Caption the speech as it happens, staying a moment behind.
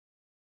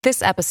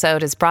This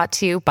episode is brought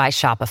to you by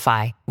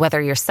Shopify.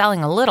 Whether you're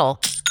selling a little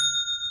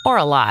or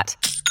a lot,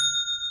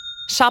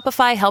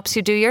 Shopify helps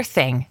you do your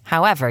thing,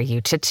 however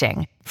you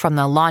cha-ching. From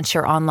the launch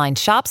your online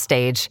shop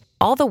stage,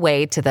 all the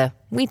way to the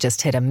we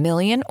just hit 1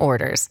 million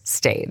orders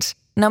stage.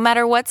 No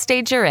matter what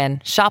stage you're in,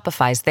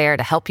 Shopify's there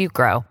to help you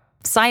grow.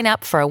 Sign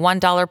up for a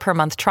 $1 per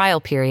month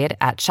trial period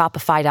at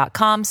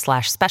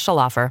shopify.com/special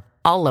offer,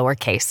 all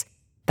lowercase.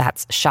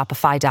 That's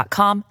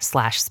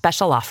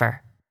shopify.com/special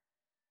offer.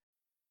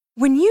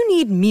 When you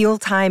need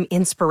mealtime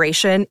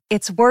inspiration,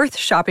 it's worth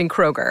shopping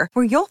Kroger,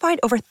 where you'll find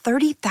over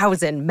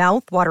 30,000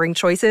 mouth-watering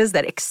choices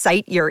that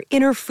excite your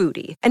inner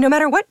foodie. And no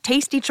matter what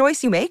tasty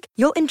choice you make,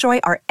 you'll enjoy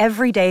our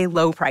everyday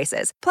low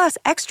prices, plus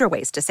extra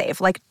ways to save,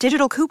 like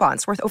digital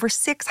coupons worth over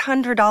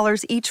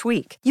 $600 each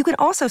week. You can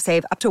also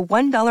save up to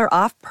 $1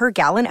 off per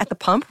gallon at the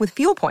pump with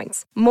fuel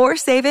points. More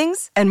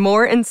savings and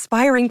more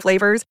inspiring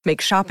flavors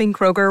make shopping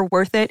Kroger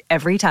worth it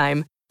every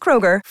time.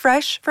 Kroger,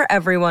 fresh for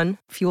everyone.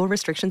 Fuel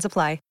restrictions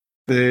apply.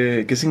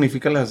 ¿Qué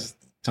significan las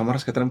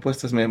chamarras que traen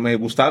puestas? Me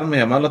gustaron, me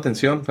llamaron la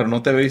atención, pero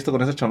no te había visto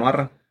con esa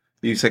chamarra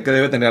y sé que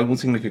debe tener algún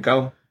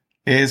significado.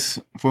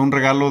 Fue un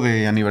regalo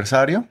de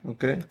aniversario.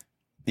 Okay.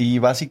 Y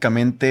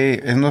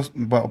básicamente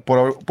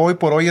hoy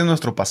por hoy es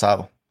nuestro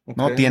pasado,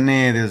 ¿no? Okay.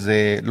 Tiene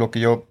desde lo que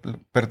yo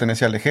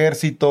pertenece al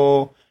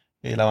ejército,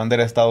 la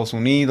bandera de Estados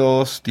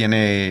Unidos,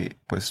 tiene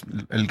pues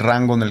el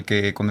rango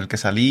con el que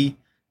salí,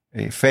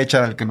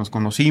 fecha en la que nos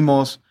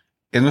conocimos,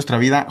 es nuestra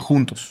vida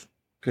juntos.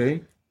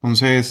 Okay.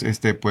 Entonces,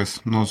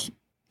 pues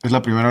es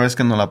la primera vez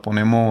que nos la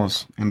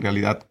ponemos en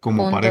realidad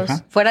como juntos,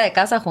 pareja. Fuera de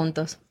casa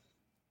juntos.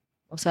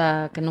 O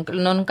sea, que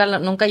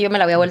nunca yo me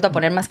la había vuelto a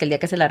poner más que el día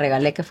que se la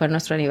regalé, que fue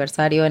nuestro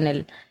aniversario en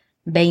el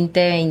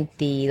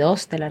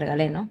 2022, te la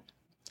regalé, ¿no?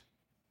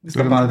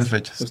 Está padre,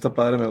 fechas. Está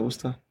padre, me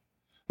gusta.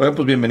 Bueno,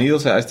 pues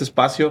bienvenidos a este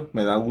espacio.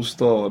 Me da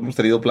gusto. Hemos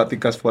tenido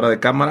pláticas fuera de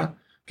cámara,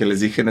 que les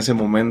dije en ese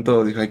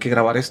momento, dije, hay que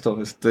grabar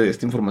esto.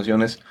 Esta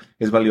información es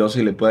valiosa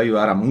y le puede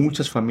ayudar a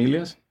muchas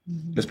familias.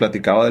 Les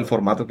platicaba del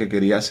formato que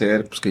quería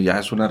hacer, pues que ya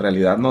es una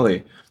realidad, ¿no?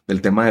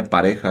 Del tema de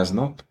parejas,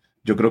 ¿no?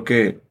 Yo creo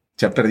que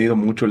se ha perdido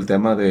mucho el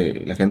tema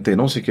de la gente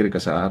no se quiere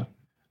casar,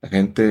 la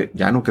gente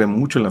ya no cree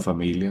mucho en la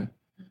familia.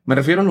 Me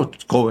refiero a los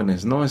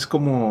jóvenes, ¿no? Es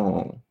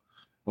como,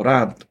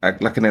 ahora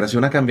la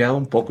generación ha cambiado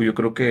un poco. Yo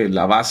creo que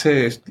la base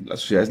de la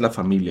sociedad es la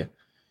familia.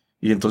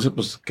 Y entonces,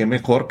 pues, qué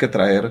mejor que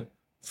traer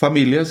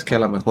familias que a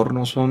lo mejor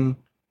no son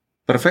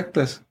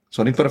perfectas.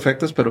 Son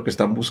imperfectas, pero que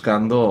están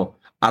buscando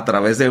a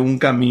través de un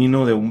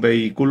camino, de un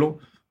vehículo,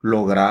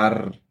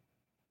 lograr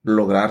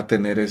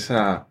tener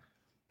ese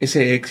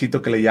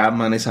éxito que le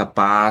llaman, esa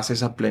paz,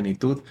 esa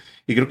plenitud.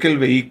 Y creo que el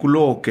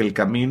vehículo o que el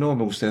camino,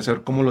 me gustaría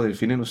saber cómo lo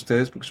definen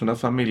ustedes, porque es una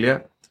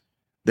familia,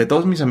 de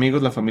todos mis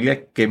amigos, la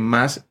familia que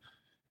más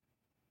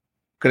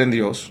cree en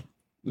Dios,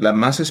 la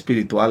más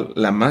espiritual,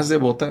 la más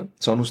devota,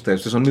 son ustedes.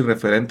 Ustedes son mi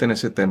referente en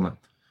ese tema.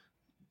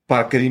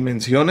 Para que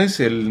dimensiones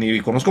y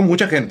conozco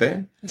mucha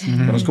gente,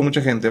 conozco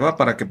mucha gente, ¿va?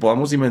 Para que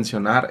podamos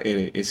dimensionar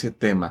ese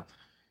tema.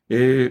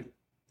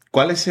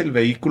 ¿Cuál es el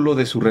vehículo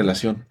de su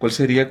relación? ¿Cuál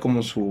sería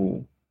como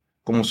su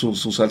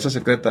salsa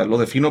secreta? ¿Lo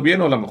defino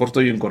bien o a lo mejor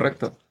estoy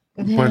incorrecto?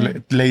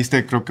 Pues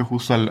leíste creo que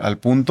justo al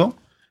punto.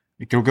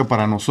 Y creo que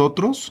para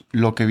nosotros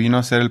lo que vino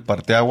a ser el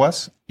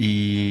parteaguas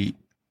y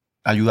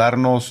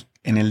ayudarnos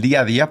en el día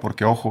a día,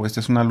 porque ojo,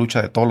 esta es una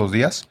lucha de todos los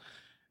días,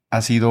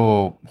 ha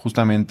sido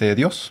justamente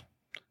Dios.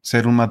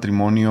 Ser un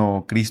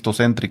matrimonio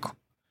cristocéntrico,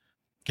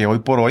 que hoy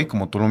por hoy,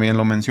 como tú bien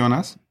lo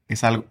mencionas,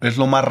 es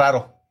lo más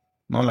raro,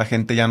 ¿no? La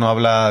gente ya no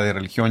habla de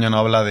religión, ya no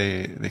habla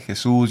de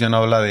Jesús, ya no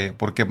habla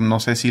porque no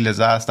sé si les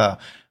da hasta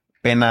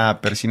pena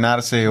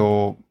persinarse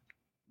o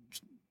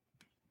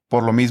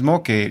por lo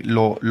mismo que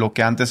lo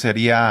que antes se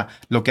veía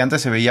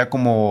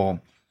como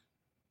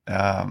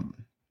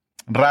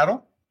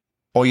raro,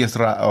 hoy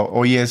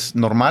es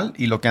normal,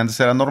 y lo que antes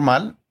era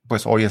normal,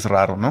 pues hoy es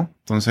raro, ¿no?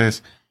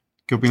 Entonces,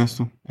 ¿qué opinas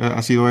tú?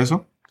 ¿Ha sido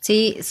eso?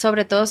 Sí,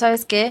 sobre todo,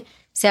 ¿sabes qué?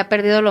 Se ha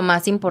perdido lo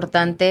más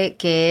importante,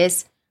 que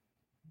es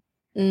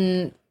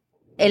el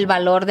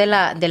valor de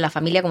la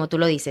familia, como tú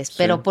lo dices. Sí.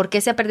 Pero ¿por qué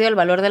se ha perdido el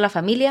valor de la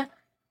familia?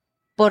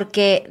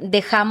 Porque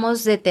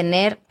dejamos de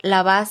tener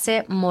la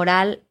base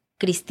moral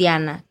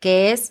cristiana,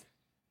 que es,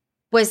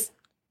 pues,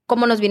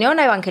 como nos vinieron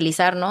a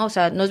evangelizar, ¿no? O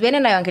sea, nos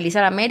vienen a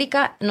evangelizar a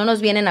América, no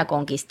nos vienen a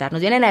conquistar,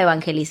 nos vienen a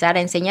evangelizar,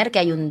 a enseñar que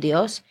hay un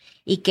Dios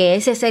y que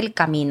ese es el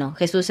camino.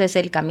 Jesús es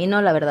el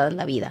camino, la verdad,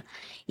 la vida.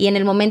 Y en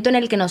el momento en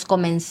el que nos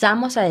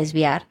comenzamos a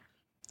desviar,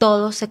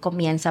 todo se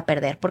comienza a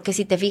perder. Porque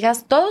si te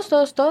fijas, todos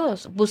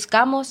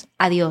buscamos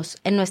a Dios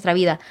en nuestra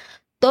vida.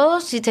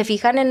 Todos, si se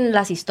fijan en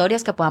las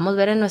historias que podamos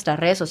ver en nuestras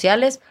redes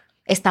sociales,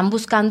 están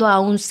buscando a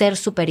un ser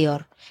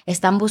superior,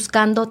 están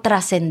buscando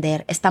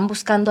trascender, están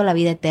buscando la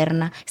vida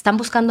eterna, están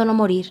buscando no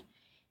morir.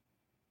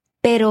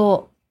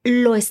 Pero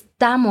lo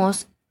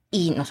estamos,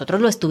 y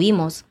nosotros lo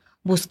estuvimos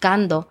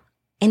buscando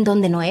en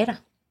donde no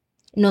era.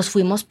 Nos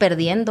fuimos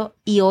perdiendo,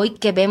 y hoy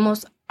que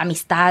vemos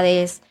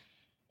amistades,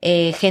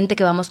 gente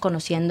que vamos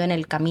conociendo en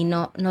el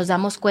camino, nos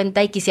damos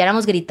cuenta y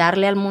quisiéramos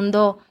gritarle al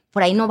mundo,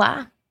 por ahí no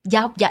va,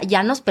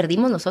 ya nos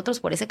perdimos nosotros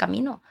por ese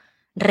camino.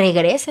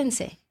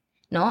 Regrésense,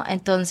 ¿no?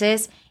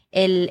 Entonces,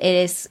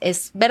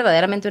 es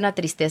verdaderamente una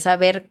tristeza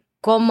ver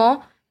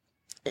cómo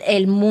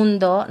el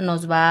mundo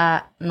nos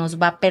va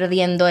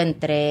perdiendo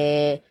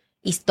entre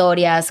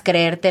historias,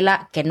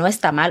 creértela, que no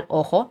está mal,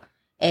 ojo,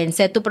 en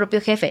ser tu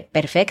propio jefe,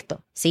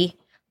 perfecto, sí,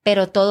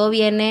 pero todo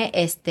viene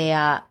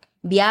a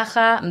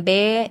viaja,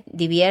 ve,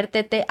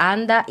 diviértete,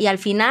 anda, y al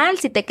final,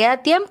 si te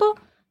queda tiempo,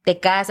 te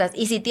casas,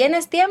 y si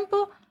tienes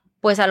tiempo,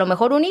 pues a lo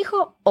mejor un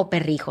hijo o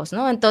perrijos,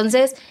 ¿no?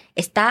 Entonces,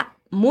 está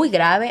muy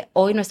grave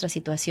hoy nuestra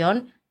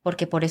situación,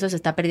 porque por eso se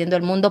está perdiendo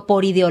el mundo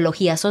por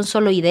ideología, son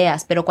solo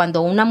ideas, pero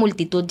cuando una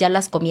multitud ya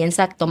las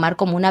comienza a tomar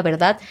como una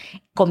verdad,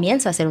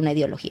 comienza a ser una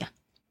ideología.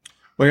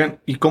 Oigan,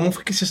 ¿y cómo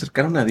fue que se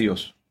acercaron a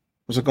Dios?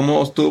 O sea,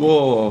 ¿cómo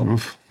estuvo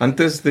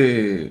antes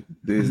de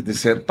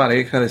ser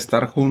pareja, de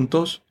estar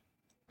juntos,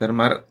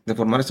 de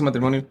formar este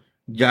matrimonio?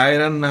 ¿Ya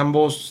eran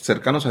ambos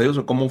cercanos a Dios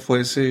o cómo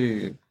fue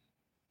ese...?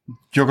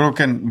 Yo creo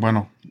que,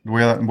 bueno,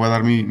 voy a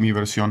dar mi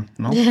versión,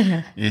 ¿no?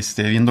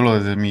 Viéndolo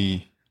desde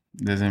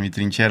mi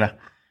trinchera.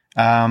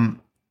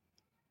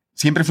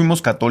 Siempre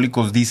fuimos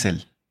católicos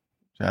diésel.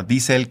 O sea,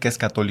 diésel que es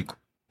católico.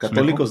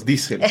 Católicos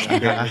diésel.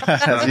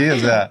 Sí, o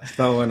sea.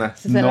 Está buena.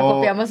 Se lo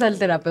copiamos al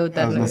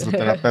terapeuta. A nuestro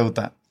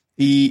terapeuta.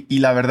 Y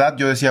la verdad,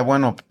 yo decía,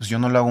 bueno, pues yo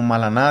no le hago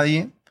mal a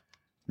nadie.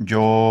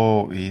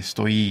 Yo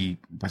estoy,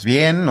 pues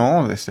bien,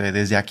 ¿no?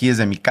 Desde aquí,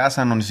 desde mi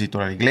casa, no necesito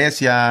ir a la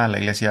iglesia. La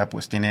iglesia,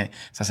 pues, tiene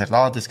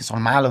sacerdotes que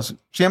son malos.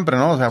 Siempre,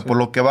 ¿no? O sea, sí. Por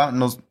lo que va,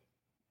 nos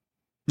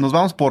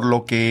vamos por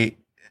lo que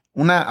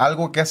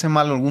algo que hace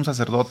mal algún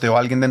sacerdote o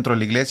alguien dentro de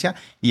la iglesia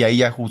y ahí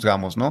ya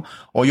juzgamos, ¿no?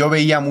 O yo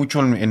veía mucho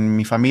en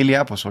mi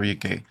familia, pues, oye,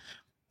 que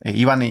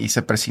iban y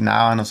se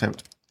persinaban o se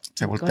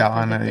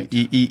volteaban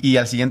y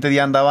al siguiente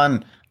día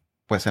andaban,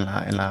 pues, en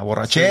la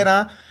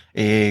borrachera,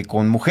 sí.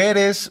 Con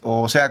mujeres,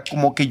 o sea,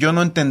 como que yo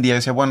no entendía,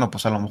 decía, bueno,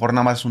 pues a lo mejor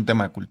nada más es un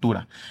tema de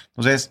cultura.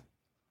 Entonces,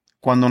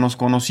 cuando nos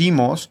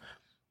conocimos,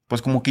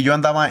 pues como que yo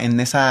andaba en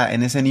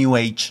ese New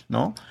Age,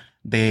 ¿no?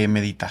 De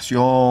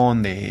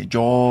meditación, de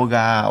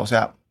yoga, o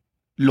sea,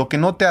 lo que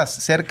no te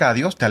acerca a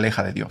Dios te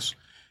aleja de Dios.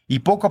 Y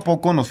poco a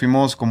poco nos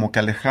fuimos como que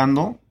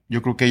alejando,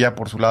 yo creo que ella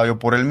por su lado, yo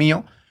por el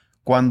mío,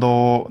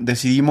 cuando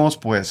decidimos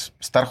pues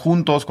estar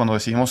juntos, cuando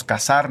decidimos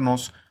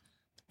casarnos,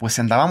 pues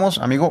andábamos,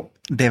 amigo,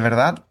 de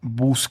verdad,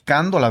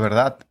 buscando la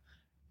verdad,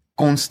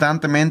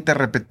 constantemente,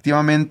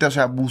 repetitivamente, o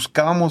sea,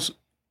 buscábamos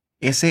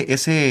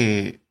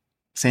ese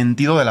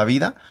sentido de la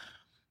vida,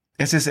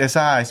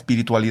 esa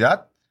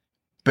espiritualidad,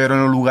 pero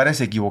en los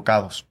lugares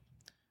equivocados.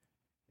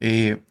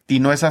 Y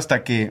no es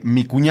hasta que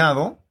mi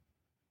cuñado,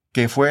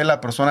 que fue la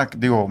persona,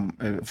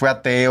 fue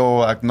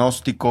ateo,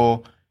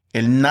 agnóstico,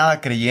 el nada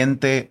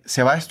creyente,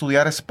 se va a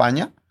estudiar a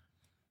España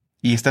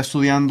y está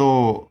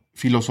estudiando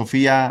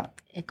filosofía,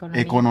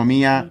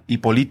 economía y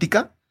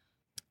política.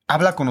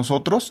 Habla con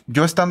nosotros.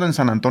 Yo estando en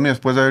San Antonio,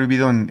 después de haber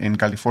vivido en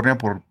California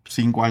por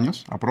 5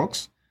 años,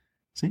 aprox.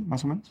 Sí,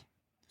 más o menos.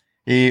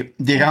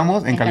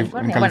 Llegamos en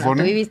California. Bueno,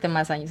 tú viviste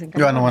más años en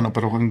California. Bueno,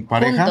 pero en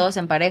pareja. Juntos,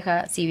 en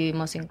pareja, sí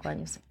vivimos 5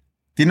 años.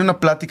 Tiene una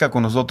plática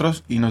con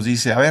nosotros y nos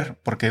dice, a ver,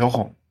 porque,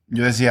 ojo,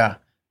 yo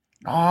decía,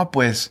 no,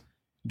 pues,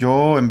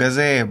 yo en vez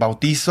de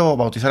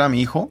bautizar a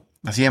mi hijo,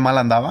 así de mal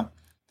andaba,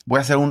 voy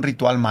a hacer un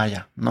ritual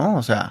maya, ¿no?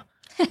 O sea,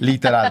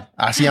 literal,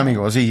 así,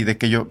 amigo, sí, de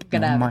que yo...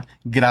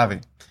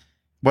 Grave.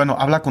 Bueno,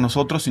 habla con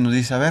nosotros y nos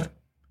dice, a ver,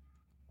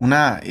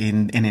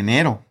 en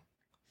enero.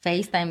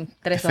 FaceTime,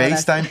 3 horas.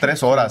 FaceTime,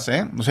 3 horas,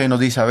 ¿eh? O sea, y nos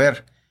dice, a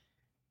ver,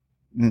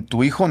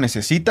 tu hijo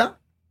necesita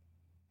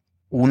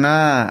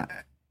una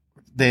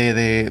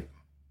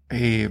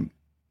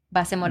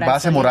base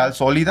moral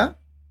sólida,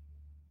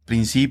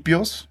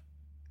 principios,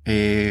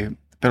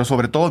 pero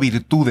sobre todo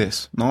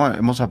virtudes, ¿no?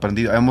 Hemos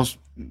aprendido, nos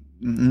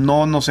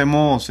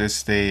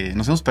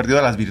hemos perdido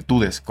de las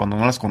virtudes cuando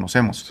no las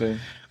conocemos. Sí.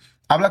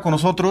 Habla con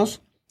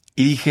nosotros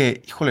y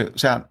dije, híjole, o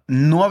sea,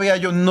 no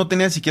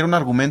tenía ni siquiera un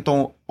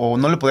argumento o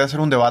no le podía hacer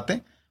un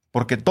debate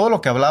porque todo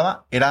lo que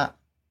hablaba era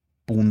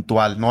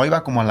puntual, no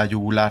iba como a la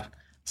yugular.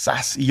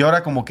 ¡Sas! Y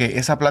ahora como que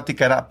esa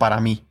plática era para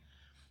mí.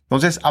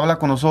 Entonces habla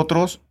con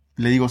nosotros,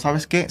 le digo,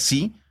 ¿sabes qué?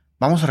 Sí,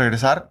 vamos a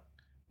regresar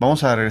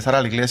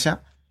a la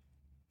iglesia,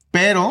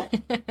 pero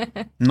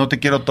no te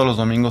quiero todos los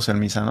domingos en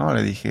misa, ¿no?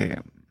 Le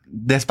dije,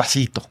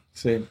 despacito,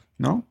 sí,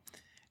 ¿no?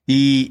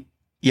 Y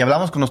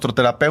hablamos con nuestro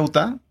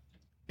terapeuta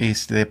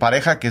de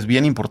pareja, que es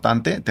bien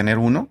importante tener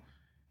uno.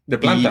 De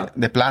planta.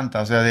 De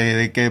planta, o sea,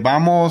 de que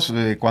vamos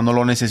cuando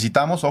lo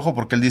necesitamos, ojo,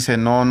 porque él dice,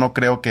 no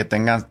creo que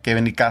tengan que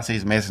venir cada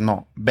 6 meses,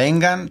 no.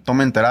 Vengan,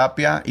 tomen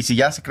terapia, y si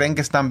ya se creen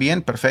que están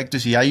bien, perfecto, y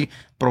si hay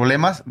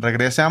problemas,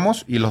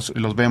 regresamos y los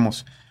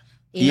vemos.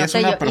 Y no es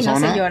una persona...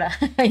 Y no se llora.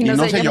 y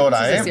no se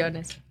llora,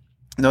 sesiones.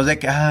 No es de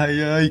que,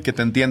 ay, que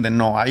te entienden,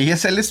 no. Ahí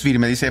él es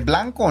firme, dice,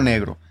 ¿blanco o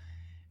negro?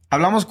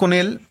 Hablamos con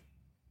él,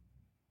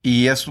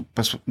 y es,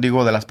 pues,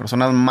 digo, de las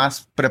personas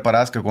más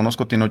preparadas que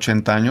conozco, tiene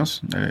 80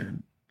 años,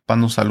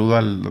 mando un saludo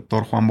al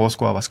doctor Juan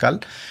Bosco Abascal,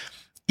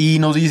 y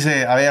nos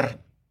dice, a ver,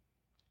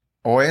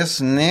 o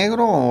es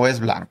negro o es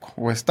blanco,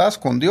 o estás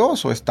con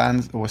Dios o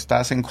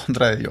estás en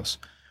contra de Dios.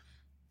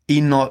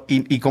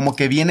 Y como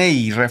que viene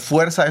y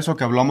refuerza eso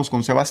que hablamos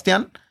con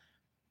Sebastián,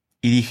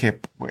 Y dije,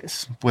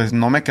 pues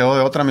no me quedó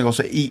de otra, amigos.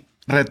 Y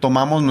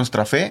retomamos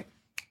nuestra fe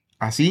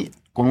así,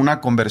 con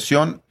una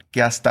conversión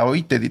que hasta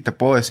hoy te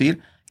puedo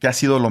decir que ha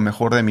sido lo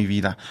mejor de mi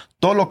vida.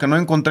 Todo lo que no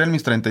encontré en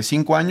mis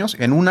 35 años,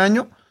 en un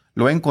año,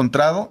 lo he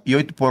encontrado y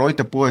hoy por hoy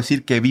te puedo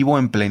decir que vivo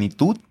en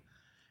plenitud,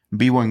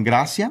 vivo en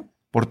gracia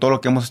por todo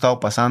lo que hemos estado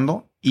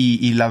pasando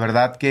y la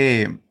verdad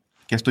que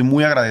estoy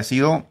muy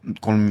agradecido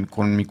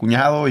con mi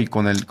cuñado y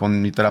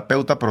con mi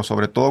terapeuta, pero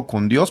sobre todo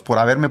con Dios por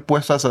haberme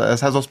puesto a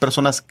esas dos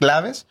personas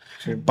claves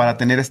para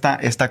tener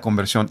esta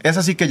conversión. Es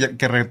así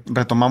que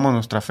retomamos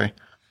nuestra fe.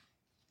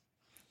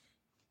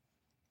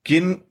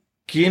 ¿Quién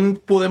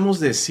podemos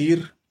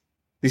decir?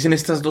 Dicen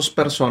estas dos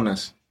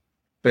personas,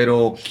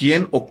 pero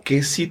 ¿quién o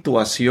qué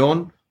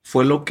situación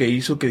fue lo que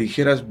hizo que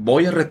dijeras,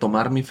 voy a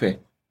retomar mi fe?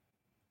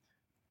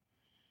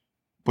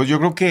 Pues yo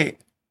creo que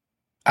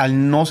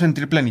al no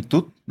sentir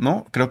plenitud,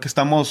 ¿no? Creo que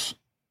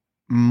estamos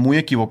muy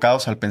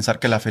equivocados al pensar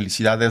que la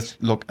felicidad es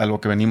a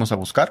lo que venimos a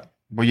buscar.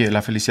 Oye,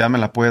 la felicidad me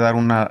la puede dar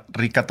una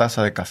rica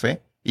taza de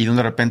café y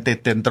de repente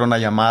te entra una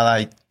llamada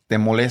y te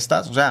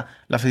molestas. O sea,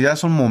 la felicidad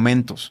son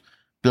momentos,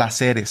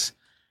 placeres.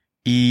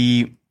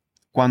 Y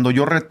cuando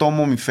yo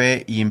retomo mi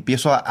fe y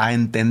empiezo a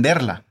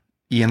entenderla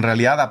y en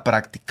realidad a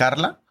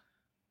practicarla,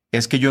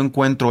 es que yo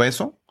encuentro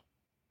eso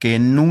que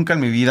nunca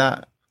en mi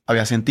vida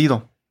había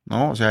sentido,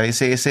 ¿no? O sea,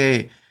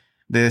 ese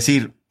de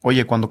decir,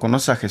 oye, cuando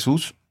conoces a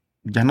Jesús,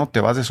 ya no te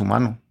vas de su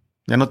mano,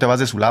 ya no te vas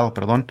de su lado,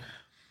 perdón.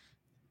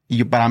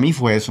 Y para mí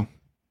fue eso.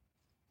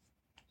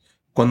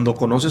 Cuando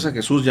conoces a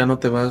Jesús, ya no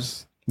te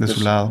vas de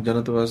su lado. Ya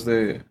no te vas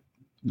de...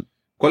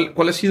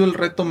 ¿Cuál ha sido el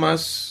reto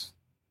más?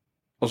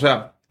 O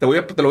sea, te lo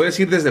voy a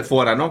decir desde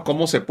fuera, ¿no?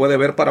 Cómo se puede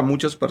ver para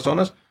muchas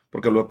personas,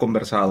 porque lo he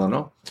conversado,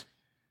 ¿no?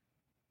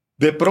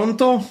 De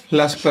pronto,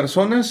 las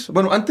personas...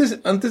 Bueno,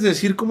 antes de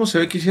decir cómo se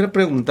ve, quisiera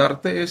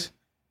preguntarte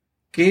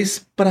 ¿qué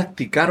es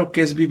practicar o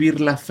qué es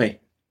vivir la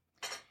fe?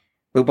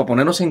 Pues para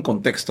ponernos en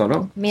contexto,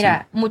 ¿no?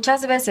 Mira,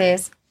 muchas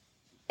veces,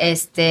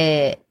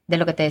 de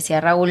lo que te decía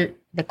Raúl,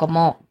 de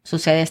cómo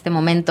sucede este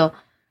momento,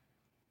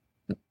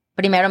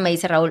 primero me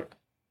dice Raúl,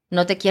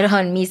 no te quiero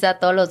en misa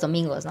todos los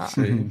domingos, ¿no?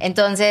 Sí.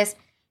 Entonces,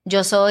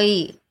 yo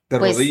soy... De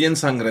rodilla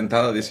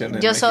ensangrentada, dicen en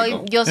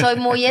México. Yo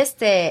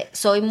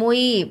soy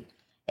muy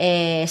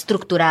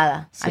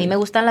estructurada. Sí. A mí me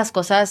gustan las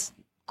cosas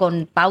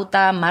con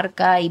pauta,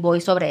 marca y voy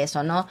sobre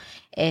eso, ¿no?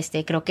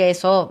 Creo que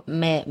eso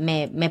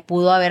me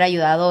pudo haber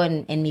ayudado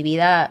en mi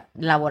vida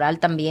laboral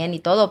también y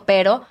todo,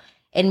 pero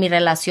en mi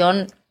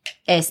relación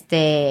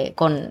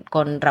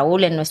con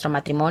Raúl, en nuestro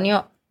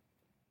matrimonio,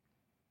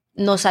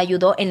 nos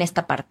ayudó en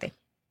esta parte.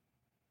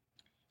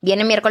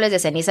 Viene miércoles de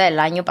ceniza del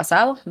año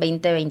pasado,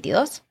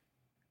 2022.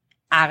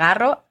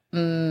 Agarro,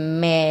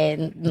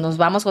 nos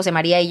vamos José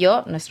María y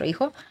yo, nuestro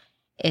hijo,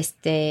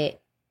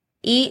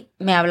 y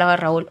me hablaba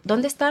Raúl,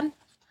 ¿dónde están?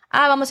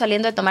 Vamos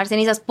saliendo de tomar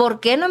cenizas. ¿Por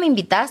qué no me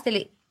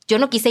invitaste? Yo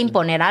no quise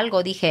imponer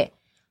algo. Dije,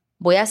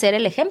 voy a hacer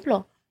el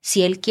ejemplo.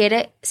 Si él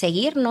quiere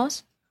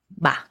seguirnos,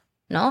 va,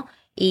 ¿no?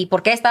 ¿Y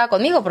por qué estaba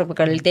conmigo?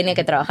 Porque él tiene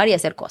que trabajar y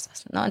hacer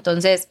cosas, ¿no?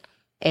 Entonces,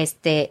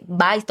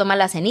 va y toma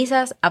las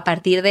cenizas. A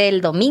partir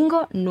del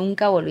domingo,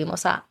 nunca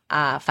volvimos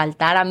a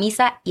faltar a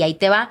misa. Y ahí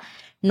te va.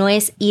 No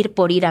es ir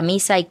por ir a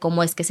misa y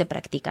cómo es que se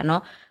practica,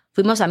 ¿no?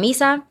 Fuimos a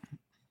misa.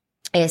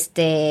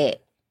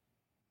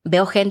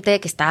 Veo gente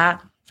que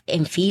está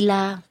en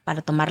fila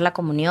para tomar la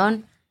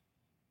comunión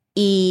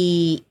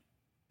y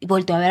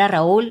volteo a ver a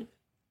Raúl,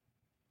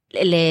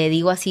 le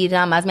digo así,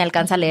 nada más me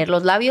alcanza a leer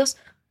los labios,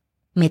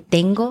 me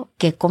tengo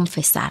que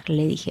confesar,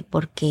 le dije,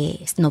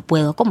 porque no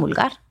puedo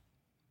comulgar.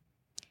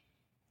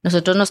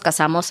 Nosotros nos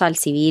casamos al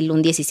civil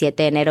un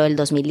 17 de enero del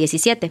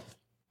 2017.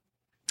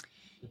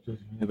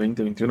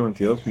 20, 21,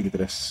 22,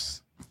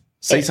 23.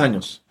 6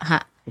 años.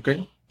 Ajá. Ok.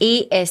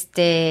 Y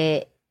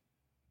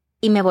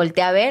y me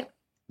volteé a ver,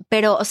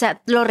 pero, o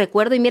sea, lo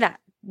recuerdo y mira,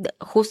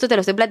 justo te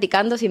lo estoy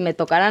platicando, si me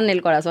tocaran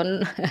el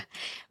corazón,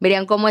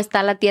 verían cómo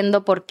está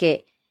latiendo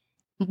porque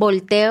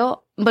volteé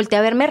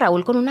a verme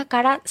Raúl con una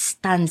cara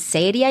tan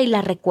seria y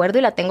la recuerdo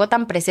y la tengo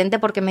tan presente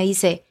porque me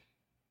dice,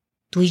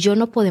 tú y yo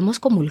no podemos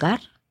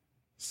comulgar.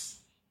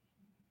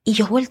 Y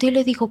yo volteo y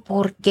le digo,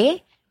 ¿por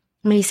qué?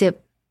 Me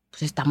dice,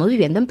 pues estamos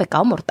viviendo en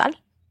pecado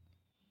mortal.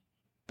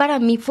 Para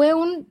mí fue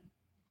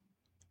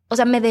o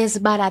sea, me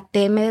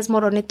desbaraté, me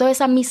desmoroné. Toda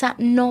esa misa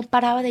no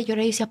paraba de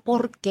llorar y decía,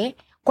 ¿por qué?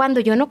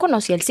 Cuando yo no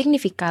conocía el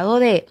significado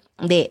de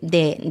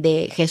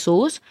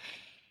Jesús,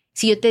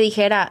 si yo te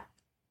dijera,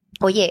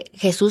 oye,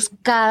 Jesús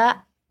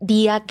cada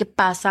día que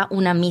pasa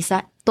una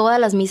misa, todas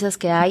las misas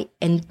que hay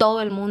en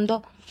todo el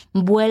mundo,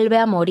 vuelve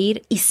a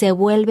morir y se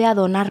vuelve a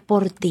donar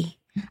por ti.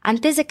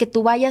 Antes de que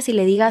tú vayas y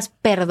le digas,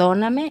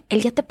 perdóname,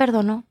 Él ya te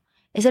perdonó.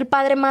 Es el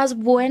Padre más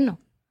bueno.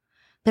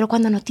 Pero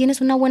cuando no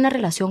tienes una buena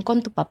relación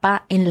con tu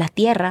papá en la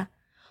tierra,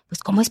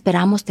 pues ¿cómo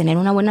esperamos tener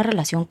una buena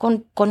relación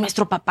con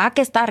nuestro papá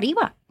que está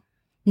arriba?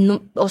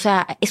 No, o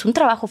sea, es un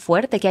trabajo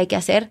fuerte que hay que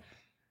hacer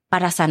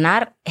para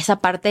sanar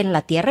esa parte en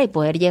la tierra y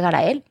poder llegar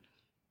a Él.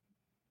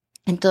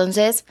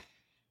 Entonces,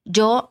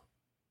 yo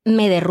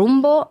me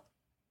derrumbo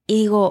y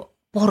digo,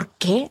 ¿por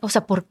qué? O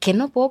sea, ¿por qué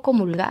no puedo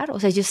comulgar? O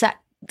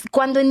sea,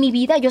 cuando en mi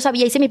vida yo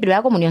sabía, hice mi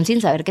primera comunión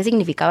sin saber qué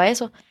significaba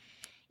eso.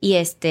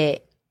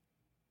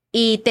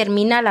 Y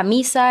termina la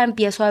misa,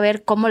 empiezo a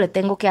ver cómo le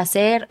tengo que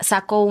hacer,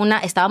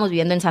 estábamos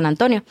viviendo en San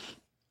Antonio,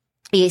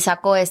 y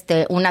saco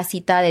una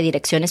cita de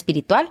dirección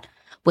espiritual,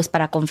 pues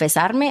para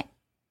confesarme.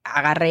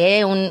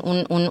 Agarré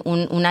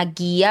una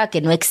guía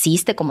que no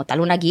existe como tal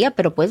una guía,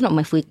 pero pues no,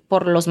 me fui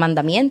por los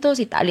mandamientos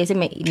y tal,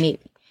 y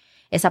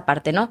esa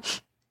parte, ¿no?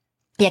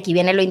 Y aquí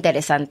viene lo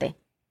interesante.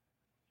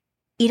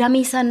 Ir a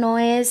misa no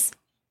es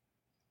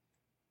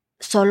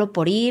solo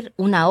por ir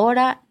 1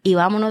 hora y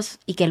vámonos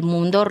y que el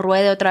mundo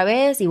ruede otra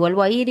vez y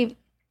vuelvo a ir.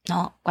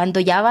 No, cuando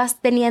ya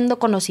vas teniendo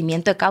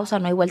conocimiento de causa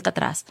no hay vuelta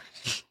atrás.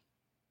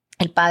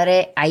 El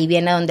padre ahí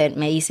viene donde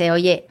me dice,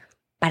 oye,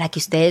 para que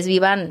ustedes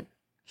vivan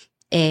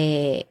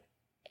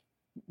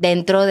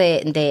dentro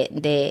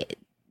de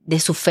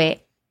su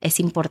fe, es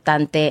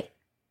importante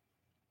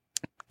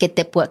que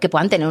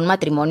puedan tener un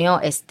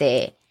matrimonio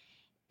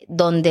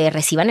donde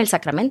reciban el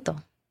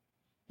sacramento.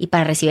 Y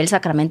para recibir el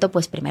sacramento,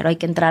 pues primero hay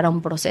que entrar a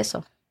un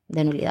proceso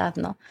de nulidad,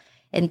 ¿no?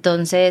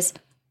 Entonces,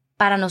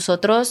 para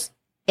nosotros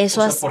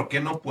eso es... ¿Por qué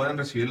no pueden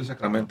recibir el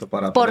sacramento?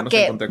 Para ponernos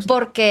en contexto.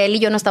 Porque él y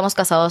yo no estamos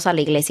casados a la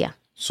iglesia.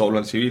 Solo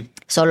al civil.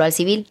 Solo al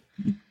civil.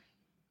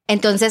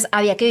 Entonces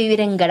había que vivir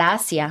en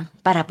gracia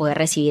para poder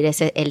recibir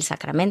el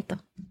sacramento.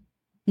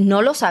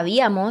 No lo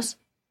sabíamos,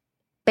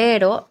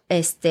 pero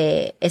es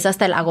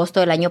hasta el agosto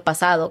del año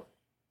pasado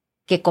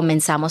que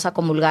comenzamos a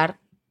comulgar.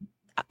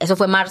 Eso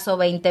fue marzo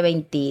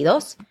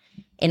 2022.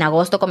 En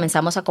agosto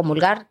comenzamos a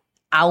comulgar,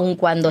 aun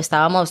cuando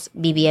estábamos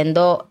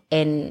viviendo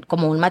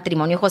como un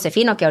matrimonio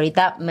josefino, que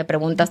ahorita me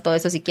preguntas todo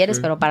eso si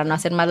quieres, pero para no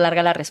hacer más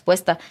larga la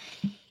respuesta.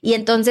 Y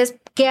entonces,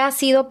 ¿qué ha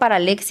sido para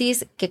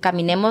Alexis que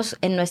caminemos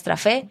en nuestra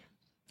fe?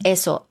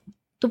 Eso,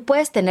 tú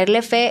puedes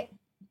tenerle fe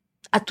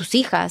a tus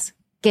hijas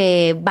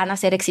que van a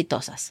ser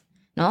exitosas,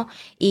 ¿no?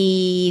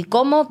 Y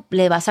cómo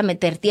le vas a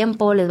meter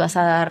tiempo, les vas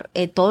a dar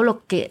todo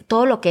lo que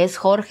es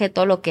Jorge,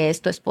 todo lo que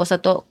es tu esposa,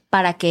 todo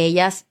para que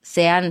ellas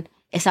sean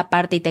esa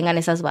parte y tengan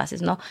esas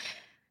bases, ¿no?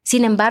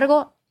 Sin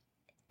embargo,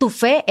 tu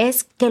fe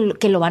es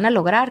que lo van a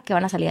lograr, que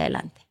van a salir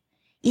adelante.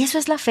 Y eso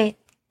es la fe,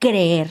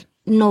 creer,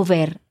 no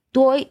ver.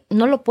 Tú hoy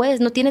no lo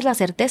puedes, no tienes la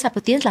certeza,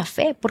 pero tienes la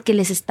fe porque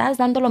les estás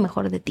dando lo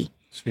mejor de ti.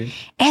 Sí.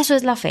 Eso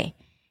es la fe,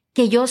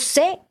 que yo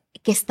sé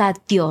que está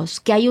Dios,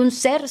 que hay un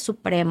ser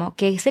supremo,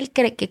 que es el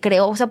que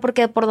creó, o sea,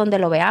 porque por donde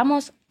lo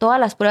veamos, todas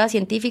las pruebas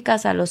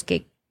científicas a los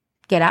que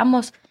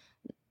queramos,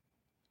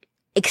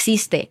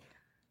 existe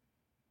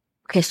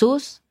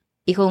Jesús,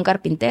 hijo de un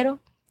carpintero,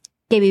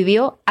 que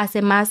vivió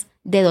hace más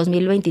de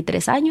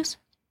 2023 años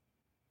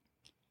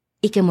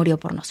y que murió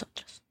por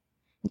nosotros.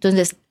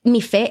 Entonces,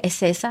 mi fe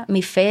es esa,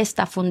 mi fe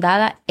está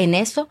fundada en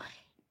eso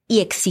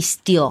y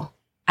existió.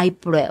 Hay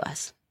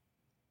pruebas.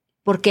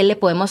 ¿Por qué le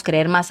podemos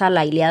creer más a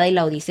la Ilíada y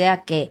la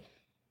Odisea, que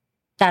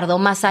tardó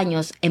más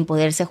años en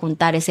poderse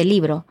juntar ese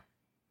libro,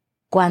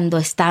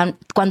 cuando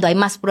hay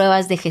más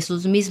pruebas de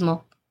Jesús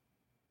mismo?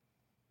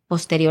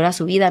 Posterior a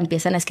su vida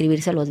empiezan a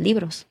escribirse los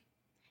libros.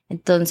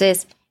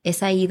 Entonces,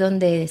 es ahí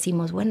donde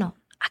decimos, bueno,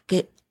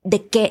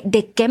 ¿de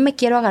qué me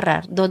quiero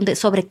agarrar?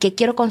 ¿Sobre qué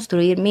quiero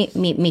construir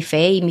mi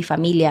fe y mi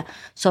familia?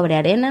 ¿Sobre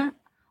arena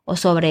o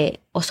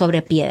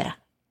sobre piedra?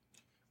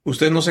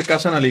 Ustedes no se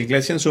casan a la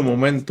iglesia en su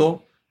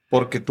momento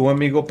porque tu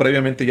amigo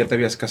previamente ya te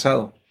habías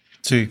casado.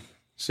 Sí.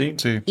 Sí.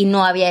 Y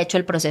no había hecho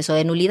el proceso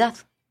de nulidad.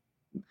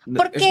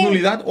 ¿Por qué? ¿Es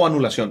nulidad o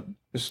anulación?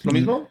 ¿Es lo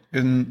mismo?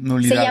 Es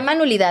nulidad. Se llama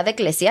nulidad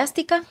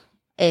eclesiástica,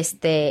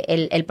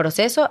 el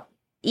proceso,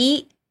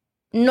 y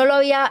no lo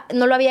había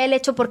él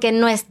hecho porque en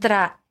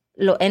nuestra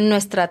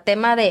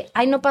tema de,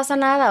 ay, no pasa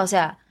nada, o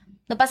sea,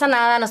 no pasa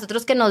nada,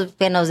 nosotros que nos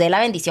dé la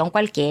bendición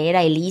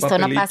cualquiera y listo,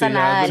 Papelito, no pasa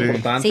nada. Es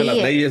importante, las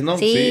leyes, ¿no?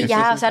 Sí,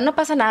 o sea, no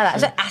pasa nada. O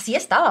sea, así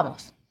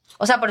estábamos.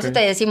 O sea, por eso te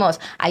decimos,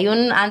 hay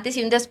un antes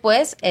y un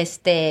después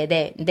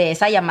de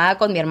esa llamada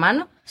con mi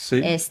hermano,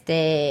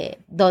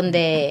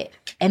 donde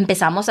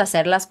empezamos a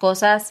hacer las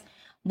cosas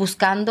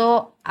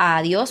buscando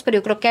a Dios, pero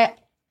yo creo que,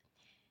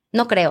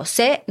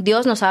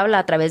 Dios nos habla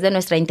a través de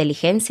nuestra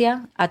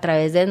inteligencia, a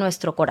través de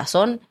nuestro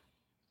corazón,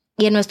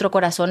 y en nuestro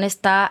corazón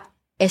está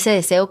ese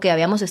deseo que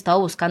habíamos estado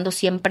buscando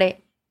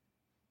siempre,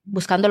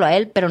 buscándolo a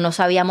Él, pero no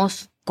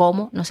sabíamos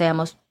cómo, no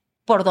sabíamos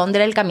por dónde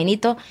era el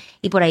caminito,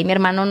 y por ahí mi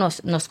hermano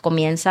nos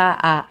comienza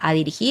a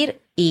dirigir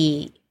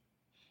y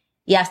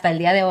hasta el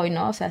día de hoy,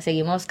 ¿no? O sea,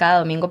 seguimos cada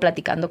domingo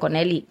platicando con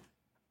él y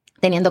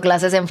teniendo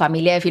clases en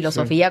familia de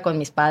filosofía con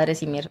mis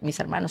padres y mis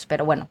hermanos,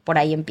 pero bueno, por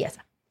ahí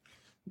empieza.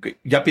 Okay.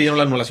 ¿Ya pidieron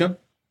la anulación?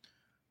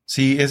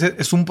 Sí,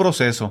 es un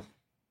proceso.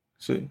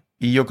 Sí.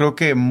 Y yo creo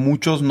que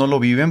muchos no lo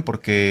viven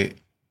porque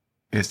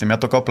me ha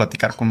tocado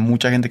platicar con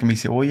mucha gente que me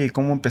dice, oye,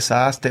 ¿cómo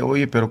empezaste?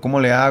 Oye, pero ¿cómo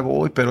le hago?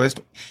 Oye, pero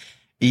esto...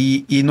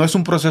 Y no es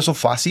un proceso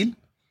fácil.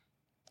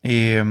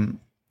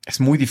 Es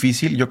muy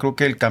difícil. Yo creo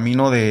que el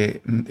camino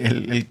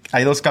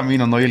hay dos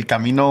caminos, ¿no? Y el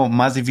camino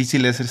más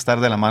difícil es estar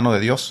de la mano de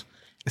Dios.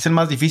 Es el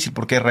más difícil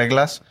porque hay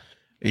reglas,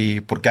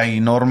 porque hay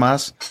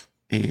normas.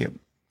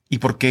 Y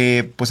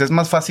porque pues es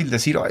más fácil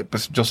decir, ay,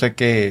 pues yo sé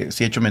que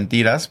si he hecho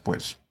mentiras,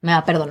 pues me va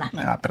a perdonar.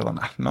 Me va a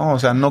perdonar, ¿no? O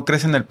sea, no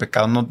crees en el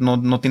pecado,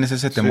 no tienes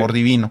ese temor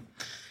divino.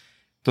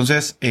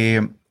 Entonces,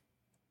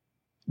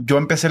 yo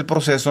empecé el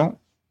proceso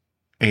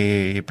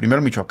primero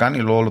en Michoacán y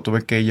luego lo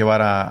tuve que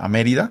llevar a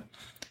Mérida.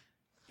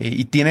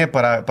 Y tiene,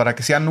 para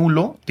que sea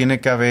nulo, tiene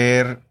que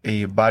haber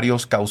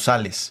varios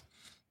causales.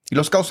 Y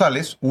los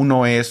causales,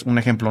 uno es, un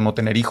ejemplo, no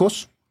tener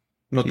hijos.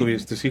 ¿No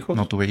tuviste hijos?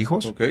 No tuve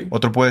hijos. Okay.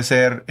 Otro puede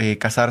ser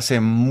casarse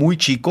muy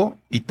chico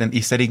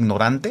y ser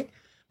ignorante.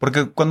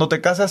 Porque cuando te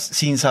casas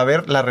sin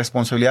saber la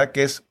responsabilidad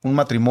que es un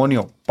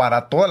matrimonio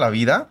para toda la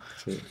vida,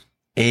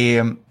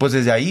 pues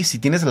desde ahí, si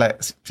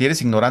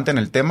eres ignorante en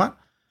el tema,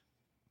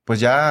 pues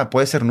ya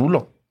puede ser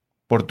nulo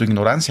por tu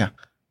ignorancia.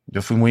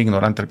 Yo fui muy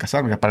ignorante al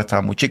casarme, aparte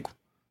estaba muy chico.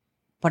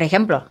 Por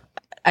ejemplo,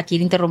 aquí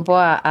le interrumpo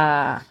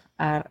al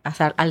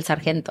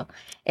sargento.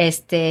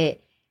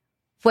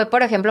 Fue,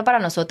 por ejemplo, para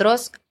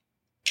nosotros,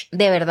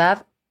 de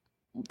verdad,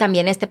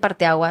 también este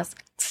parteaguas,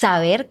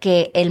 saber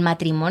que el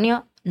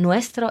matrimonio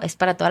nuestro es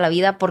para toda la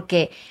vida,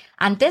 porque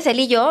antes él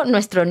y yo,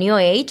 nuestro New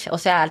Age, o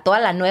sea, toda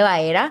la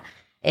nueva era,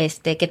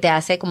 que te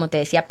hace, como te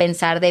decía,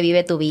 pensar de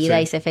vive tu vida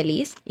y sé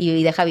feliz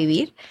y deja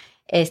vivir.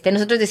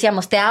 Nosotros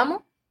decíamos, te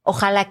amo,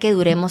 ojalá que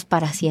duremos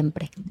para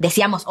siempre.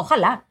 Decíamos,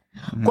 ojalá.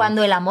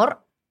 Cuando el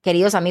amor,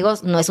 queridos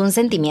amigos, no es un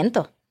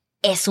sentimiento,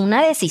 es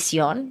una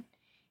decisión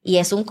y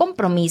es un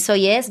compromiso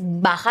y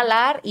va a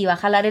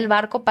jalar el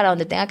barco para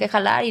donde tenga que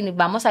jalar y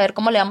vamos a ver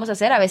cómo le vamos a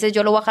hacer. A veces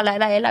yo lo voy a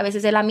jalar a él, a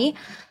veces él a mí,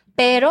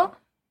 pero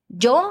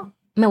yo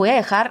me voy a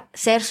dejar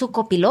ser su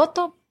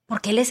copiloto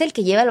porque él es el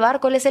que lleva el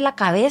barco, él es la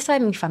cabeza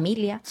de mi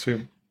familia.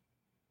 Sí.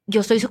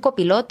 Yo soy su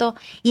copiloto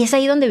y es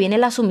ahí donde viene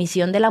la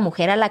sumisión de la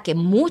mujer a la que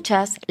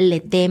muchas le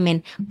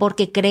temen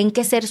porque creen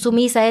que ser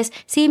sumisa es,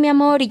 sí, mi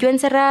amor, y yo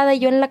encerrada y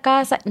yo en la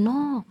casa.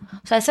 No,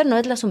 o sea, esa no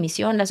es la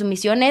sumisión. La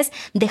sumisión es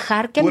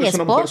dejar que mi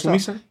esposo... ¿Una mujer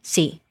sumisa?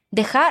 Sí,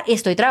 dejar, y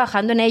estoy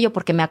trabajando en ello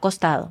porque me ha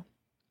costado.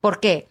 ¿Por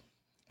qué?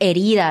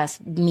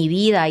 Heridas, mi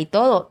vida y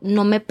todo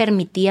no me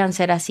permitían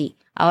ser así.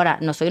 Ahora,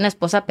 no soy una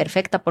esposa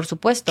perfecta, por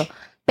supuesto,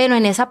 pero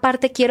en esa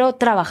parte quiero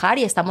trabajar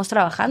y estamos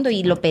trabajando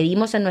y lo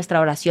pedimos en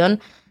nuestra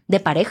oración de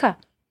pareja,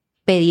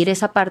 pedir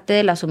esa parte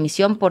de la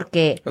sumisión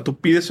porque... O sea, tú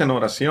pides en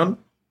oración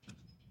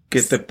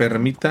que te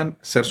permitan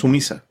ser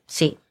sumisa.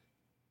 Sí.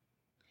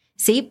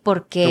 Sí,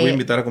 porque... Te voy a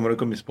invitar a comer hoy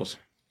con mi esposa.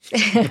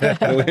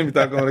 Te voy a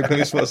invitar a comer hoy con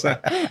mi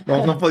esposa.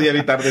 No podía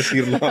evitar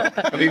decirlo.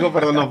 Amigo,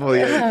 perdón, no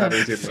podía evitar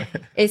decirlo.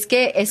 Es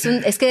que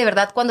de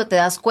verdad cuando te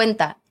das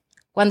cuenta,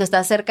 cuando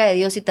estás cerca de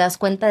Dios y te das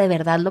cuenta de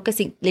verdad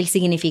el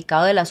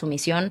significado de la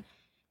sumisión,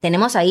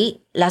 tenemos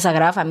ahí la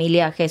Sagrada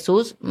Familia,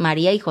 Jesús,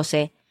 María y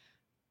José.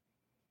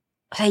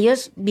 O sea,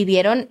 ellos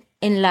vivieron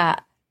en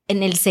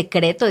el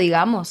secreto,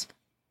 digamos.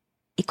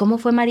 ¿Y cómo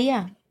fue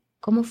María?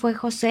 ¿Cómo fue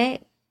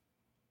José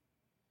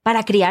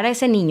para criar a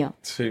ese niño?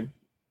 Sí.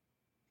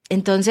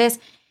 Entonces,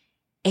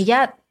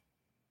 ella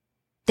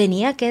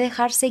tenía que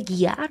dejarse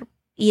guiar.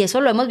 Y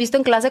eso lo hemos visto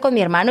en clase con mi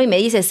hermano y me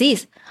dice,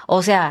 Cis,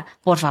 o sea,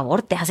 por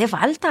favor, te hace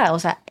falta. O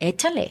sea,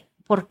 échale,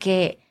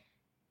 porque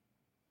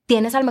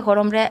tienes al mejor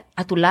hombre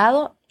a tu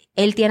lado.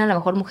 Él tiene a la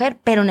mejor mujer,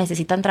 pero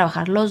necesitan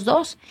trabajar los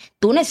dos.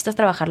 Tú necesitas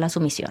trabajar la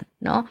sumisión,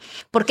 ¿no?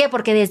 ¿Por qué?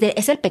 Porque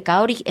es el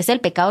pecado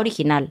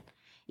original.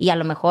 Y a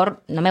lo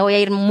mejor no me voy a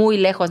ir muy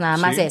lejos, nada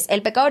más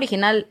el pecado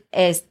original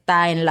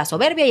está en la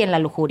soberbia y en la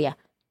lujuria.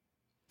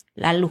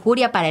 La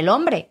lujuria para el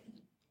hombre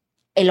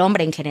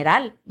en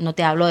general, no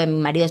te hablo de mi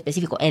marido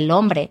específico, al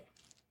hombre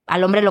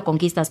lo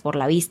conquistas por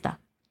la vista,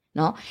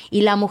 ¿no?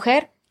 Y la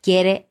mujer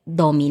quiere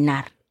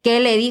dominar. ¿Qué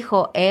le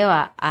dijo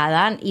Eva a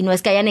Adán? Y no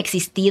es que hayan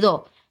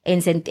existido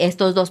en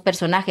estos dos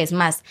personajes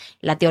más.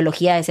 La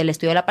teología es el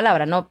estudio de la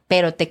palabra, ¿no?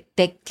 Pero ¿qué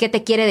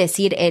te quiere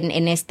decir el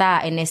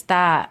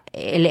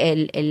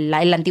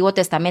Antiguo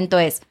Testamento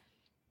es,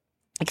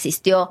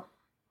 existió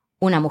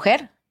una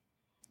mujer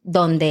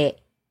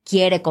donde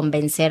quiere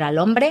convencer al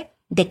hombre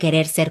de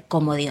querer ser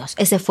como Dios.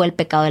 Ese fue el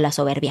pecado de la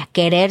soberbia,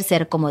 querer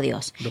ser como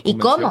Dios. ¿Y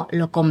cómo?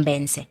 Lo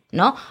convence,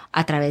 ¿no?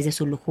 A través de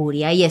su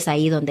lujuria, y es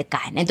ahí donde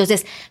caen.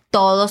 Entonces,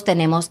 todos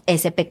tenemos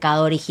ese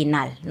pecado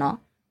original,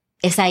 ¿no?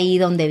 Es ahí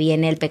donde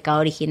viene el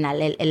pecado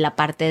original, en la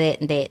parte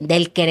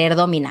del querer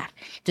dominar.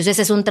 Entonces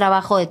es un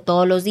trabajo de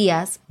todos los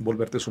días.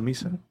 Volverte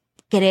sumisa.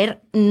 Querer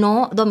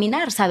no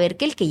dominar, saber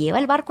que el que lleva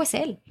el barco es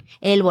él.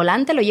 El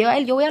volante lo lleva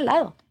él, yo voy al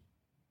lado.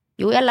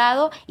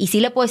 Y sí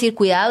le puedo decir,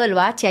 cuidado, el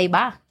bache, ahí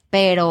va.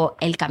 Pero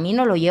el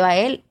camino lo lleva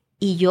él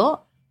y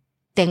yo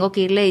tengo que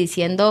irle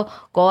diciendo,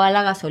 coja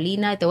la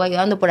gasolina, te voy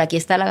ayudando, por aquí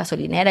está la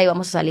gasolinera y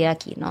vamos a salir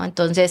aquí, ¿no?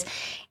 Entonces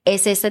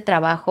es ese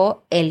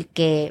trabajo el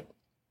que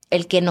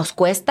nos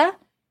cuesta.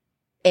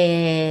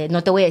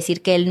 No te voy a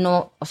decir que él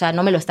no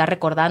me lo está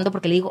recordando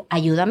porque le digo,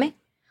 ayúdame.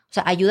 O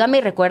sea, ayúdame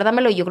y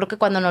recuérdamelo. Y yo creo que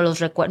cuando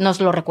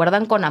nos lo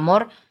recuerdan con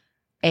amor,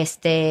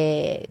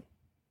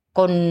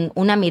 con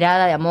una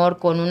mirada de amor,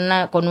 con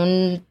una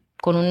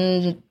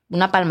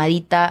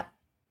palmadita,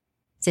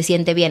 se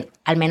siente bien.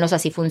 Al menos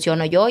así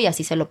funciono yo y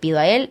así se lo pido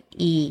a él.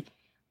 Y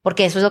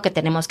porque eso es lo que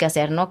tenemos que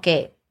hacer, ¿no?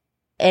 Que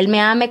él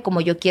me ame como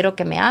yo quiero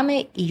que me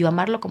ame y yo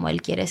amarlo como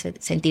él quiere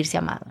sentirse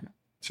amado, ¿no?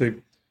 Sí.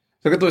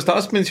 O sea que tú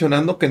estabas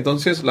mencionando que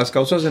entonces las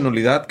causas de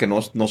nulidad, que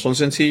no son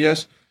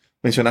sencillas,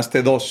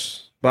 mencionaste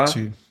 2, ¿va?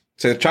 Sí.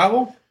 Ser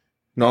chavo,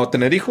 no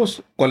tener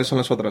hijos. ¿Cuáles son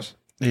las otras?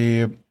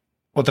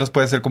 Otras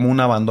puede ser como un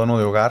abandono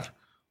de hogar.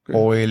 Okay.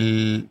 O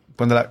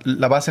pues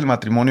la base del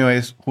matrimonio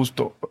es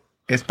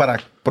para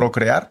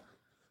procrear.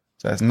 O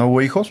sea, no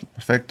hubo hijos,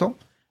 perfecto.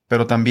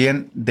 Pero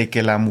también de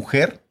que la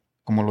mujer,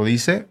 como lo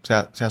dice, o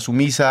sea, sea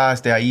sumisa,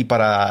 esté ahí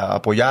para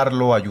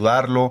apoyarlo,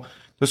 ayudarlo.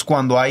 Entonces,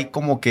 cuando hay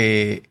como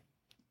que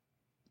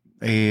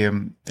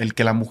el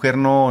que la mujer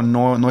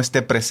no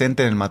esté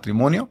presente en el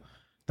matrimonio,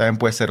 también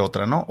puede ser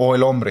otra, ¿no? O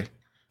el hombre,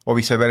 o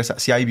viceversa.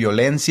 Si hay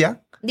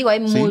violencia. Digo,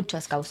 hay ¿sí?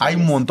 muchas causales. Hay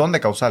un montón de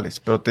causales,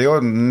 pero te digo,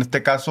 en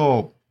este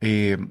caso,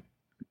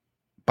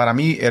 para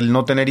mí, el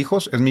no tener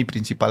hijos es mi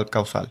principal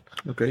causal.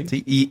 Okay.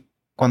 ¿sí? Y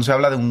cuando se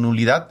habla de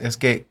nulidad, es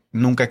que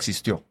nunca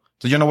existió.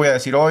 Entonces yo no voy a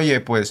decir, oye,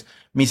 pues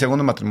mi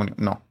segundo matrimonio.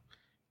 No.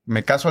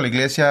 Me caso a la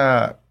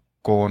iglesia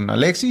con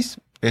Alexis,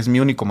 es mi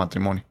único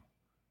matrimonio.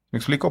 ¿Me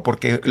explico?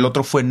 Porque el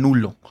otro fue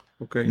nulo.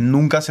 Okay.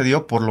 Nunca se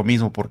dio por lo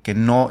mismo, porque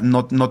no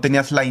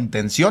tenías la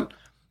intención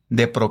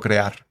de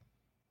procrear.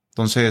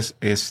 Entonces,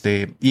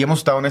 y hemos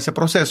estado en ese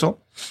proceso.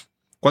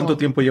 ¿Cuánto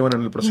tiempo llevan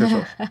en el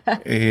proceso?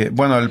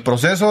 Bueno, el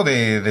proceso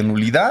de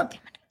nulidad,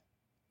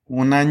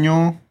 1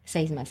 año.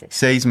 6 meses.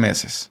 6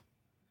 meses.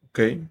 Ok.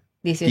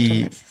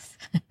 18 meses.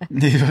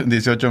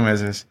 18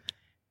 meses.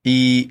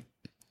 Y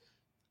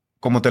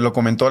como te lo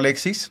comentó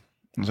Alexis,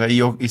 o sea,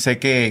 y sé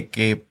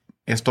que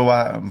esto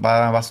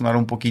va a sonar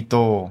un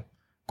poquito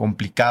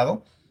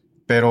complicado,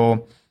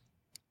 pero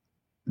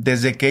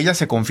desde que ella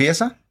se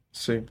confiesa,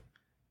 sí,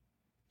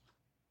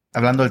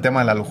 hablando del tema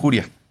de la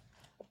lujuria,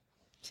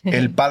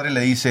 el padre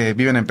le dice,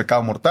 viven en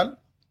pecado mortal.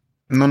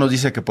 No nos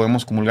dice que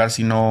podemos comulgar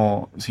si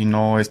no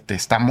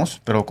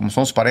estamos, pero como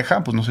somos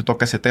pareja, pues no se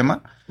toca ese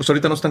tema. Pues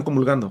ahorita no están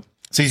comulgando.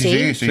 Sí.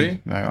 Ahí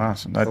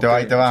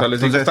te va. O sea,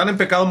 les digo, están en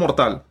pecado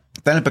mortal.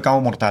 Están en el pecado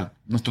mortal.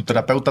 Nuestro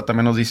terapeuta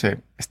también nos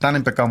dice, están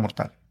en pecado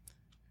mortal.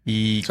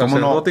 Y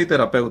sacerdote y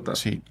terapeuta.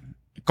 Sí.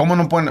 ¿Cómo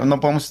no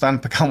podemos estar en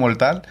pecado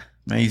mortal?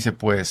 Me dice,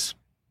 pues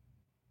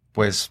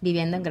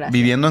viviendo en gracia.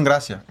 Viviendo en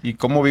gracia. ¿Y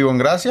cómo vivo en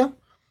gracia?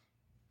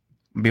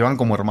 Vivan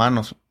como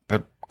hermanos.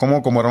 Pero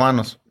 ¿cómo como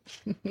hermanos?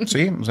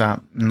 Sí, o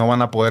sea, no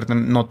van a poder,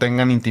 no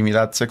tengan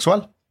intimidad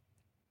sexual.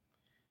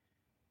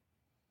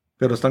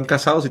 Pero están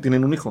casados y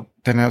tienen un hijo.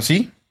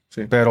 Sí,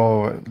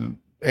 pero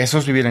eso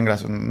es vivir en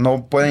gracia.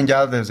 No pueden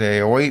ya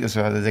desde hoy, o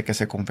sea, desde que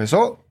se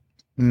confesó,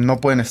 no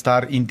pueden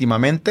estar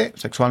íntimamente,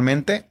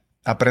 sexualmente.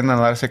 Aprendan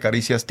a darse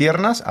caricias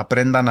tiernas,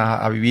 aprendan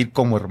a vivir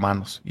como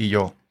hermanos. Y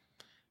yo,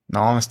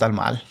 no, están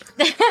mal.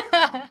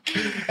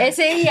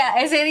 Ese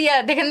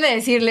día, déjenme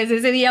decirles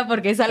ese día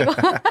porque es algo...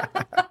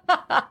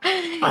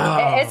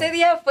 Ese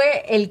día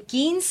fue el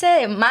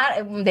 15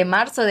 de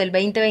marzo del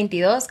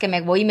 2022 que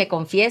me voy y me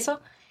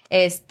confieso.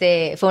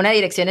 Fue una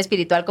dirección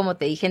espiritual, como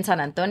te dije, en San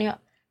Antonio.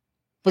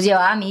 Pues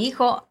llevaba a mi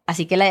hijo,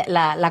 así que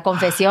la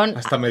confesión...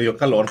 Hasta me dio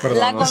calor, perdón.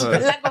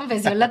 La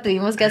confesión la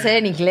tuvimos que hacer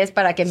en inglés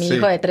para que mi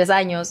hijo de 3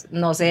 años,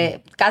 no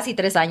sé, casi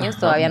 3 años,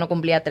 todavía no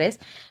cumplía 3,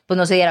 pues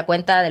no se diera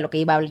cuenta de lo que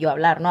iba yo a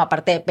hablar, ¿no?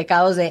 Aparte de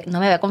pecados no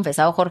me había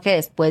confesado Jorge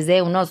después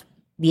de unos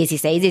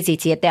 16,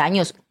 17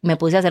 años, me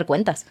puse a hacer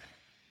cuentas.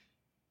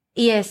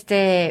 Y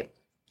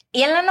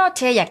y en la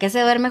noche, ya que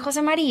se duerme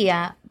José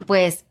María,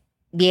 pues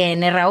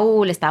viene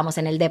Raúl, estábamos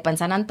en el depa en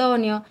San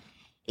Antonio,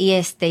 y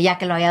ya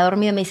que lo había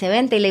dormido me dice,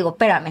 vente, y le digo,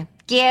 espérame,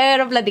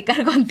 quiero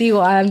platicar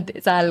contigo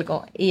antes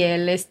algo. Y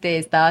él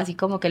estaba así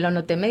como que lo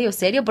noté medio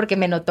serio porque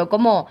me notó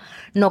como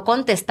no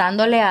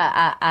contestándole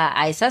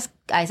a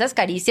esas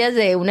caricias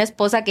de una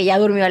esposa que ya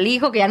durmió al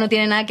hijo, que ya no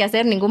tiene nada que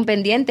hacer, ningún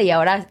pendiente, y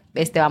ahora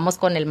vamos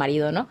con el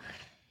marido, ¿no?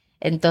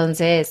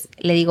 Entonces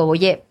le digo,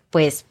 oye,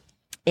 pues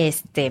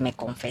me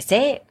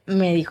confesé,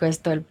 me dijo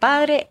esto el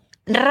padre.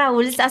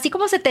 Raúl, así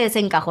como se te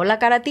desencajó la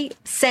cara a ti,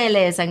 se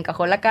le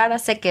desencajó la cara,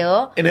 se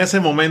quedó. En ese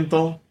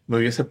momento me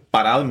hubiese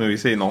parado y me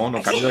hubiese no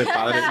cambio de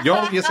padre.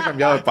 Yo hubiese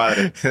cambiado de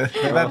padre.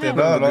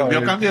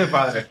 Yo cambio de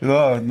padre.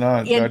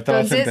 No. Y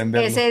entonces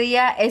ese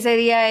día,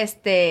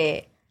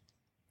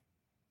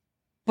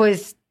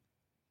 pues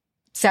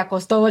se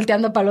acostó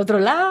volteando para el otro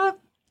lado.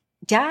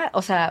 Ya,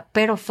 o sea,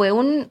 pero fue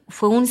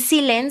un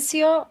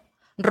silencio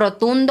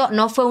rotundo,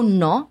 no fue un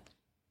no.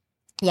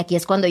 Y aquí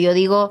es cuando yo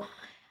digo,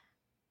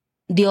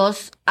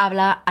 Dios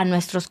habla a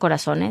nuestros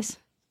corazones.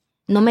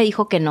 No me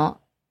dijo que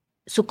no.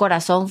 Su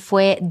corazón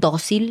fue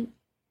dócil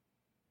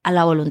a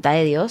la voluntad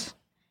de Dios.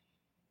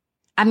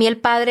 A mí el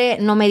padre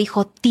no me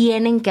dijo,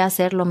 tienen que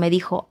hacerlo. Me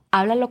dijo,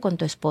 háblalo con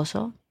tu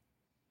esposo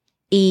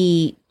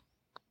y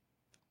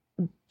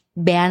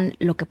vean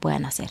lo que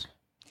puedan hacer.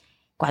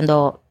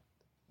 Cuando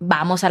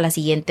vamos a la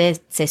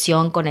siguiente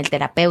sesión con el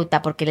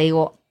terapeuta, porque le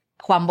digo,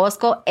 Juan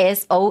Bosco,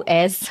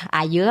 SOS,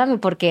 ayúdame,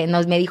 porque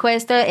me dijo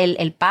esto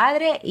el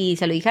padre y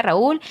se lo dije a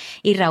Raúl,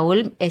 y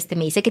Raúl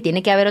me dice que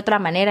tiene que haber otra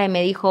manera, y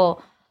me dijo,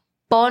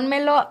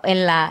 pónmelo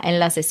en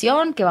la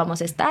sesión que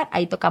vamos a estar,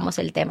 ahí tocamos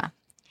el tema.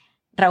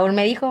 Raúl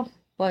me dijo,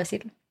 ¿puedo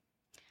decirlo?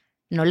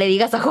 no le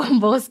digas a Juan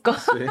Bosco.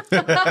 Sí.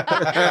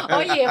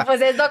 Oye, pues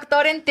es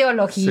doctor en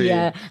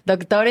teología,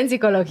 doctor en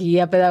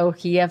psicología,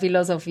 pedagogía,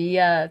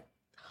 filosofía.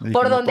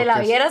 Por donde la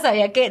viera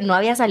sabía que no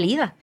había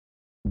salida.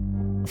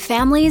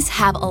 Families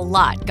have a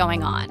lot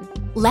going on.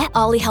 Let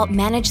Ollie help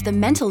manage the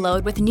mental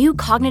load with new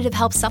cognitive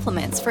help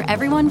supplements for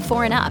everyone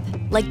 4 and up,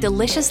 like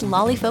delicious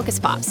Lolly Focus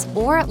Pops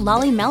or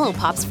Lolly Mellow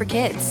Pops for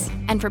kids.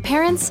 And for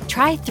parents,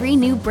 try 3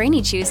 new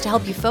Brainy Chews to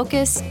help you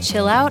focus,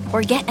 chill out,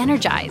 or get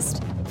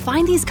energized.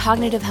 Find these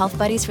cognitive health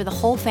buddies for the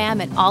whole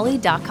fam at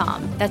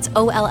ollie.com. That's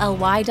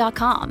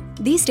OLLY.com.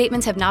 These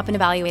statements have not been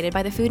evaluated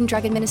by the Food and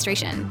Drug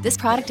Administration. This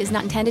product is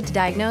not intended to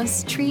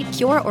diagnose, treat,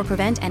 cure, or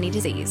prevent any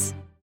disease.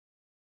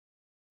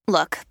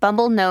 Look,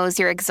 Bumble knows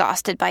you're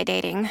exhausted by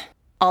dating.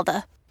 All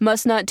the,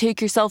 must not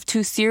take yourself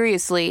too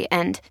seriously,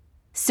 and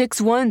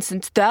 6'1"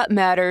 since that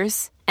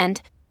matters, and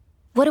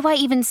what do I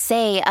even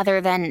say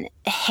other than,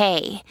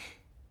 hey?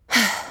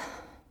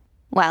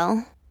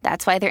 Well,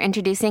 that's why they're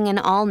introducing an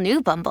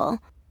all-new Bumble,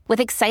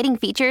 with exciting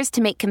features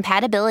to make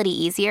compatibility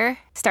easier,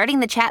 starting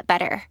the chat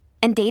better,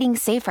 and dating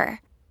safer.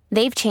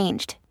 They've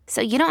changed,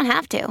 so you don't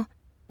have to.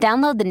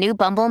 Download the new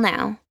Bumble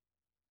now.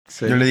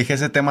 Sí. Yo le dije,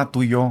 ese tema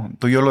tú y yo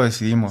lo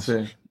decidimos.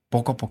 Sí.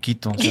 Poco a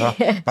poquito. O sea,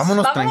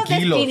 vámonos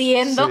tranquilos.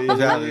 Despidiendo. Sí, o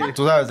sea,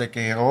 tú sabes de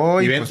que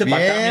hoy, y vente pues bien,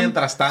 para acá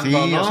mientras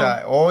tanto, sí, ¿no? O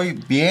sea, hoy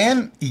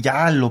bien y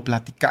ya lo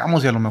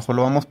platicamos y a lo mejor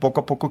lo vamos poco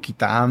a poco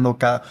quitando,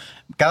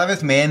 cada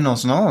vez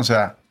menos, ¿no? O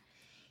sea.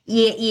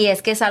 Y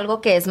es que es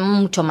algo que es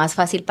mucho más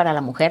fácil para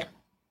la mujer.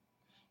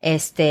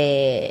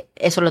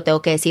 Eso lo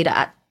tengo que decir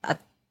a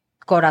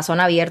corazón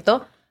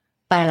abierto.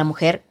 Para la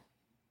mujer,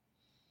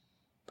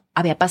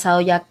 había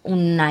pasado ya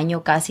un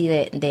año casi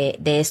de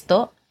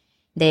esto,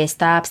 de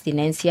esta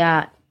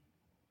abstinencia,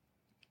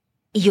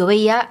 y yo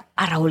veía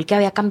a Raúl que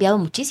había cambiado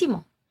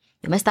muchísimo.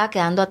 Yo me estaba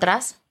quedando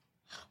atrás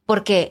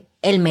porque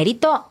el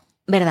mérito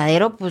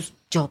verdadero, pues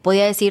yo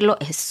podía decirlo,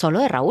 es solo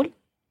de Raúl.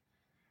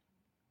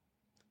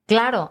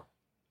 Claro,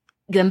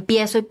 yo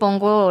empiezo y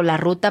pongo la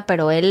ruta,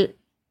 pero él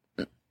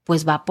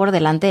pues va por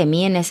delante de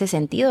mí en ese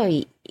sentido,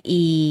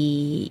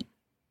 y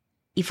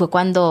fue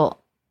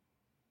cuando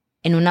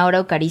en una hora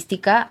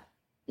eucarística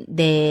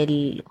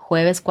del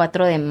jueves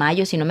 4 de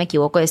mayo, si no me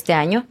equivoco, de este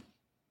año,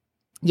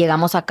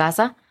 llegamos a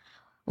casa.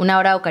 Una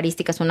hora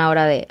eucarística es una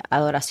hora de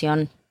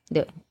adoración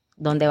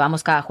donde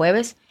vamos cada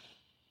jueves.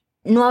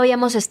 No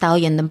habíamos estado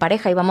yendo en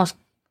pareja, íbamos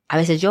a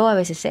veces yo, a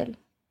veces él.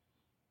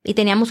 Y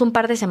teníamos un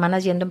par de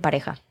semanas yendo en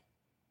pareja.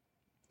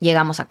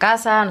 Llegamos a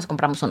casa, nos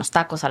compramos unos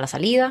tacos a la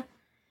salida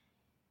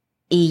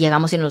y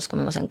llegamos y nos los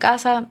comimos en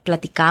casa,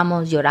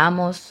 platicamos,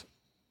 lloramos.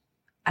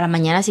 A la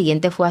mañana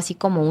siguiente fue así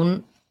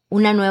como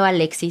una nueva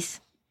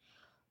Alexis.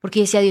 Porque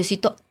yo decía,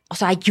 Diosito, o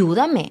sea,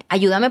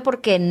 ayúdame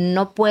porque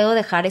no puedo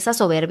dejar esa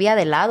soberbia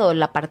de lado,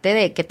 la parte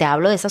de que te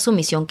hablo de esa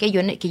sumisión que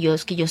yo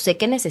sé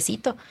que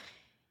necesito.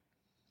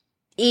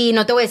 Y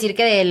no te voy a decir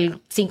que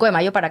del 5 de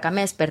mayo para acá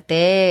me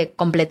desperté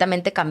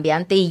completamente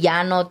cambiante y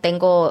ya no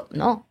tengo,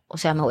 no, o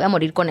sea, me voy a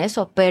morir con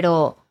eso,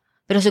 pero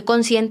soy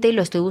consciente y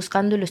lo estoy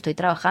buscando y lo estoy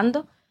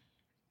trabajando.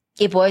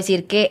 Y puedo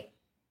decir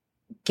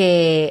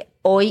que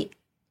hoy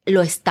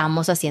lo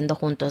estamos haciendo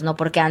juntos, ¿no?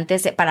 Porque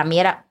antes para mí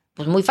era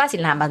pues muy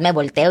fácil, nada más me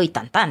volteo y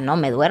tan, ¿no?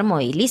 Me duermo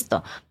y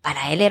listo.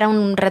 Para él era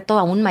un reto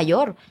aún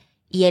mayor.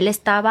 Y él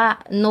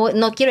estaba, no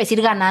quiero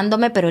decir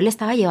ganándome, pero él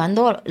estaba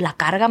llevando la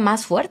carga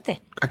más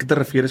fuerte. ¿A qué te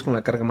refieres con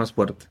la carga más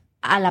fuerte?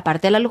 A la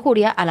parte de la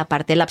lujuria, a la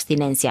parte de la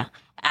abstinencia.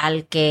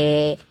 Al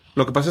que...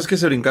 Lo que pasa es que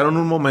se brincaron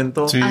un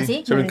momento. Sí. ¿Ah,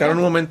 sí? Se brincaron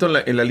un momento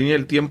en la línea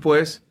del tiempo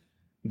es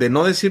de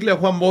no decirle a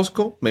Juan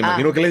Bosco, me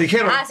imagino que le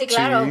dijeron. Ah, sí,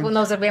 claro, sí.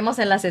 Nos vemos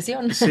en la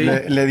sesión. Sí.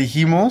 Le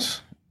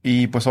dijimos...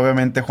 Y pues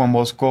obviamente Juan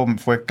Bosco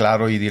fue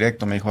claro y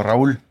directo. Me dijo,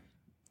 Raúl,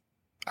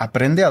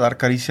 aprende a dar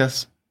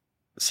caricias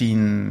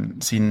sin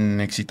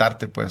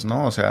excitarte, pues,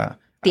 ¿no? O sea,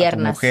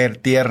 tiernas. A tu mujer,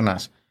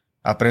 tiernas.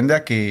 Aprende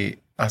a que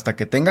hasta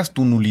que tengas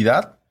tu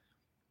nulidad,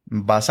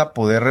 vas a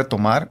poder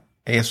retomar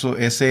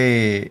esa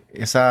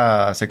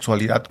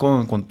sexualidad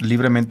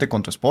libremente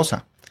con tu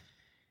esposa.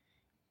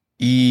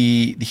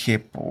 Y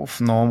dije,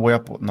 no,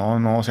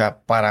 o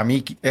sea, para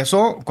mí,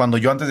 eso, cuando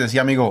yo antes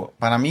decía, amigo,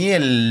 para mí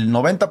el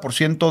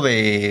 90%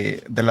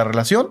 de la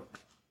relación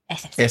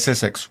es el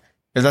sexo.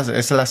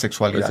 Es la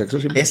sexualidad. El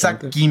sexo es esa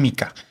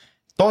química.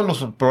 Todos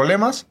los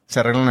problemas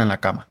se arreglan en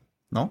la cama,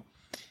 ¿no?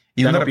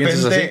 Y de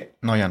repente,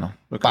 no, ya no,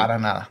 okay. Para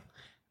nada.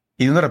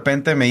 Y de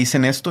repente me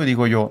dicen esto y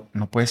digo yo,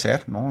 no puede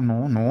ser,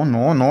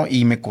 no.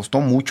 Y me costó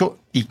mucho.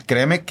 Y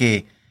créeme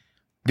que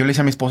yo le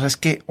dije a mi esposa, es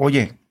que,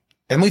 oye,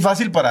 es muy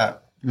fácil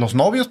para los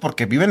novios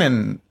porque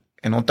viven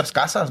en otras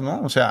casas,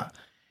 ¿no? O sea,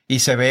 y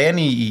se ven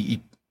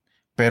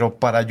pero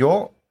para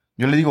yo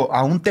le digo,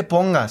 aún te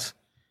pongas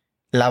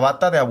la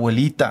bata de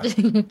abuelita.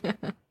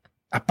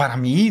 Para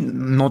mí,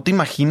 no te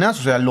imaginas,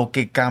 o sea, lo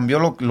que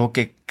cambió, lo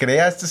que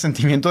crea este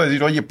sentimiento de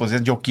decir, oye,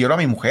 pues yo quiero a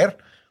mi mujer.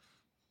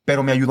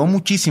 Pero me ayudó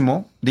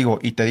muchísimo, digo,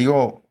 y te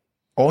digo,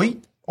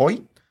 hoy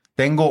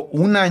tengo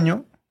 1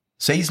 año,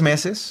 6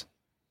 meses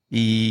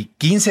y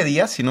 15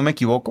 días, si no me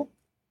equivoco,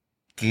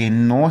 que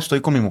no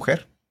estoy con mi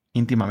mujer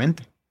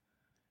íntimamente.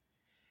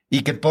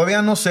 y que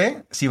todavía no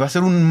sé si va a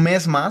ser un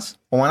mes más,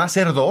 o van a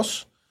ser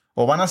 2,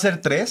 o van a ser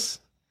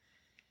 3.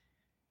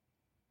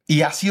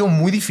 Y ha sido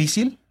muy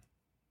difícil,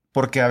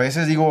 porque a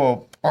veces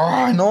digo,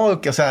 ay, no,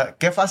 o sea,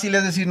 qué fácil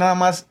es decir nada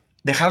más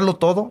dejarlo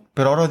todo,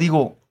 pero ahora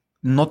digo,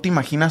 no te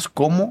imaginas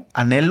cómo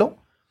anhelo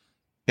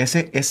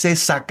ese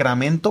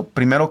sacramento,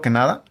 primero que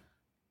nada,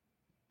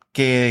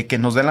 que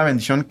nos den la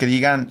bendición, que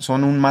digan,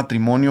 son un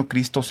matrimonio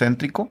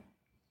cristocéntrico,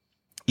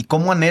 y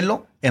cómo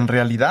anhelo, en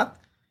realidad,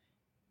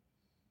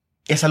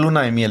 esa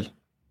luna de miel,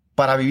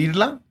 para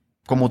vivirla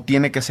como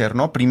tiene que ser,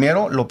 ¿no?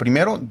 Lo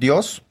primero,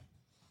 Dios,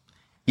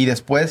 y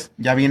después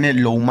ya viene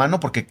lo humano,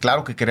 porque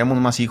claro que queremos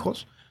más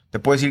hijos. Te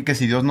puedo decir que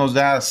si Dios nos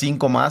da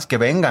 5 más, que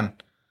vengan.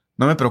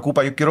 No me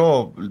preocupa, yo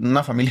quiero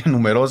una familia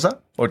numerosa.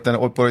 Hoy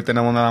por hoy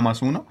tenemos nada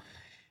más uno.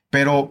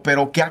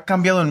 Pero ¿qué ha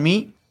cambiado en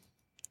mí?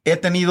 He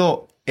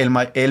tenido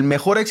el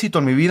mejor éxito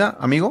en mi vida,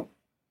 amigo,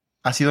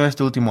 ha sido en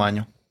este último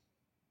año.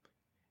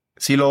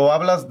 Si lo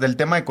hablas del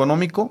tema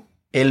económico,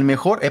 el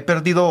mejor, he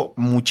perdido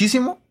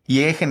muchísimo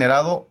y he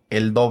generado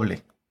el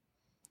doble.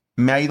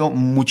 Me ha ido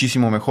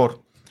muchísimo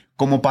mejor.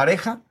 Como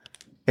pareja,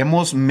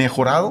 hemos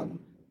mejorado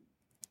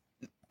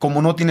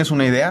como no tienes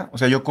una idea. O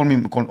sea, yo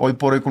hoy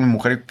por hoy con mi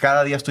mujer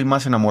cada día estoy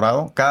más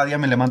enamorado. Cada día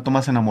me levanto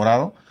más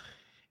enamorado.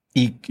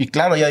 Y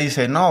claro, ella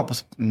dice, no,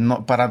 pues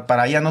no,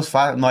 para ella no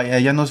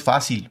es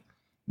fácil.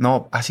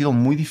 No, ha sido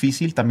muy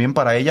difícil también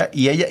para ella.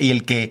 Y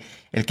el que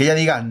ella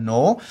diga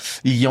no,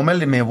 y yo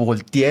me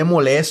volteé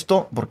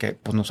molesto, porque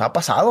pues nos ha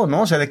pasado,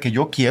 ¿no? O sea, de que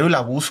yo quiero y la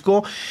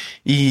busco.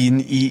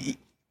 Y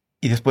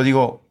después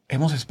digo,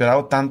 hemos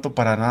esperado tanto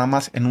para nada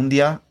más en un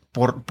día,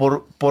 por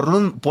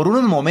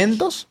unos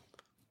momentos,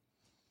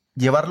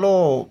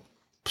 llevarlo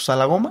pues, a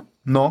la goma.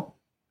 No.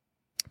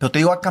 Pero te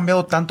digo, ha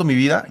cambiado tanto mi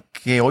vida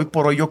que hoy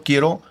por hoy yo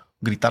quiero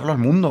gritarlo al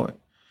mundo.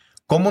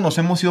 ¿Cómo nos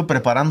hemos ido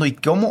preparando? Y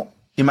cómo,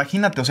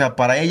 imagínate, o sea,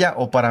 para ella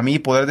o para mí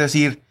poder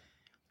decir,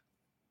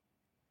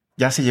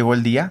 ya se llegó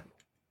el día,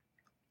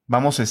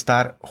 vamos a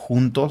estar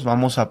juntos,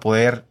 vamos a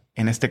poder,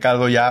 en este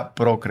caso ya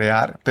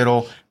procrear,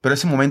 pero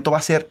ese momento va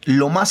a ser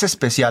lo más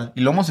especial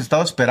y lo hemos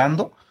estado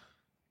esperando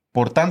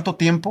por tanto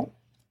tiempo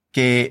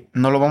que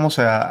no lo vamos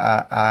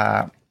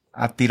a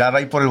tirar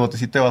ahí por el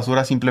botecito de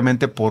basura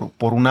simplemente por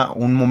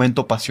un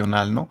momento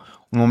pasional, ¿no?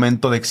 Un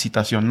momento de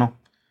excitación, no.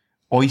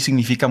 Hoy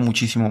significa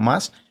muchísimo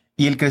más.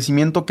 Y el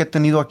crecimiento que he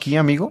tenido aquí,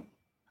 amigo,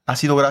 ha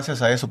sido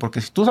gracias a eso.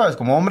 Porque si tú sabes,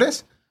 como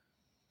hombres,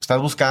 estás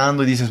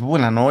buscando y dices,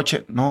 en la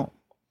noche, no,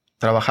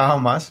 trabajaba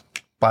más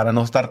para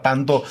no estar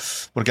tanto,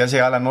 porque ya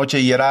llegaba la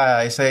noche y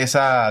era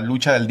esa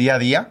lucha del día a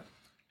día.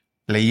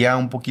 Leía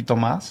un poquito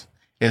más,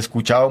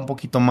 escuchaba un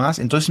poquito más.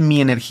 Entonces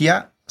mi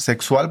energía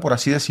sexual, por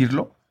así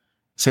decirlo,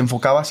 se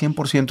enfocaba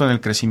 100% en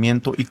el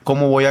crecimiento y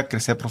cómo voy a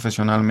crecer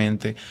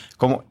profesionalmente.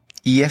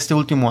 Y este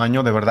último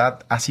año, de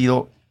verdad, ha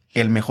sido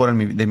el mejor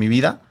de mi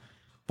vida,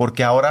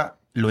 porque ahora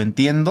lo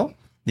entiendo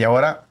y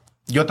ahora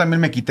yo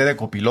también me quité de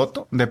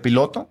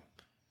piloto,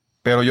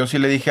 pero yo sí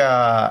le dije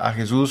a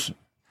Jesús,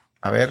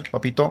 a ver,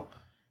 papito,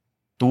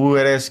 tú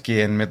eres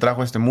quien me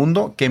trajo a este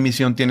mundo, ¿qué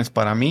misión tienes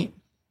para mí?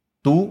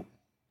 Tú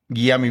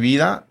guía mi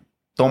vida,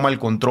 toma el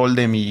control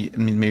de mi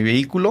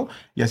vehículo,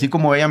 y así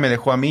como ella me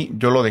dejó a mí,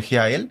 yo lo dejé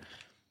a él.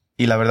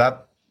 Y la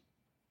verdad,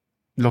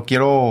 lo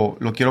quiero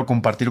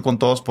compartir con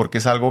todos porque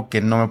es algo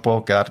que no me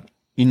puedo quedar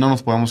y no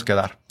nos podemos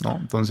quedar, ¿no?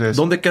 Entonces,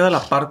 ¿dónde queda la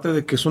parte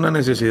de que es una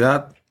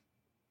necesidad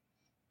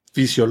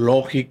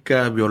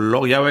fisiológica,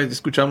 biológica? Ya ves,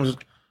 escuchamos, o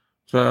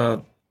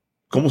sea,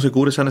 ¿cómo se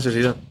cubre esa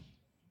necesidad?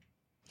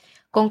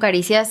 Con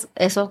caricias,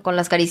 eso, con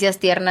las caricias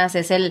tiernas,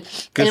 es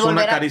 ¿Qué es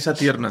una caricia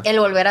tierna? El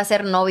volver a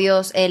ser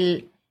novios,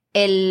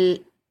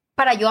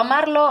 para yo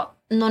amarlo,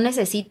 no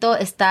necesito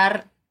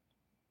estar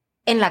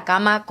en la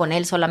cama con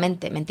él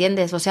solamente, ¿me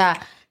entiendes? O sea,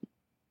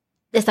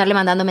 estarle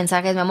mandando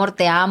mensajes, mi amor,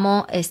 te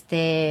amo,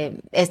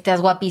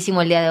 estás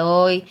guapísimo el día de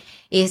hoy,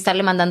 y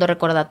estarle mandando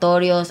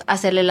recordatorios,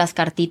 hacerle las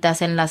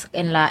cartitas en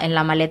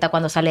la maleta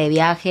cuando sale de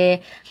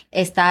viaje,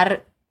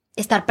 estar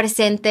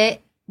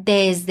presente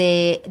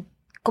desde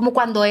como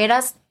cuando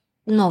eras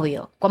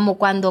novio, como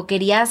cuando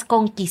querías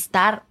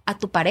conquistar a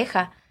tu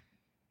pareja,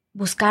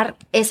 buscar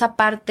esa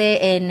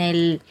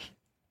parte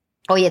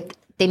oye,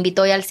 te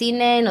invito hoy al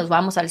cine, nos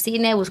vamos al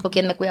cine, busco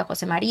quién me cuida,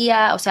 José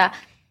María. O sea,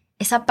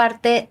 esa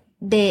parte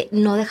de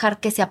no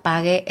dejar que se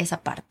apague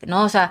esa parte,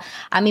 ¿no? O sea,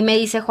 a mí me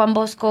dice Juan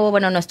Bosco,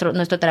 bueno, nuestro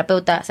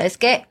terapeuta, ¿sabes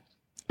qué?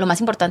 Lo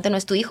más importante no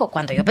es tu hijo,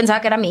 cuando yo pensaba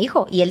que era mi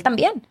hijo, y él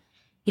también.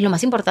 Y lo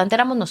más importante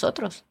éramos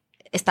nosotros.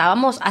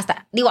 Estábamos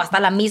hasta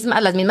las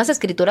mismas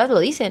escrituras lo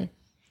dicen.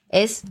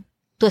 Es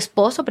tu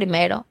esposo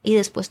primero y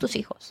después tus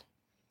hijos,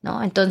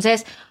 ¿no?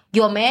 Entonces,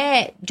 yo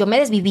me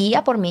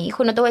desvivía por mi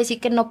hijo, y no te voy a decir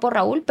que no por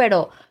Raúl,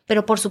 pero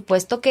por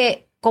supuesto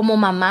que como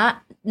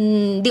mamá,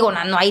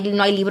 no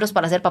hay libros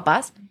para ser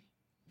papás.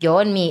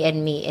 Yo en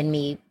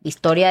mi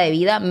historia de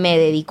vida me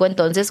dedico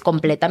entonces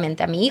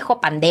completamente a mi hijo,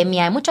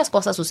 pandemia, muchas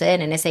cosas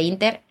suceden en ese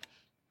inter.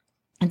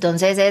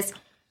 Entonces es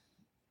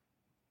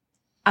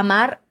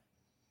amar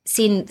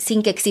sin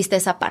que exista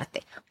esa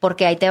parte,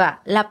 porque ahí te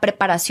va, la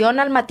preparación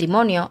al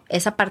matrimonio,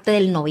 esa parte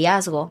del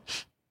noviazgo,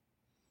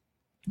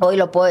 Hoy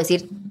lo puedo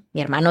decir,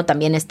 mi hermano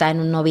también está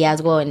en un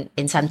noviazgo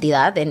en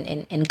santidad,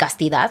 en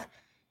castidad.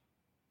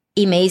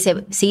 Y me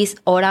dice, Sis,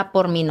 ora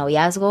por mi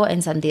noviazgo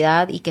en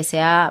santidad y que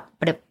sea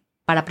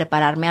para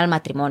prepararme al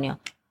matrimonio.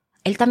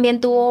 Él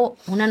también tuvo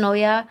una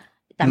novia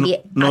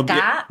también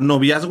acá.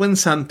 Noviazgo en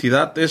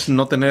santidad es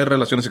no tener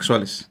relaciones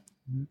sexuales.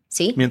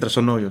 Sí. Mientras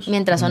son novios.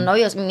 Mientras son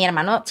novios. Mi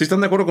hermano... Sí están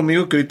de acuerdo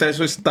conmigo que ahorita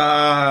eso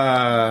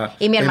está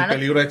en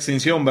peligro de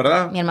extinción,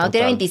 ¿verdad? Mi hermano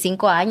tiene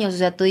 25 años. O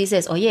sea, tú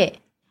dices, oye,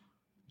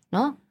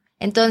 ¿no?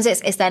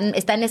 Entonces, está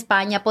en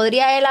España.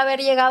 ¿Podría él haber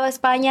llegado a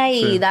España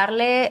y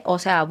darle, o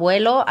sea,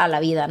 vuelo a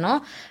la vida,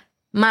 ¿no?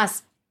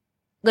 Más,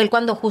 él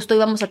cuando justo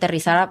íbamos a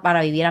aterrizar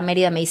para vivir a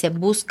Mérida, me dice,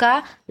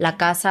 busca la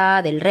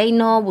casa del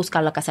reino, busca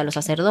la casa de los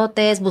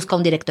sacerdotes, busca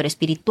un director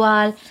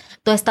espiritual.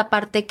 Toda esta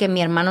parte que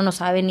mi hermano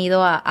nos ha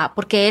venido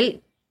porque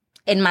él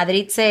en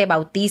Madrid se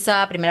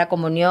bautiza, primera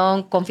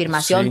comunión,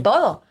 confirmación,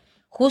 todo.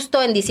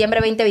 Justo en diciembre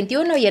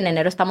 2021 y en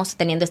enero estamos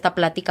teniendo esta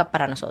plática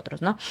para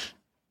nosotros, ¿no?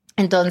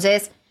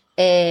 Entonces...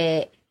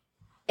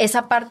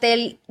 esa parte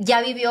él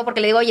ya vivió,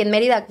 porque le digo, oye, en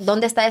Mérida,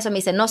 ¿dónde está eso? Me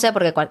dice, no sé,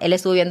 porque él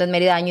estuvo viviendo en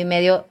Mérida 1 año y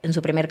medio en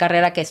su primer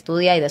carrera que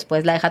estudia y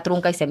después la deja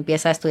trunca y se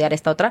empieza a estudiar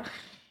esta otra.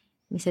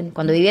 Me dicen,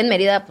 cuando viví en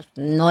Mérida, pues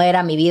no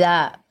era mi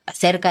vida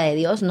cerca de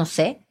Dios, no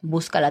sé,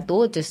 búscala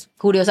tú. Entonces,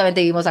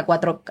 curiosamente vivimos a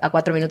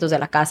 4 minutos de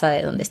la casa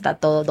de donde está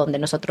todo, donde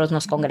nosotros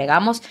nos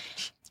congregamos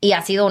y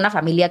ha sido una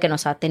familia que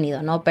nos ha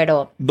tenido, ¿no?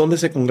 Pero... ¿Dónde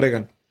se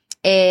congregan?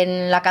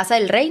 En la Casa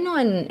del Reino,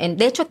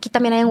 de hecho aquí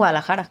también hay en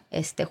Guadalajara,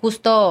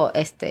 justo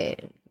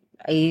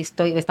ahí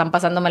están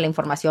pasándome la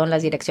información,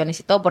 las direcciones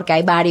y todo, porque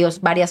hay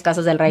varias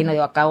Casas del Reino.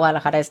 Digo, acá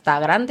Guadalajara está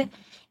grande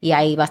y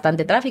hay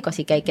bastante tráfico,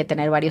 así que hay que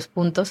tener varios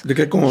puntos.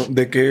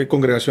 ¿De qué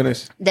congregación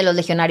es? De los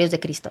Legionarios de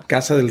Cristo.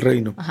 Casa del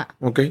Reino. Ajá.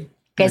 Ok.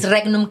 Que es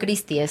Regnum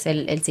Christi, es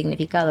el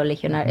significado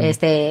legionario,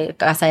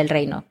 Casa del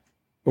Reino.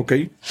 Ok.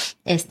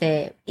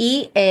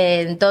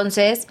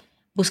 Entonces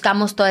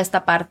buscamos toda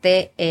esta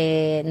parte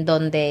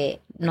donde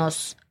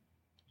nos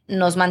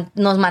hemos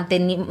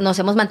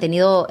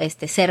mantenido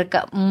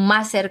cerca,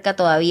 más cerca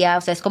todavía.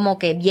 O sea, es como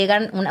que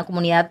llegan, una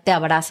comunidad te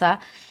abraza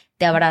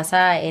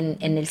en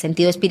el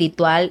sentido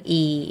espiritual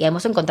y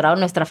hemos encontrado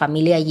nuestra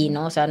familia allí,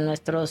 ¿no? O sea,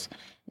 nuestros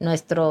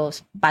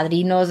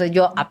padrinos.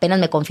 Yo apenas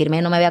me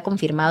confirmé, no me había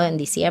confirmado en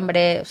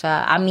diciembre. O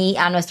sea,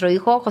 a nuestro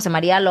hijo José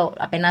María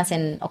apenas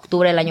en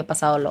octubre del año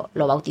pasado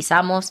lo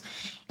bautizamos.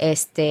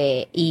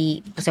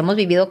 Y pues hemos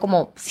vivido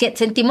como,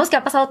 sentimos que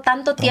ha pasado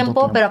tanto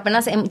tiempo, pero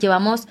apenas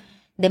llevamos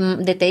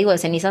te digo, de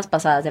cenizas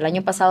pasadas, del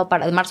año pasado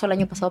de marzo del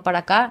año pasado para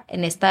acá,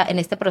 en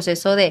este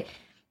proceso de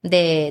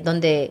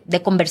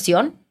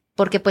conversión,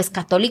 porque pues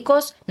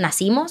católicos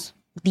nacimos,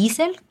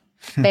 dicen,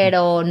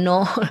 pero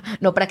no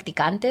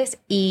practicantes,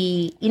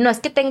 y no es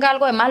que tenga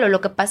algo de malo, lo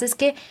que pasa es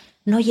que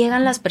no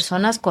llegan las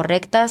personas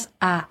correctas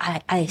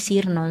a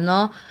decirnos,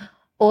 ¿no?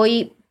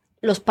 Hoy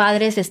los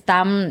padres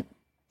estamos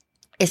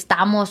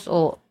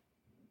o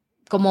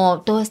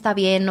como todo está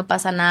bien, no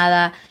pasa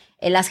nada.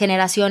 Las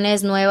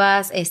generaciones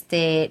nuevas,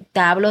 te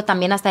hablo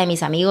también hasta de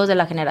mis amigos de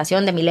la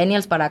generación de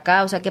millennials para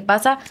acá, o sea, ¿qué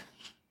pasa?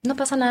 No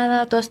pasa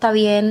nada, todo está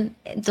bien.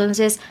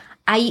 Entonces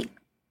hay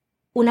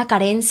una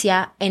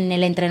carencia en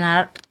el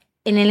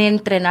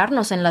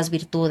entrenarnos en las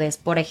virtudes.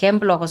 Por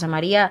ejemplo, José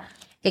María,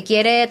 que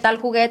quiere tal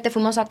juguete,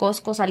 fuimos a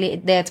Costco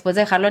después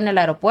de dejarlo en el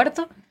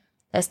aeropuerto.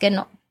 Es que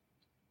no.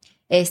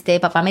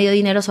 Papá me dio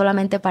dinero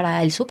solamente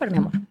para el súper, mi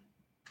amor.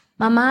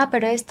 Mamá,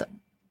 pero esto.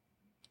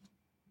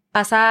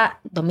 Pasa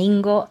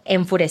domingo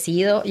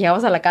enfurecido,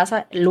 llegamos a la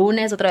casa,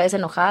 lunes otra vez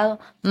enojado,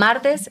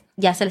 martes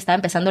ya se le estaba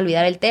empezando a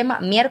olvidar el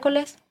tema,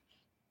 miércoles,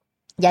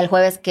 ya el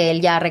jueves que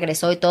él ya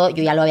regresó y todo,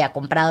 yo ya lo había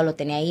comprado, lo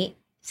tenía ahí,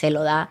 se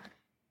lo da.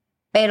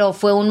 Pero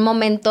fue un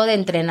momento de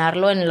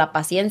entrenarlo en la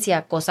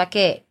paciencia, cosa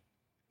que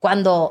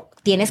cuando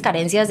tienes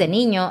carencias de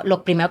niño,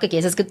 lo primero que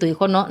quieres es que tu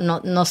hijo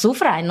no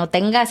sufra, no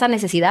tenga esa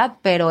necesidad,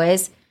 pero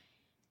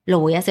lo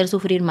voy a hacer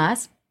sufrir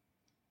más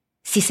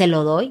si se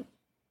lo doy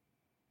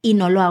y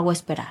no lo hago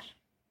esperar,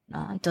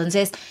 ¿no?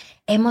 Entonces,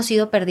 hemos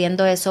ido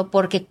perdiendo eso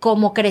porque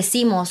como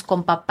crecimos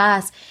con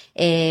papás,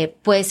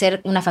 puede ser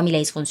una familia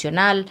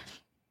disfuncional,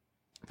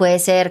 puede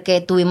ser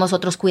que tuvimos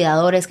otros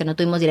cuidadores que no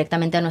tuvimos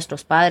directamente a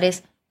nuestros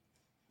padres.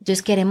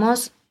 Entonces,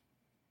 queremos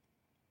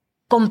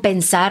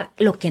compensar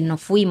lo que no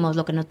fuimos,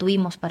 lo que no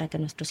tuvimos para que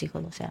nuestros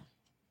hijos lo sean.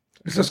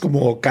 Esas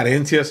como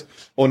carencias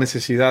o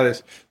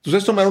necesidades.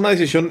 Entonces, tomar una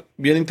decisión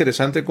bien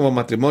interesante como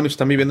matrimonio.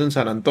 Están viviendo en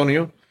San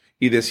Antonio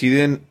y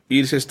deciden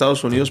irse a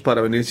Estados Unidos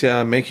para venirse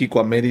a México,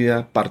 a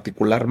Mérida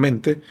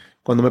particularmente.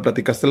 Cuando me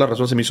platicaste la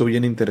razón se me hizo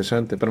bien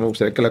interesante, pero me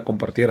gustaría que la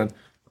compartieran.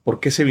 ¿Por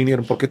qué se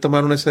vinieron? ¿Por qué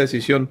tomaron esa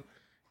decisión?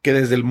 Que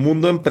desde el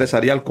mundo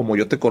empresarial, como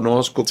yo te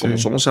conozco, como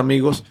somos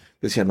amigos,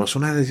 decía, no es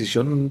una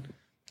decisión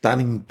tan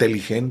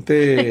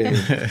inteligente.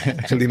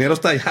 El dinero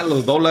está allá,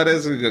 los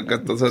dólares.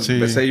 Entonces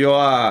empecé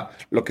yo a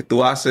lo que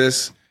tú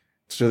haces.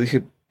 Entonces yo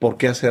dije, ¿por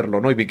qué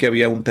hacerlo? ¿No? Y vi que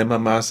había un tema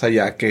más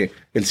allá que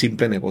el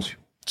simple negocio.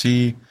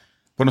 Sí.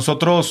 Pues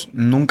nosotros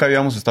nunca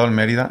habíamos estado en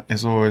Mérida,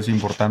 eso es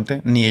importante,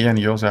 ni ella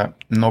ni yo, o sea,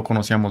 no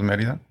conocíamos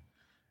Mérida.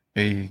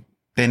 Te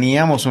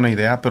teníamos una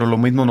idea, pero lo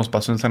mismo nos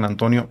pasó en San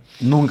Antonio.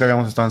 Nunca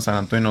habíamos estado en San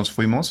Antonio y nos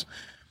fuimos.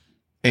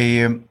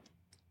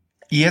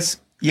 Y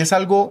es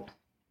algo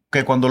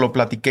que cuando lo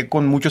platiqué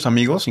con muchos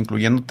amigos,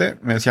 incluyéndote,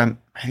 me decían,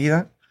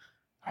 Mérida,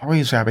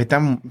 oye, o sea, vete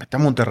a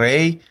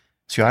Monterrey,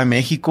 Ciudad de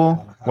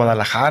México,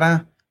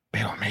 Guadalajara,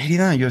 pero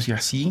Mérida. Y yo decía,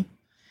 sí.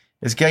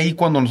 Es que ahí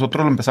cuando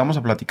nosotros lo empezamos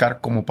a platicar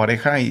como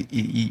pareja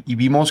y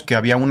vimos que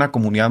había una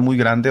comunidad muy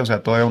grande, o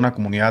sea, todavía una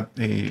comunidad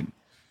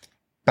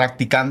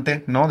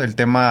practicante, ¿no? Del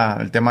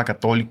tema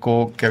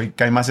católico, que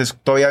además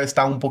todavía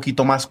está un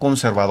poquito más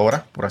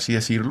conservadora, por así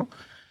decirlo.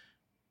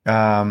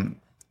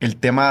 El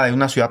tema de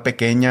una ciudad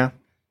pequeña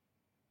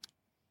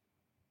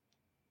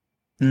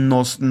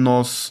nos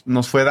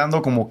fue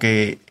dando como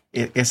que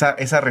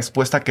esa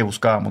respuesta que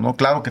buscábamos, ¿no?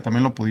 Claro que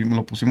también lo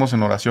pusimos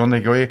en oración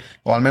de que, oye,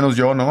 o al menos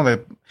yo, ¿no?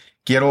 De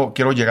quiero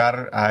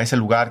llegar a ese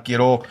lugar,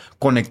 quiero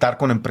conectar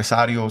con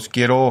empresarios,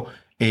 quiero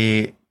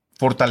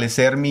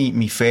fortalecer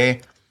mi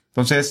fe.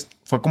 Entonces,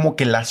 fue como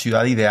que la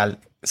ciudad ideal.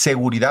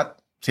 Seguridad,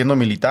 siendo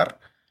militar,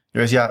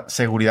 yo decía,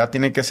 seguridad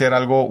tiene que ser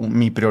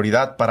mi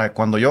prioridad para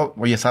cuando yo,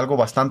 oye, salgo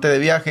bastante de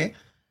viaje,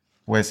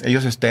 pues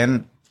ellos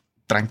estén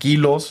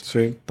tranquilos. Sí.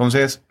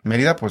 Entonces,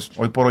 Mérida, pues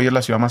hoy por hoy es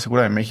la ciudad más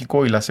segura de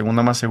México y la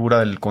segunda más segura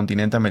del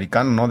continente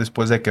americano, ¿no?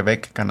 Después de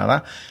Quebec,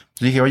 Canadá.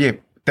 Entonces dije,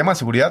 oye, tema de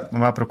seguridad no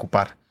me va a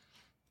preocupar.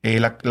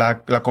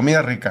 La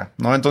comida rica,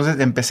 ¿no? Entonces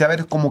empecé a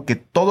ver como que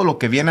todo lo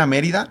que viene a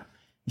Mérida.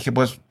 Dije,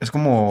 pues es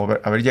como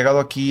haber llegado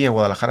aquí a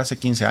Guadalajara hace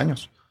 15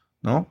 años,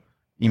 ¿no?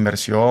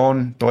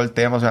 Inversión, todo el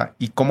tema, o sea,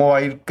 y cómo va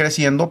a ir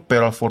creciendo,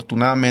 pero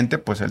afortunadamente,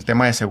 pues el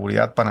tema de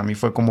seguridad para mí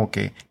fue como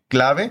que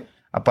clave,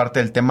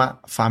 aparte del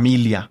tema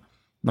familia,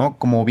 ¿no?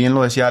 Como bien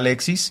lo decía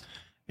Alexis,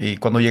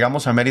 cuando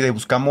llegamos a Mérida y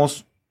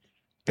buscamos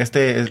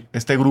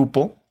este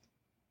grupo,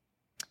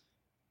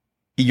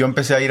 y yo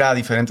empecé a ir a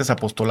diferentes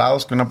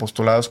apostolados, que un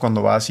apostolado es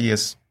cuando vas y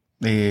es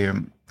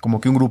como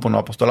que un grupo, ¿no?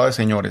 Apostolado de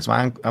señores.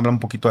 Van, hablan un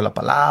poquito de la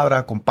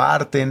palabra,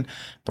 comparten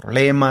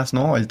problemas,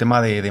 ¿no? El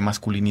tema de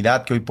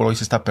masculinidad que hoy por hoy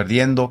se está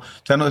perdiendo.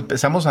 O sea, nos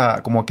empezamos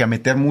como que a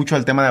meter mucho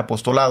al tema de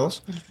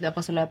apostolados. De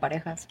apostolado de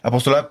parejas.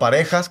 Apostolado de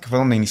parejas, que fue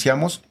donde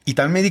iniciamos. Y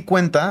también me di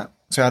cuenta,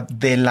 o sea,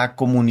 de la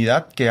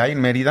comunidad que hay en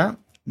Mérida,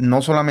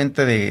 no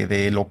solamente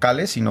de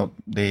locales, sino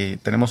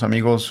tenemos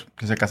amigos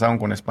que se casaron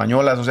con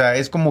españolas. O sea,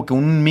 es como que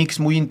un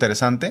mix muy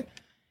interesante.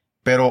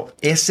 Pero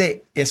es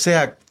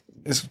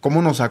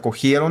cómo nos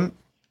acogieron.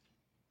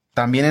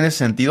 También en ese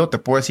sentido, te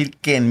puedo decir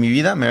que en mi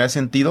vida me había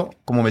sentido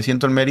como me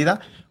siento en Mérida,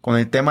 con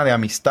el tema de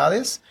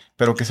amistades,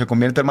 pero que se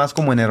convierte más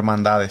como en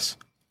hermandades,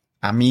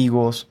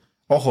 amigos.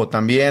 Ojo,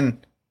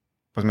 también,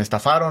 pues me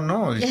estafaron,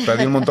 ¿no? Y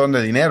perdí un montón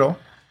de dinero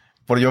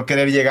por yo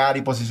querer llegar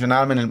y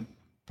posicionarme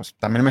pues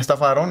también me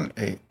estafaron.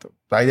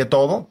 Hay de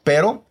todo,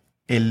 pero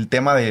el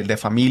tema de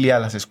familia,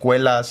 las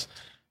escuelas,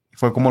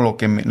 fue como lo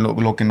que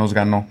nos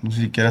ganó. No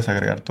sé si quieres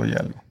agregar tú ya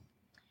algo.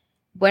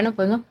 Bueno,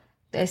 pues no.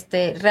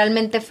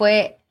 Realmente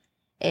fue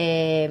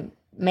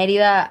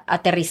Mérida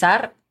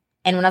aterrizar,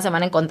 en una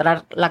semana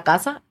encontrar la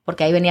casa,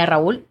 porque ahí venía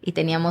Raúl y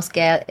teníamos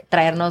que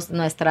traernos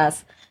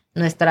nuestras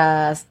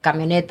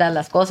camionetas,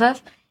 las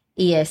cosas,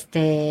 y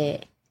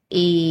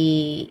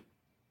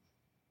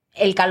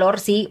el calor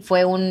sí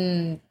fue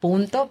un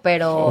punto,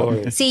 pero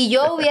si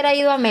yo hubiera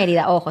ido a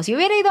Mérida, si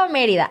hubiera ido a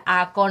Mérida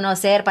a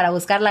conocer para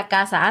buscar la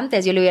casa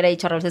antes, yo le hubiera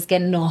dicho a Raúl, es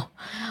que no,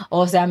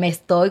 o sea, me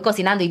estoy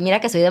cocinando, y mira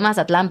que soy de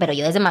Mazatlán, pero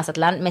yo desde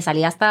Mazatlán me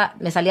salí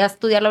a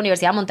estudiar la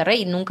Universidad de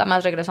Monterrey y nunca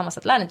más regreso a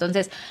Mazatlán.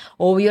 Entonces,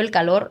 obvio, el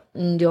calor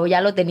yo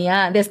ya lo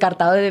tenía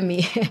descartado de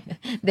mi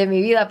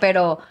vida,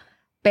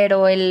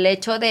 pero el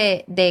hecho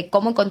de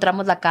cómo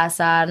encontramos la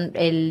casa,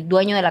 el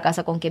dueño de la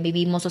casa con quien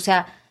vivimos,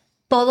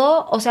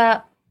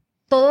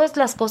 todas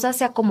las cosas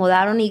se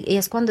acomodaron, y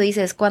es cuando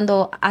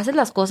cuando haces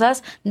las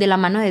cosas de la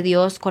mano de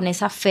Dios, con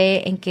esa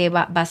fe en que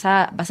vas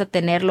a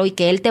tenerlo y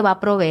que Él te va a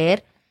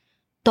proveer,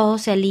 todo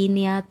se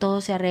alinea, todo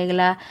se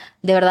arregla.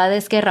 De verdad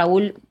es que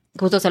Raúl,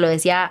 justo se lo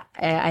decía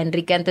a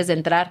Enrique antes de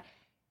entrar,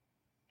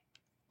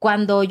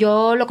 cuando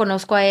yo lo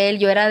conozco a él,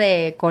 yo era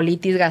de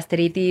colitis,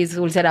 gastritis,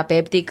 úlcera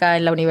péptica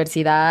en la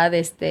universidad,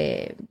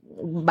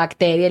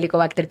 bacteria,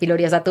 Helicobacter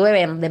pylori, o sea,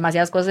 tuve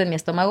demasiadas cosas en mi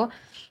estómago.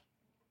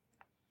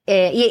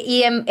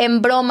 Y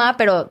en broma,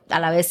 pero a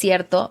la vez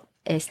cierto,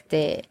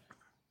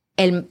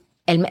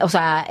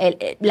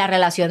 la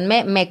relación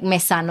me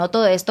sanó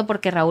todo esto,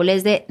 porque Raúl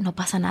es no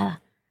pasa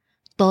nada,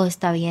 todo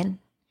está bien.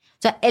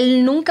 O sea,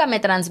 él nunca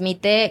me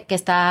transmite que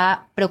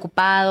está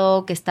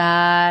preocupado, que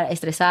está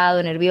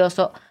estresado,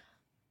 nervioso,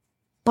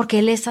 porque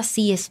él es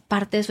así, es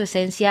parte de su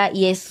esencia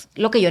y es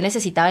lo que yo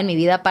necesitaba en mi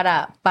vida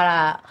para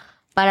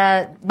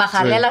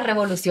bajarle a las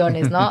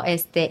revoluciones, ¿no?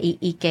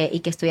 Y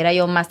que estuviera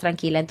yo más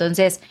tranquila.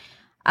 Entonces,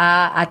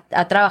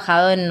 ha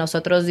trabajado en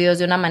nosotros Dios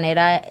de una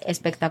manera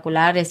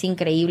espectacular, es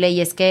increíble,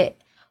 y es que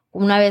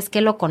una vez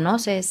que lo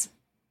conoces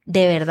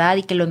de verdad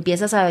y que lo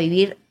empiezas a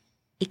vivir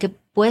y que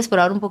puedes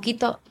probar un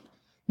poquito,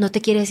 no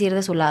te quieres ir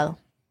de su lado.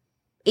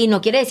 Y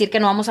no quiere decir que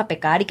no vamos a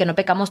pecar y que no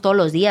pecamos todos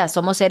los días.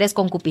 Somos seres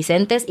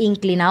concupiscentes,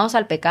 inclinados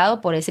al pecado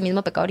por ese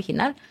mismo pecado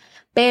original.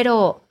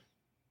 Pero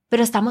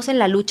pero estamos en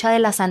la lucha de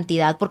la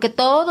santidad, porque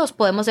todos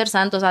podemos ser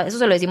santos. Eso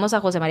se lo decimos a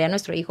José María,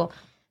 nuestro hijo.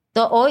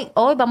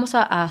 Hoy vamos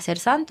a ser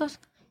santos.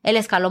 El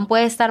escalón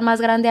puede estar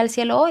más grande al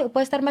cielo hoy, o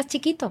puede estar más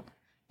chiquito.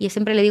 Y yo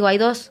siempre le digo, hay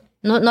dos.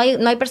 No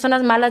hay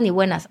personas malas ni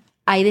buenas.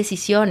 Hay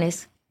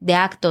decisiones de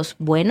actos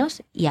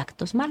buenos y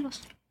actos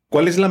malos.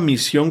 ¿Cuál es la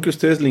misión que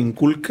ustedes le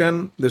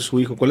inculcan de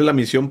su hijo? ¿Cuál es la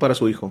misión para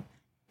su hijo?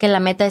 Que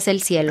la meta es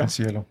el cielo. El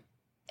cielo.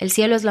 El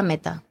cielo es la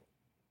meta.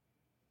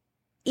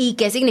 ¿Y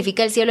qué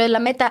significa el cielo es la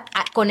meta?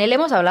 Con él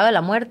hemos hablado de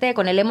la muerte,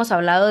 con él hemos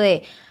hablado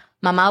de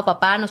mamá o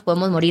papá, nos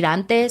podemos morir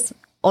antes,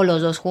 o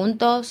los dos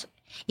juntos.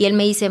 Y él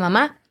me dice,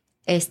 mamá,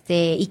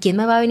 ¿y quién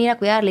me va a venir a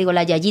cuidar? Le digo,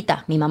 la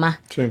Yayita, mi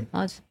mamá. Sí.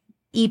 ¿No?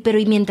 Y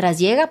mientras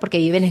llega, porque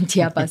viven en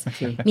Chiapas,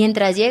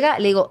 mientras llega,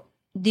 le digo,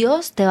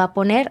 Dios te va a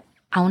poner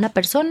a una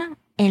persona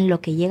en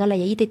lo que llega la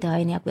Yayita y te va a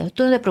venir a cuidar.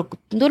 Tú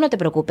no te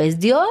preocupes.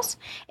 Dios,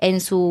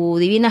 en su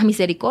divina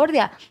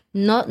misericordia,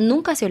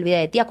 nunca se olvida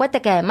de ti.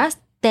 Acuérdate que además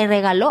te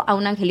regaló a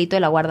un angelito de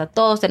la guarda.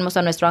 Todos tenemos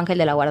a nuestro ángel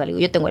de la guarda. Le digo,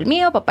 yo tengo el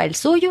mío, papá el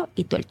suyo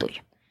y tú el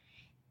tuyo.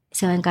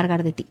 Se va a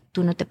encargar de ti.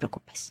 Tú no te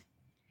preocupes.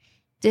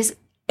 Entonces,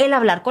 el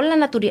hablar con la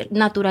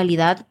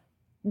naturalidad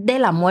de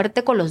la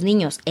muerte con los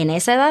niños en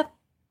esa edad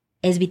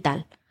es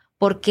vital.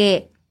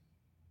 Porque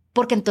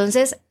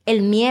entonces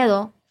el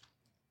miedo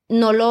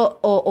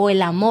o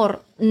el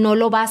amor no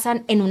lo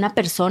basan en una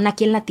persona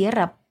aquí en la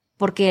tierra.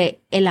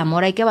 Porque el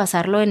amor hay que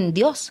basarlo en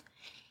Dios.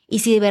 Y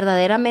si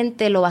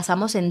verdaderamente lo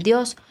basamos en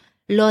Dios,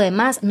 lo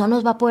demás no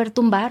nos va a poder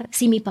tumbar.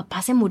 Si mi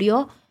papá se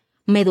murió,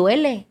 me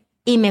duele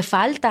y me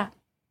falta,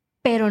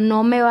 pero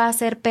no me va a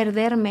hacer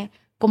perderme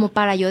como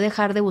para yo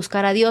dejar de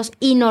buscar a Dios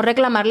y no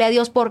reclamarle a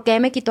Dios por qué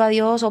me quitó a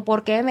Dios o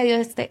por qué me dio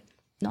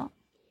no.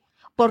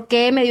 ¿Por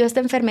qué me dio esta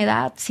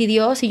enfermedad? Si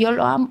yo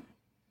lo amo.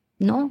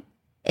 No,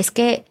 es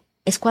que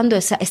es cuando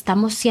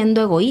estamos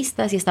siendo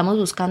egoístas y estamos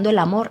buscando el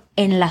amor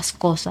en las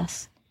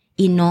cosas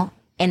y no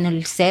en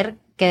el ser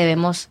que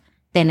debemos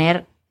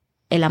tener.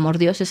 El amor,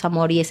 Dios es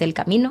amor y es el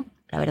camino,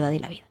 la verdad y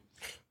la vida.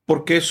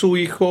 ¿Por qué su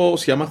hijo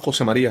se llama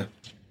José María?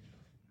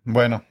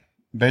 Bueno,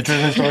 de hecho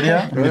esa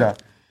historia, mira,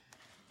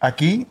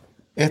 aquí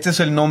este es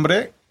el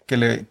nombre que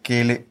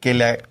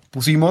le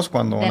pusimos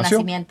cuando de nació.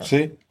 Nacimiento.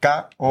 Sí.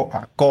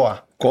 K-O-A,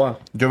 Koa. Koa.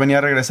 Yo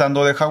venía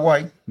regresando de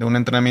Hawái, de un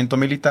entrenamiento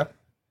militar,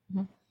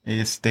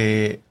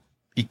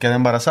 y quedé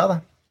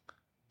embarazada.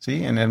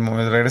 Sí,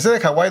 regresé de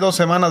Hawái 2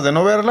 semanas de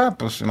no verla,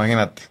 pues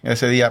imagínate,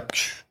 ese día,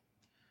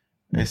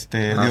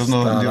 Dios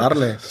no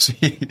darle.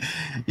 Sí.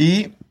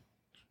 Y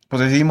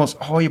pues decidimos,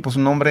 oye, pues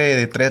un nombre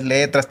de 3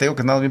 letras, te digo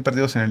que estamos bien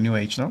perdidos en el New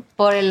Age, ¿no?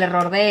 Por el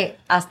error de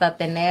hasta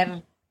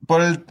tener...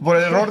 Por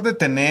el error de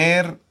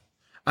tener...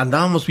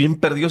 Andábamos bien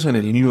perdidos en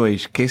el New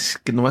Age. ¿Qué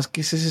es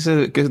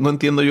ese? Que no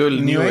entiendo yo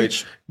el New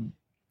Age.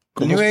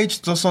 El New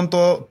Age son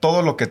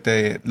todo lo que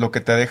te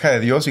deja de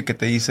Dios y que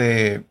te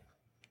dice,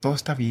 todo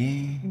está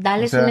bien.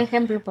 Dales un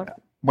ejemplo.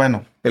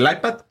 Bueno. ¿El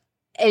iPad?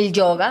 El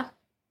yoga.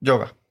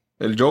 Yoga.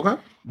 ¿El yoga?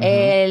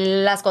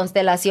 Las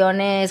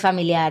constelaciones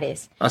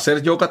familiares.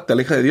 ¿Hacer yoga te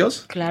aleja de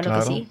Dios? Claro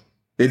que sí.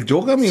 ¿El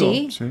yoga, amigo?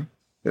 Sí.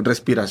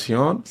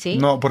 ¿Respiración? Sí.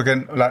 No,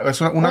 porque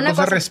una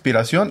cosa es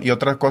respiración y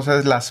otra cosa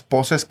es las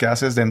poses que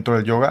haces dentro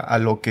del yoga a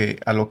lo que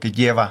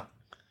lleva,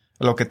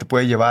 a lo que te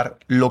puede llevar,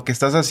 lo que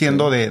estás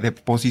haciendo de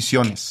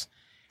posiciones.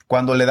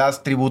 Cuando le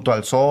das tributo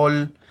al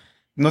sol,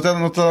 ¿no te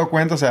has dado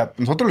cuenta? O sea,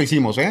 nosotros lo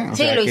hicimos, ¿eh? O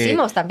sea, lo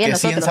hicimos también que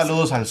nosotros. 100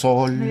 saludos al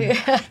sol.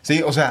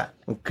 Sí, o sea,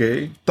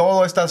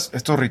 todos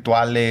estos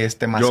rituales,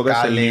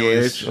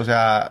 temazcales, o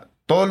sea,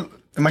 todo.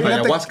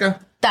 Imagínate.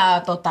 ¿Ayahuasca?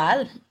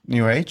 Total.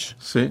 New Age.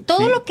 Sí.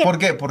 Todo lo que... ¿Por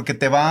qué? Porque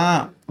te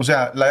va... O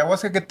sea, la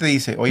ayahuasca que te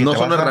dice... Oye, no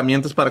son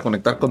herramientas para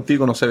conectar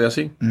contigo, ¿no se ve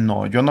así?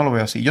 No, yo no lo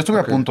veo así. Yo estuve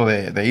a punto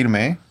de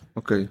irme, ¿eh?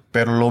 Ok.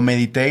 Pero lo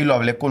medité y lo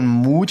hablé con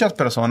muchas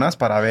personas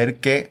para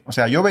ver qué... O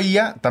sea, yo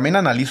veía... También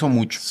analizo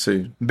mucho.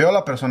 Sí. Veo a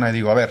la persona y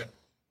digo, a ver...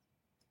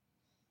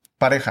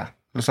 Pareja.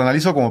 Los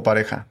analizo como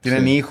pareja.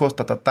 Tienen hijos,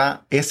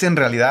 Es en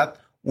realidad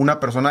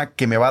una persona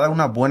que me va a dar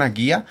una buena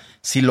guía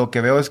si lo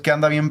que veo es que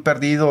anda bien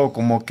perdido,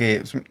 como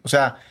que... O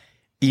sea...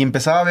 Y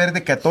empezaba a ver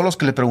de que a todos los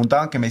que le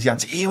preguntaban que me decían,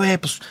 sí, güey,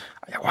 pues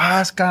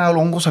ayahuasca,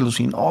 hongos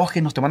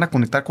alucinógenos, te van a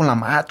conectar con la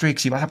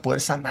Matrix y vas a poder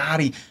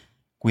sanar y...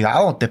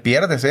 Cuidado, te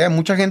pierdes, ¿eh? Hay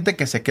mucha gente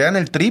que se queda en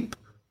el trip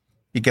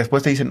y que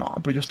después te dice, no,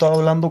 pero yo estaba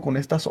hablando con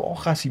estas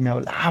hojas y me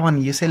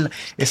hablaban y es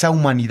esa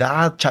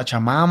humanidad,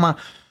 chachamama.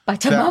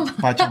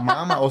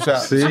 Pachamama, o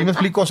sea, sí me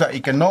explico, o sea,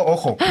 y que no,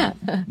 ojo,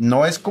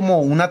 no es como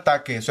un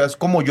ataque, o sea, es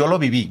como yo lo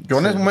viví. Yo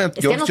en ese momento,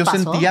 yo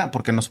sentía,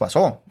 porque nos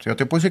pasó, o sea, yo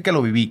te puedo decir que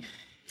lo viví.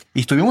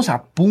 Y estuvimos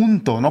a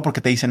punto, ¿no?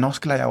 Porque te dicen, no, es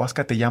que la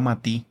ayahuasca te llama a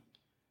ti.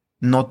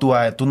 No, tú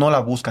no la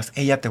buscas,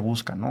 ella te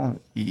busca, ¿no?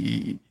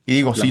 Y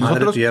digo, si nosotros...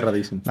 La madre tierra,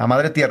 dicen. La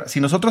madre tierra. Si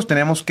nosotros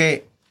tenemos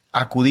que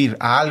acudir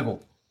a algo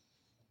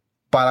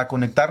para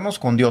conectarnos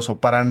con Dios o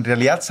para en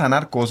realidad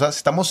sanar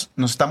cosas,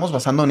 nos estamos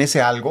basando en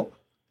ese algo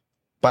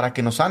para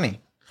que nos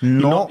sane.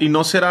 ¿Y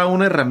no será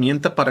una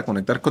herramienta para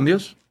conectar con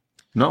Dios?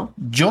 ¿No?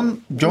 Yo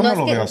no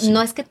lo veo así.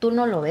 No es que tú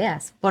no lo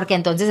veas, porque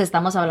entonces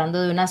estamos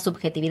hablando de una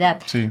subjetividad.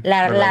 Sí,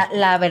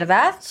 la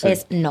verdad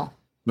es no.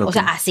 Okay. O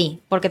sea,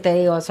 así, porque te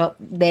digo,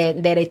 de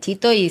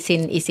derechito y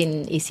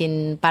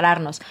sin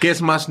pararnos. ¿Qué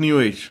es más New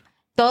Age?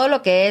 Todo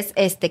lo que es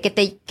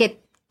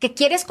que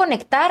quieres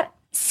conectar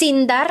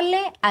sin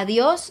darle a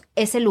Dios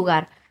ese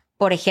lugar.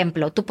 Por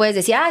ejemplo, tú puedes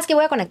decir, es que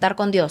voy a conectar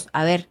con Dios.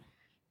 A ver,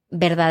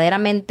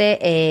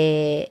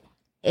 verdaderamente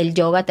el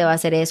yoga te va a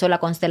hacer eso, la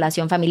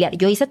constelación familiar.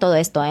 Yo hice todo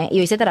esto, ¿eh?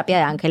 Yo hice terapia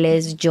de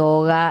ángeles,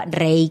 yoga,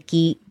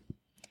 Reiki.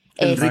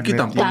 El Reiki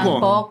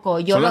tampoco.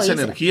 Yo son lo las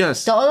hice.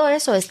 energías. Todo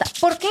eso está.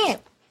 ¿Por qué?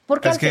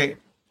 Porque es que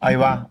ahí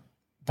va.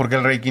 Porque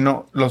el Reiki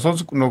no.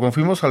 Nosotros cuando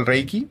fuimos al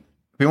Reiki,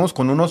 fuimos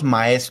con unos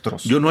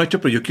maestros. Yo no he hecho,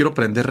 pero yo quiero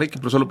aprender Reiki,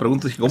 por eso lo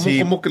pregunto. Dije,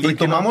 ¿cómo que el y Reiki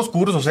tomamos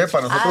cursos,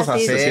 para nosotros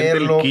sí.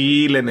 hacerlo. El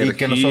ki, la energía, y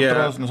que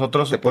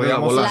nosotros te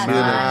podíamos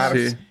sanar.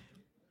 Sí.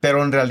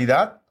 Pero en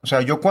realidad, o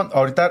sea, yo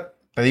ahorita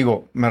te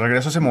digo, me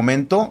regreso a ese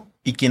momento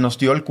y quien nos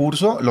dio el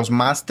curso, los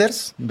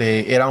masters,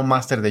 era un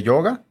máster de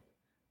yoga,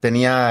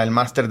 tenía el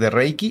máster de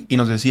Reiki y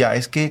nos decía,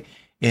 es que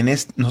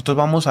nosotros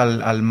vamos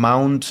al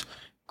Mount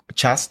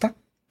Shasta,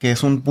 que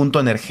es un punto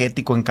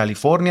energético en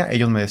California,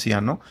 ellos me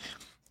decían, ¿no?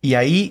 Y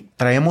ahí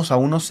traemos a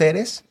unos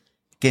seres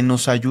que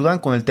nos ayudan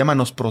con el tema,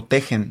 nos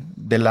protegen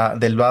del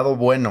lado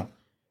bueno.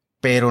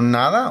 Pero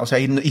nada, o sea,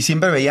 y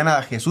siempre veían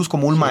a Jesús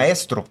como un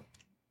maestro.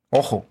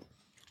 Ojo,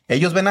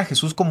 ellos ven a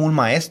Jesús como un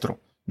maestro,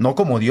 no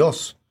como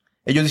Dios.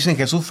 Ellos dicen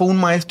Jesús fue un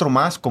maestro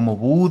más, como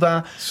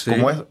Buda,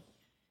 como es.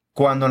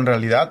 Cuando en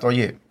realidad,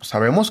 oye,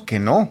 sabemos que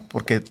no,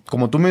 porque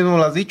como tú mismo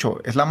lo has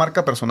dicho, es la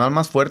marca personal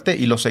más fuerte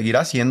y lo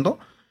seguirá siendo.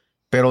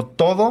 Pero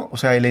todo, o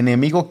sea, el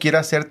enemigo quiere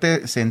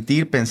hacerte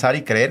sentir, pensar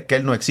y creer que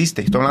él no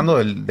existe. Estoy hablando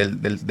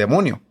del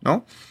demonio,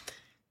 ¿no?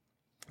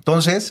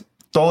 Entonces,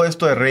 todo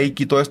esto de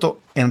Reiki, todo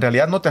esto, en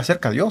realidad no te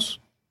acerca a Dios.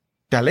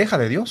 Te aleja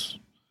de Dios.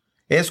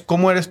 Es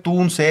cómo eres tú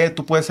un ser.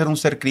 Tú puedes ser un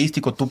ser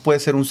crístico, tú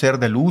puedes ser un ser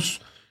de luz.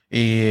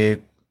 Y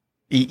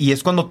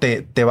es cuando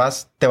te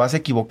vas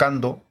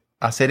equivocando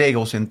a ser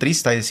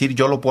egocentrista y decir,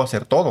 yo lo puedo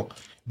hacer todo.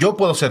 Yo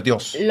puedo ser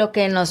Dios. Lo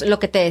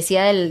que te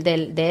decía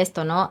de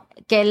esto, ¿no?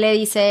 ¿Qué le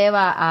dice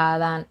Eva a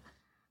Adán?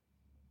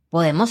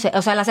 Podemos ser,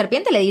 o sea, la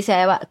serpiente le dice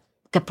a Eva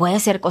que puede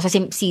ser cosas,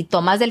 si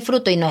tomas del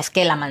fruto, y no es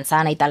que la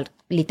manzana y tal,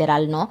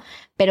 literal, ¿no?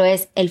 Pero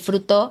es el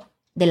fruto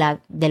de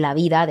la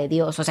vida de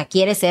Dios. O sea,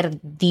 quieres ser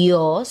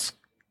Dios.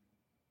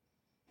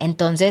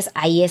 Entonces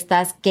ahí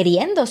estás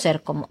queriendo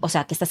ser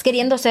que estás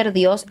queriendo ser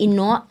Dios y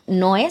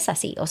no es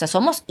así. O sea,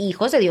 somos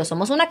hijos de Dios,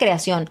 somos una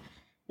creación.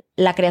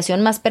 La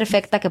creación más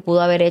perfecta que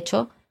pudo haber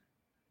hecho,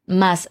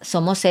 más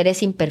somos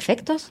seres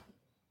imperfectos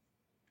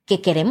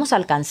que queremos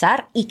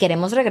alcanzar y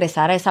queremos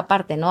regresar a esa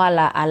parte, ¿no? A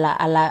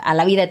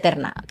la vida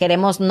eterna.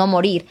 Queremos no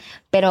morir,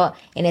 pero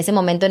en ese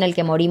momento en el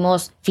que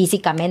morimos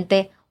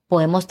físicamente,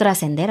 podemos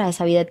trascender a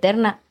esa vida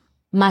eterna,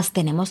 más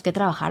tenemos que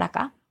trabajar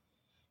acá.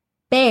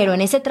 Pero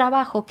en ese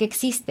trabajo que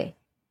existe,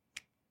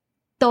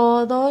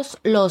 todos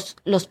los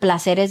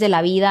placeres de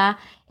la vida,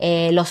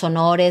 los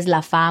honores,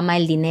 la fama,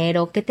 el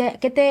dinero, ¿qué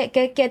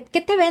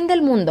te vende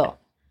el mundo?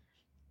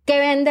 ¿Qué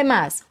vende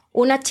más?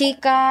 Una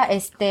chica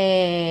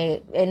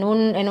en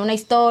una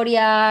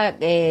historia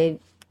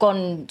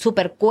con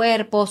súper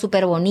cuerpo,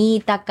 súper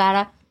bonita,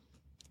 cara.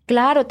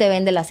 Claro, te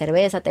vende la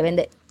cerveza, te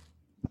vende...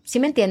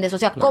 ¿Sí me entiendes? O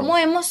sea, claro. ¿Cómo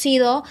hemos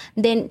ido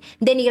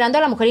denigrando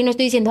a la mujer? Y no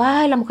estoy diciendo,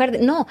 la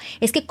mujer... No,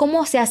 es que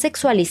cómo se ha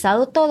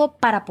sexualizado todo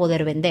para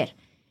poder vender.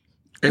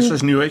 ¿Eso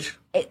es New Age?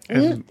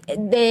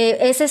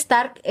 Es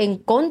estar en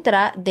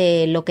contra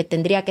de lo que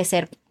tendría que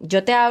ser.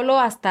 Yo te hablo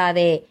hasta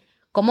de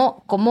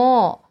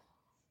cómo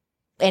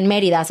en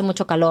Mérida hace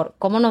mucho calor.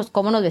 Cómo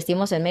nos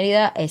vestimos en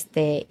Mérida.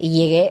 Y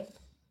llegué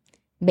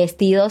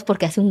vestidos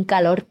porque hace un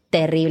calor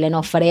terrible,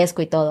 no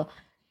fresco y todo.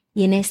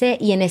 Y en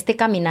este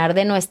caminar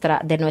de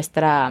nuestra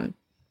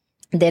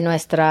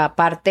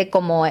parte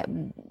como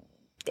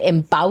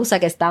en pausa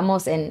que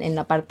estamos en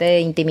la parte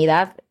de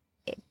intimidad,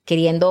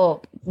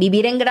 queriendo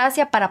vivir en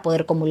gracia para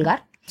poder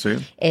comulgar. Sí.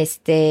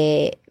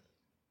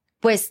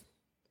 Pues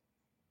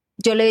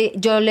yo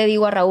le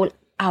digo a Raúl,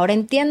 ahora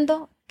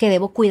entiendo que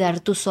debo cuidar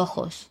tus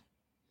ojos.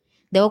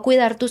 Debo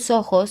cuidar tus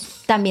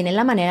ojos también en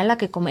la manera en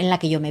la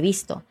que yo me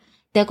visto.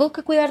 Tengo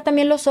que cuidar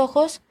también los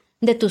ojos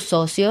de tus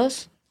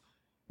socios,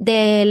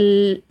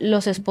 de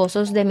los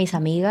esposos de mis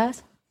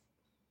amigas,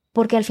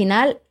 porque al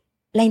final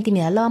la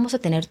intimidad la vamos a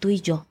tener tú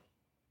y yo.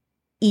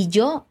 Y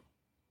yo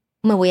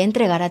me voy a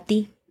entregar a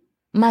ti.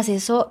 Más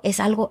eso es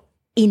algo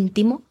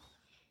íntimo.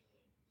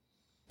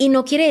 Y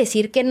no quiere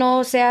decir que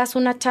no seas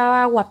una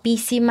chava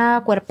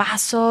guapísima,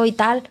 cuerpazo y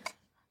tal.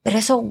 Pero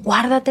eso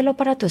guárdatelo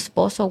para tu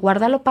esposo,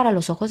 guárdalo para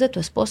los ojos de tu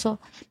esposo.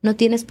 No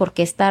tienes por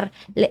qué estar...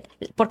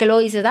 Porque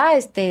luego dices,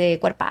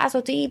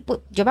 cuerpazo, sí. Pues,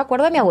 yo me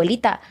acuerdo de mi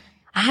abuelita.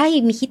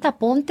 Ay, mijita,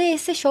 ponte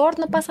ese short,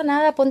 no pasa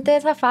nada. Ponte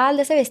esa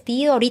falda, ese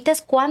vestido. Ahorita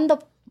es cuando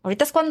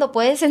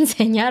puedes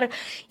enseñar.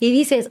 Y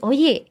dices,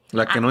 oye...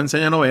 La que no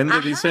enseña no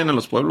vende, dicen en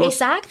los pueblos.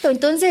 Exacto.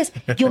 Entonces,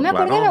 yo me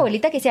acuerdo de mi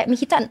abuelita que decía,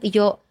 mijita, y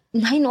yo,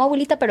 ay, no,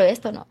 abuelita, pero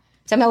esto no.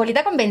 O sea, mi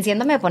abuelita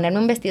convenciéndome de ponerme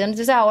un vestido.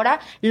 Entonces, ahora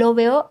lo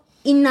veo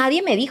y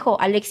nadie me dijo,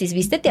 Alexis,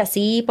 vístete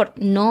así.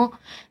 No,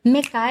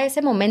 me cae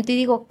ese momento y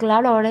digo,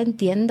 claro, ahora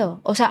entiendo.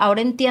 O sea,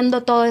 ahora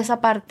entiendo toda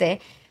esa parte.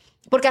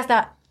 Porque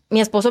hasta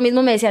mi esposo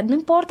mismo me decía, no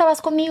importa,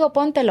 vas conmigo,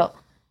 póntelo.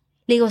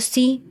 Le digo,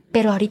 sí,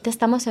 pero ahorita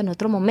estamos en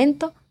otro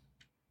momento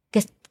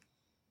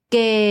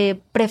que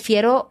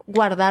prefiero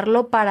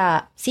guardarlo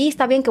para, sí,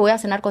 está bien que voy a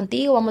cenar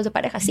contigo, vamos de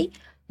pareja, sí.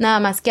 Nada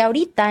más que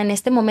ahorita, en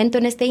este momento,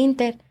 en este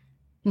inter,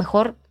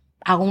 mejor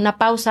hago una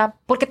pausa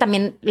porque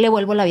también le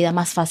vuelvo la vida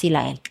más fácil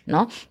a él,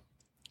 ¿no?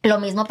 Lo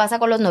mismo pasa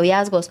con los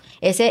noviazgos.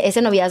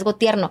 Ese noviazgo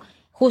tierno.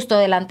 Justo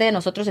delante de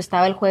nosotros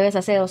estaba el jueves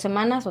hace 2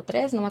 semanas o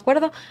 3, no me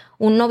acuerdo.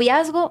 Un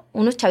noviazgo,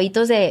 unos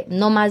chavitos de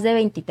no más de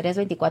 23,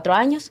 24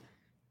 años.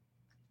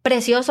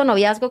 Precioso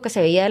noviazgo que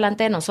se veía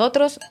delante de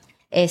nosotros.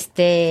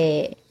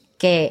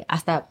 Que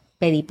hasta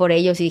pedí por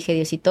ellos y dije,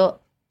 Diosito,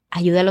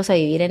 ayúdalos a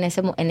vivir en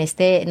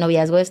este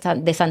noviazgo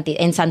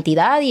en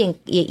santidad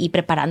y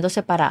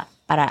preparándose para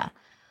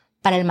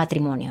el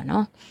matrimonio,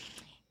 ¿no?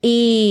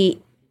 Y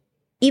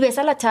ves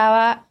a la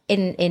chava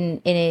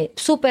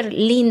súper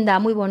linda,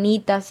 muy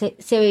bonita, se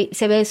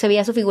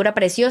veía su figura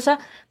preciosa,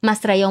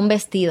 más traía un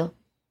vestido.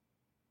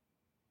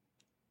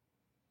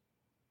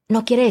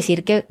 No quiere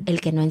decir que el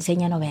que no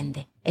enseña no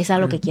vende. Es a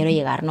lo que quiero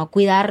llegar, ¿no?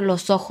 Cuidar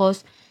los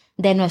ojos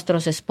de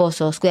nuestros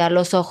esposos, cuidar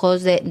los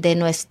ojos de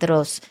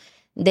nuestros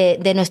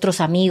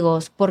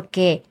amigos,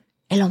 porque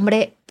el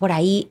hombre por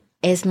ahí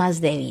es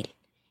más débil.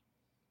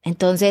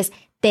 Entonces,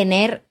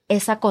 tener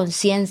esa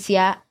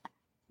conciencia,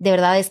 de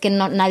verdad es que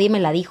nadie me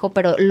la dijo,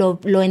 pero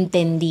lo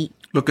entendí.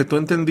 Lo que tú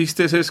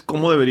entendiste es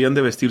cómo deberían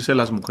de vestirse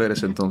las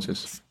mujeres,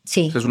 entonces.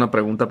 Sí. Esa es una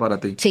pregunta para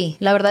ti. Sí,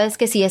 la verdad es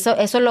que sí,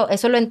 eso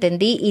lo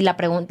entendí y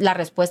la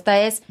respuesta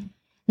es,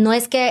 no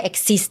es que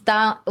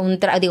exista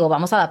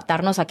vamos a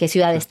adaptarnos a qué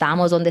ciudad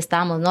estamos, dónde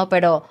estamos, ¿no?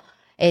 Pero,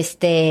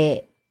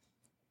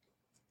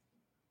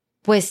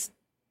 pues,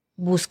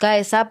 busca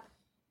esa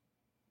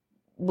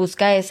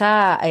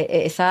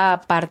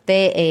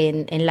parte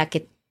en la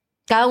que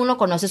cada uno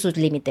conoce sus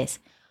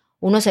límites.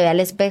 Uno se ve al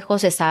espejo,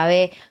 se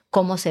sabe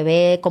cómo se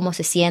ve, cómo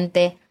se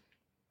siente,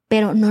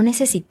 pero no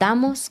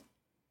necesitamos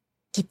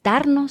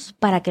quitarnos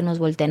para que nos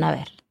volteen a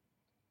ver.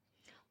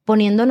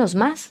 Poniéndonos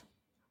más,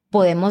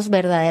 podemos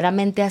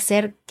verdaderamente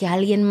hacer que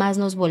alguien más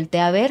nos voltee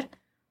a ver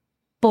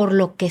por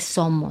lo que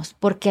somos,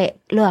 porque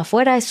lo de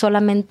afuera es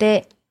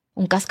solamente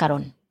un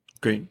cascarón.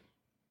 Okay.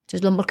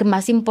 Entonces, lo que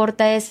más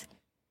importa es,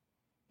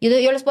 yo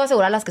les puedo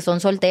asegurar, las que son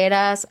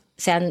solteras,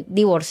 sean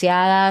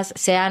divorciadas,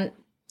 sean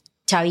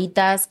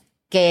chavitas,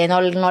 que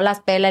no las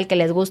pela el que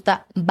les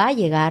gusta, va a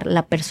llegar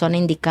la persona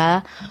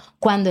indicada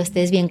cuando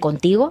estés bien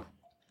contigo,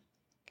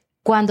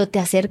 cuando te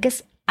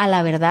acerques a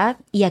la verdad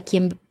y a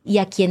quien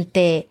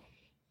te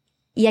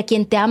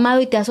ha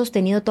amado y te ha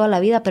sostenido toda la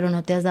vida, pero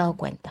no te has dado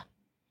cuenta.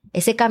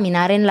 Esa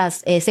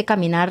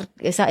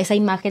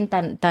imagen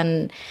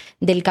tan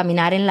del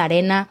caminar en la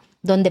arena,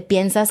 donde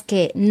piensas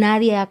que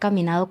nadie ha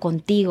caminado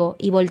contigo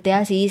y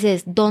volteas y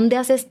dices, ¿dónde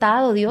has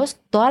estado, Dios?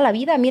 Toda la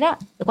vida, mira,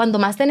 cuando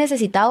más te he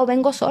necesitado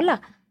vengo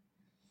sola.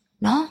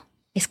 No,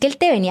 es que Él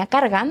te venía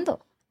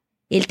cargando.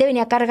 Él te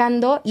venía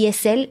cargando y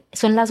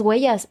son las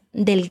huellas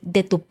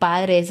de tu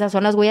Padre, esas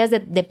son las huellas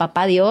de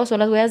Papá Dios, son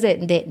las huellas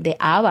de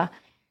Abba,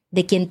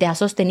 de quien te ha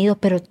sostenido,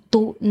 pero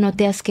tú no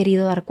te has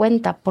querido dar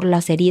cuenta por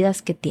las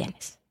heridas que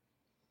tienes.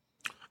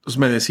 Pues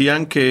me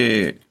decían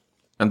que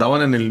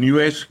andaban en el New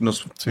Age,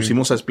 nos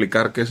pusimos a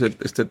explicar qué es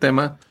este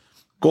tema,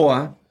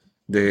 COA,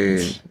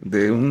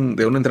 de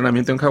un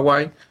entrenamiento en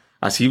Hawái,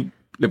 así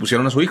le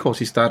pusieron a su hijo,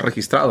 así está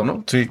registrado,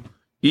 ¿no? Sí.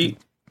 ¿Y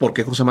por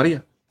qué José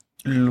María?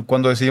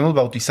 Cuando decidimos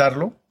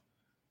bautizarlo,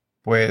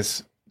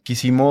 pues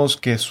quisimos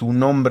que su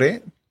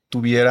nombre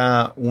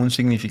tuviera un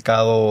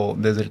significado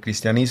desde el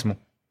cristianismo,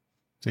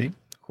 ¿sí?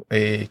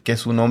 Que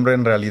su nombre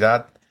en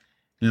realidad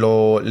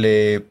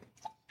le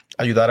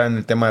ayudara en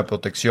el tema de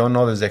protección,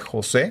 ¿no? Desde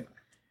José.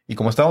 Y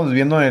como estábamos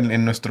viviendo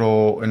en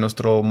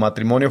nuestro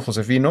matrimonio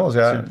josefino, o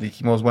sea,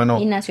 dijimos, bueno...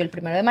 Y nació el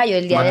 1 de mayo,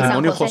 el día de San José.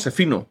 Matrimonio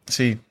josefino.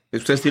 Sí.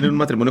 ¿Ustedes tienen un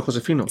matrimonio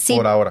josefino? Sí,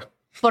 por ahora.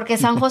 Porque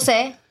San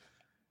José,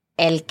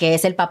 el que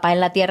es el papá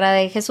en la tierra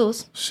de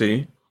Jesús,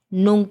 sí,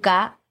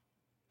 nunca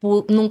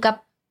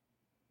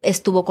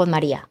estuvo con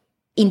María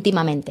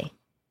íntimamente.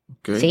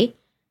 Okay. ¿Sí?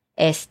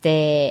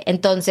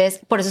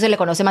 Entonces, por eso se le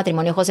conoce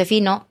matrimonio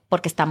josefino,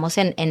 porque estamos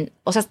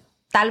o sea,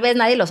 tal vez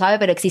nadie lo sabe,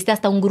 pero existe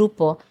hasta un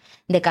grupo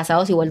de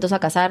casados y vueltos a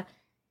casar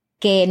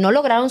que no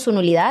lograron su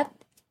nulidad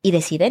y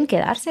deciden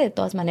quedarse de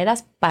todas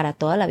maneras para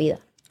toda la vida.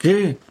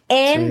 ¿Qué?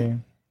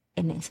 En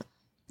eso.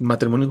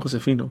 Matrimonio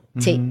josefino.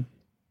 Sí. Uh-huh.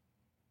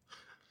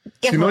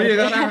 Si no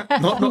llegara,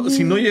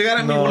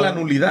 amigo, la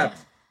nulidad,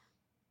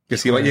 que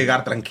si va a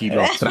llegar,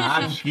 tranquilo.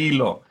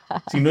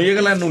 Si no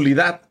llega la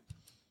nulidad,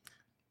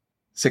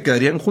 ¿se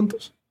quedarían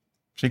juntos?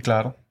 Sí,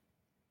 claro.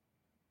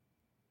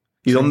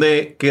 ¿Y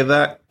dónde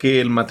queda que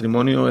el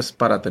matrimonio es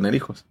para tener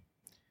hijos?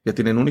 Ya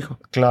tienen un hijo.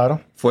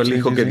 Claro. Fue el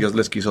hijo que Dios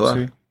les quiso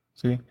dar.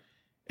 Sí.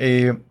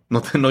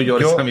 No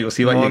llores, amigo.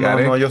 Sí va a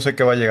llegar, No, yo sé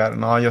que va a llegar.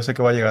 No, yo sé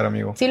que va a llegar,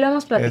 amigo. Sí lo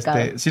hemos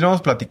platicado. Sí lo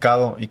hemos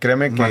platicado. Y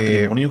créeme que...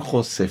 Matrimonio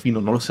josefino,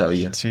 no lo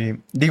sabía. Sí.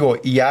 Digo,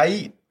 y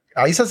hay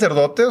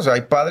sacerdotes, o sea,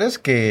 hay padres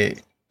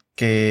que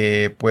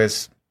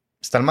pues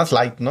están más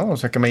light, ¿no? O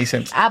sea, que me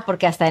dicen...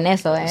 porque hasta en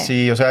eso, ¿eh?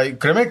 Sí, o sea,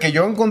 créeme que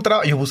yo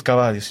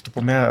buscaba, Dios, tú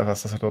ponme a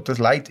sacerdotes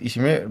light. Y sí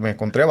me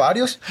encontré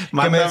varios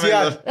que me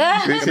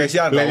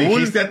decían, le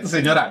dijiste a tu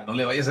señora, no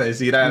le vayas a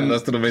decir a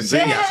nuestro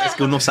mensaje. Es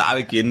que uno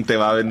sabe quién te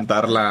va a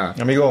aventar la...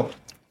 Amigo,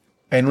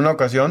 en una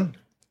ocasión,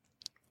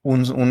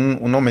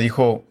 uno me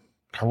dijo,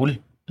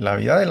 Raúl, la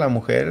vida de la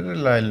mujer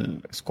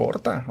es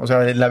corta. O sea,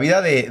 la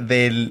vida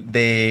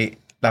de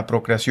la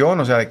procreación,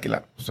 o sea,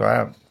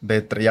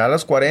 de ya a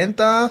los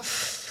 40...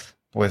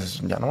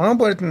 pues ya no van a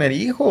poder tener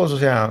hijos. O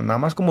sea, nada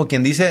más como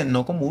quien dice,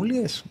 no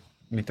comulgues,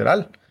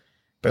 literal.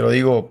 Pero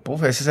digo,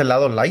 ese es el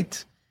lado light.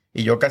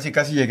 Y yo casi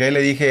llegué y le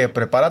dije,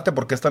 prepárate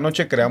porque esta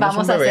noche creamos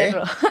un bebé.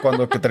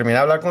 Cuando que terminé de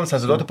hablar con el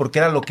sacerdote, porque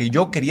era lo que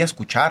yo quería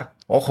escuchar.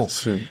 Ojo.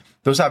 Sí.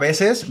 Entonces, a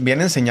veces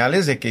vienen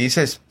señales de que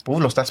dices,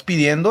 lo estás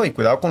pidiendo y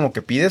cuidado con lo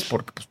que pides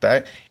porque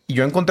Y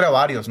yo encontré a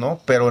varios, ¿no?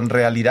 Pero en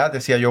realidad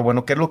decía yo,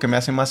 bueno, ¿qué es lo que me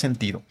hace más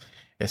sentido?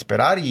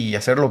 ¿Esperar y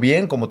hacerlo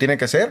bien como tiene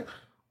que ser?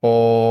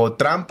 O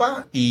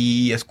trampa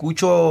y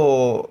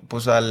escucho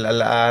pues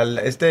al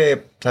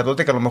este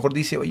sacerdote que a lo mejor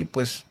dice, oye,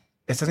 pues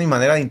esta es mi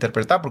manera de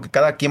interpretar, porque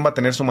cada quien va a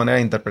tener su manera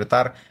de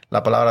interpretar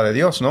la palabra de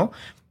Dios, ¿no?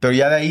 Pero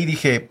ya de ahí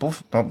dije,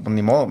 no,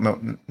 ni modo,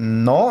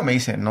 me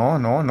dice,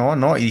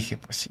 no. Y dije,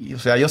 pues sí, o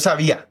sea, yo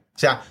sabía. O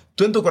sea,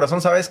 tú en tu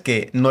corazón sabes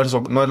que no es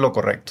lo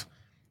correcto.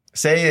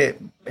 Sé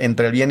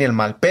entre el bien y el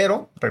mal,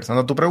 pero,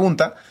 regresando a tu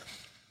pregunta,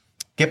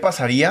 ¿qué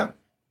pasaría?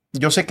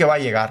 Yo sé que va a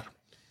llegar.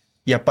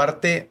 Y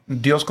aparte,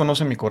 Dios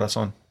conoce mi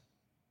corazón.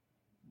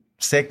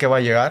 Sé que va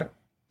a llegar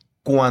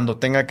cuando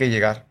tenga que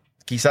llegar.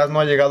 Quizás no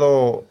ha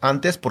llegado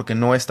antes porque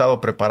no he estado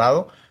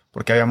preparado,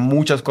 porque había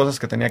muchas cosas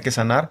que tenía que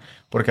sanar,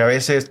 porque a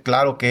veces,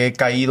 claro que he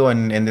caído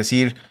en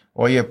decir,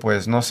 oye,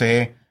 pues no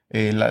sé,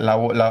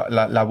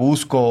 la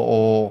busco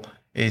o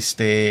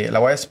la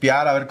voy a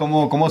espiar a ver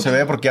cómo se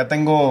ve, porque ya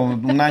tengo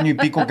 1 año y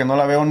pico que no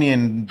la veo ni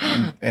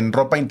en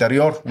ropa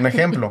interior, un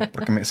ejemplo,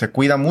 porque se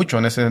cuida mucho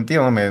en ese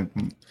sentido, ¿no? Me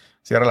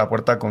cierra la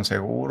puerta con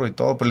seguro y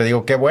todo, pues le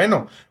digo, qué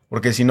bueno,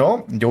 porque si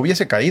no, yo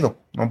hubiese caído,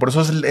 ¿no? Por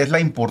eso es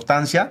la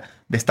importancia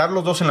de estar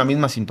los dos en la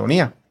misma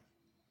sintonía.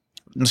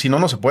 Si no,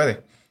 no se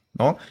puede,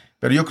 ¿no?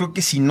 Pero yo creo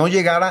que si no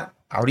llegara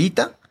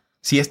ahorita,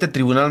 si este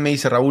tribunal me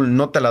dice, Raúl,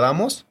 no te la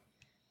damos,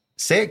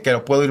 sé que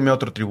puedo irme a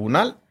otro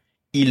tribunal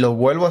y lo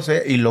vuelvo a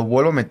hacer y lo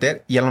vuelvo a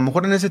meter, y a lo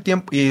mejor en ese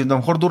tiempo, y a lo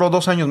mejor duró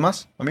 2 años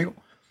más, amigo,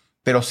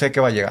 pero sé que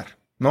va a llegar,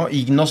 ¿no?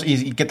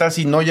 Y qué tal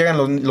si no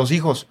llegan los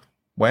hijos.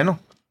 Bueno,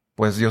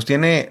 pues Dios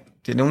tiene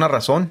una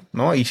razón,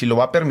 ¿no? Y si lo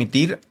va a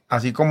permitir,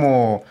 así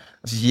como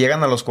si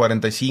llegan a los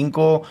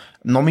 45,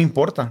 no me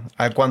importa.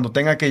 Cuando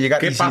tenga que llegar.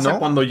 ¿Qué pasa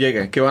cuando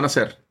llegue? ¿Qué van a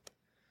hacer?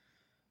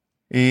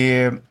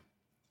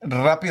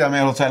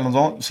 Rápidamente, o sea,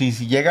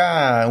 si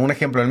llega, un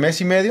ejemplo, el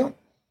mes y medio,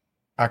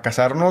 a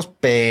casarnos,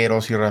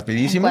 pero sí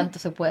rapidísimo. En cuanto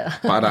se pueda.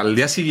 Para el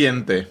día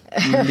siguiente.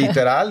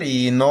 Literal,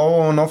 y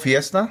no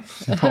fiesta,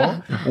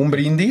 ¿no? Un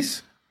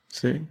brindis.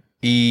 Sí.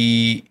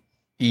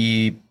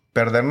 Y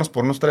perdernos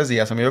por unos 3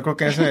 días. A mí yo creo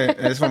que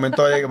en ese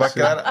momento va a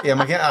quedar, y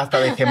imagina, hasta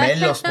de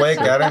gemelos puede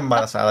quedar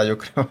embarazada, yo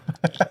creo.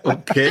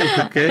 Ok.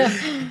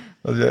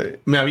 O sea,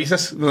 me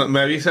avisas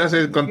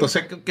en cuanto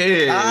sé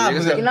que...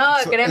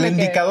 créeme el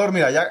indicador,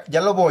 mira,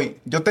 ya lo voy.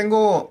 Yo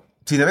tengo,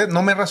 si debes,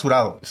 no me he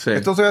rasurado. Sí.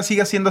 Esto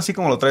sigue siendo así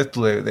como lo traes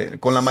tú,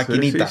 con la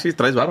maquinita. Sí,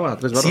 traes barba.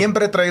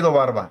 Siempre he traído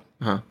barba.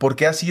 Ajá.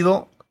 Porque ha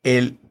sido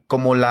el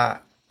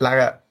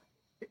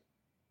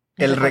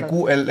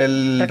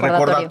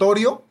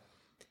recordatorio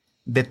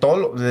de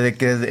todo, desde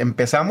que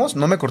empezamos,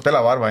 no me corté la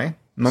barba,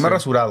 no me he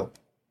rasurado.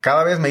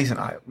 Cada vez me dicen,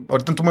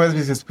 ahorita tú me ves y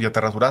dices, ya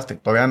te rasuraste.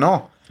 Todavía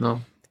no.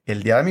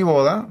 El día de mi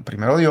boda,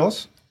 primero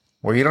Dios,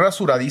 voy a ir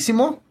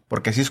rasuradísimo,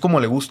 porque así es como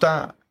le gusto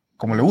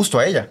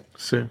a ella.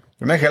 Sí.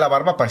 Yo me dejé la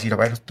barba para decir, a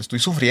ver, te estoy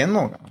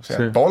sufriendo, o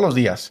sea, todos los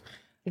días.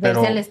 Y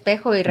verse al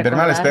espejo y recordar.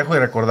 Verme al espejo y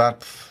recordar.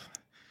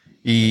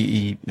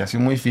 Y ha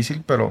sido muy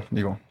difícil, pero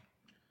digo,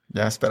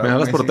 ya esperamos. Me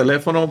hablas por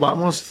teléfono,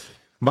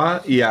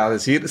 va y a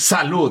decir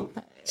salud.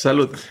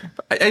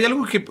 Hay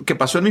algo que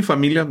pasó en mi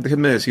familia,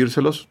 déjenme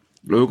decírselos,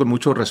 lo digo con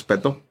mucho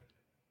respeto.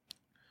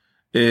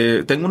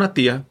 Tengo una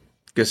tía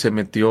que se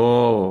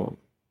metió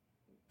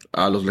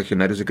a los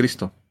legionarios de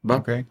Cristo, ¿va?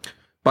 Okay.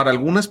 Para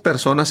algunas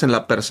personas en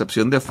la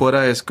percepción de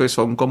afuera es que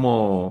son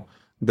como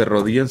de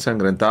rodilla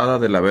ensangrentada,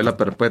 de la vela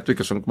perpetua, y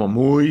que son como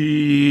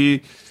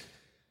muy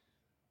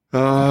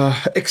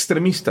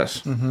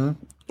extremistas. Uh-huh.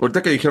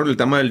 Ahorita que dijeron el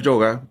tema del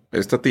yoga,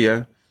 esta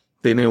tía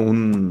tiene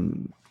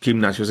un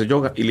gimnasio de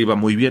yoga y le iba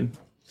muy bien.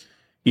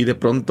 Y de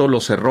pronto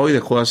lo cerró y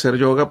dejó de hacer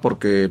yoga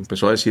porque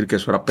empezó a decir que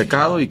eso era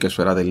pecado y que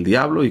eso era del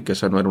diablo y que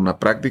esa no era una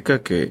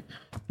práctica que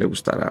le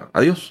gustara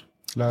a Dios.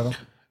 Claro.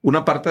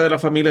 Una parte de la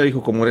familia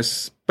dijo, como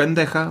eres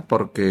pendeja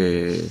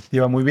porque... Te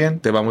va muy bien.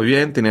 Te va muy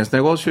bien, tenías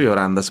negocio y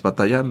ahora andas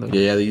batallando.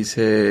 Y ella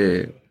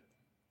dice,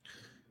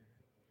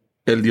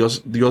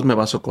 Dios me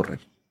va a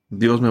socorrer.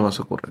 Dios me va a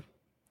socorrer.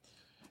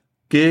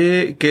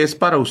 ¿Qué es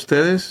para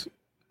ustedes?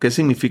 ¿Qué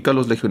significa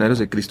los legionarios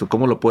de Cristo?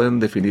 ¿Cómo lo pueden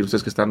definir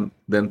ustedes que están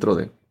dentro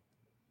de...?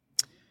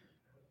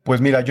 Pues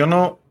mira, yo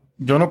no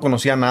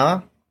conocía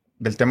nada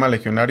del tema de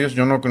legionarios.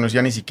 Yo no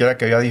conocía ni siquiera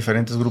que había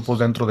diferentes grupos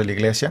dentro de la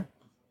iglesia.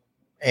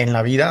 en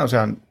la vida, o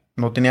sea,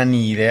 no tenía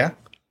ni idea.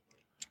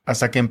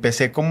 Hasta que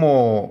empecé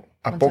como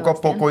a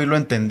poco irlo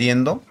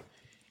entendiendo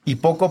y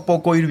poco a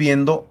poco ir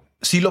viendo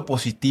sí lo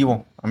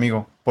positivo,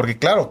 amigo. Porque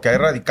claro, que hay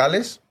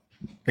radicales,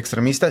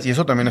 extremistas y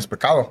eso también es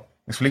pecado.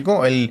 ¿Me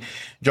explico? El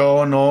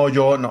yo no.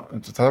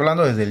 Estás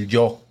hablando desde el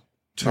yo,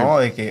 sí. ¿No?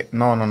 De que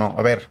no.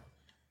 A ver,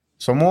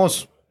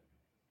 somos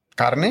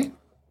carne,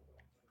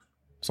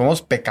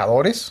 somos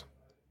pecadores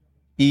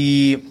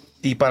y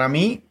para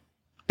mí,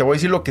 te voy a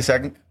decir lo que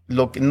sea,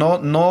 lo que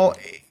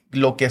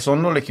lo que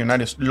son los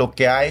legionarios, lo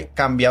que ha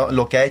cambiado,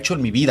 lo que ha hecho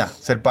en mi vida,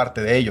 ser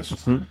parte de ellos.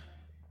 Uh-huh.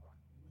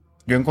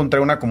 Yo encontré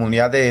una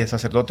comunidad de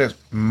sacerdotes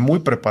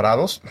muy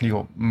preparados,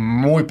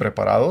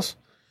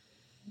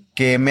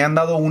 que me han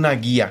dado una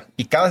guía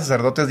y cada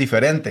sacerdote es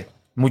diferente.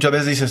 Muchas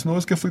veces dices, no,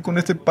 es que fui con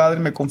este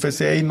padre, me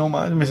confesé y no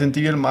más, me sentí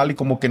bien mal y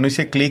como que no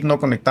hice clic, no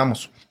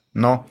conectamos.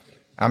 No,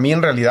 a mí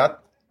en realidad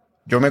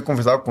yo me he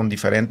confesado con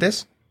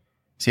diferentes.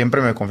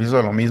 Siempre me confieso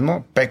de lo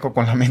mismo, peco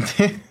con la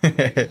mente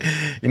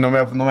y no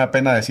me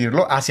apena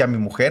decirlo, hacia mi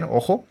mujer,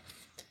 ojo.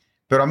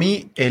 Pero a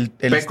mí el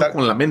peco estar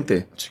con la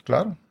mente. Sí,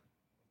 claro.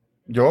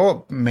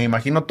 Yo me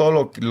imagino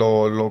todo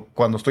lo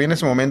cuando estoy en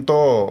ese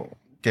momento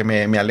que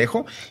me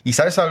alejo. ¿Y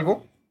sabes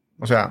algo?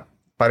 O sea,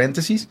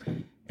 paréntesis,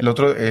 el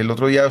otro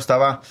día yo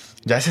estaba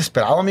ya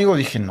desesperado, amigo.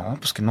 Dije, no,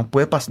 pues que no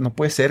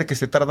puede ser que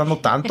esté tardando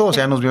tanto. O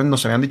sea,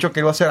 nos habían dicho que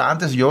iba a ser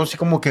antes. Y yo así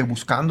como que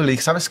buscando, le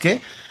dije, ¿sabes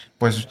qué?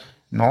 Pues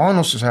no,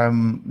 o sea,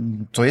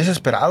 estoy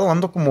desesperado,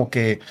 ando como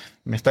que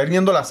me está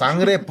hirviendo la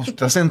sangre, pues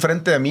estás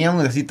enfrente de mí,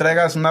 aunque así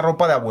traigas una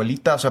ropa de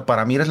abuelita, o sea,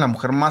 para mí eres la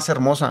mujer más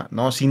hermosa,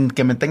 ¿no? Sin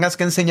que me tengas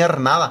que enseñar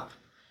nada.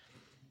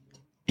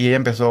 Y ella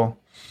empezó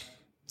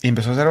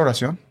a hacer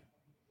oración.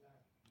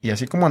 Y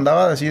así como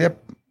andaba, así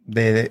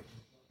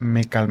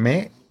me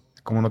calmé,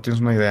 como no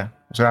tienes una idea.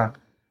 O sea,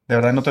 de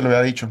verdad no te lo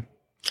había dicho.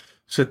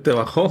 Se te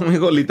bajó,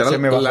 amigo,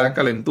 literal, la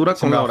calentura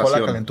con la oración. Se me bajó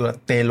la calentura,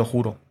 te lo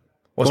juro.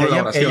 O sea,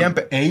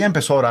 ella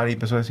empezó a orar y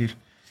empezó a decir,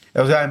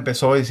 o sea,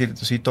 empezó a decir,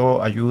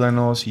 Diosito,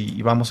 ayúdanos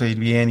y vamos a ir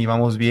bien y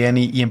vamos bien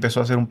y empezó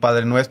a hacer un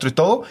Padre Nuestro y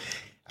todo.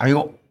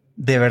 Amigo,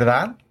 de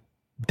verdad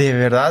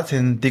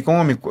sentí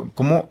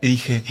como y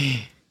dije,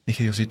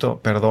 Diosito,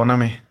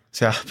 perdóname. O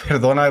sea,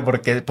 perdóname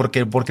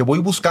porque voy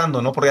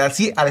buscando, ¿no? Porque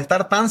así, al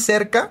estar tan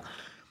cerca,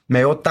 me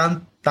veo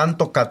tan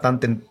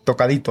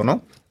tocadito,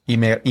 ¿no? Y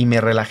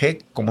me relajé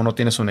como no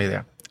tienes una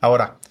idea.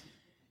 Ahora,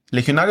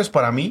 Legionarios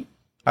para mí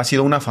ha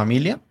sido una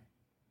familia.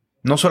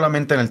 No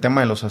solamente en el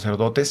tema de los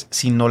sacerdotes,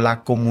 sino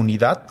la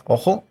comunidad.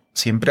 Ojo,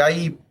 siempre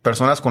hay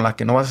personas con las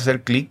que no vas a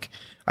hacer clic.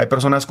 Hay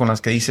personas con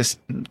las que dices,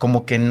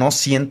 como que no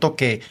siento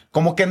que,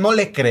 como que no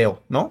le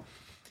creo, ¿no?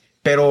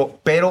 Pero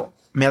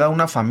me ha dado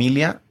una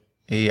familia.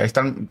 Ahí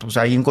están, pues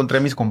ahí encontré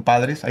a mis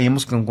compadres. Ahí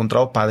hemos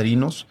encontrado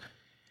padrinos.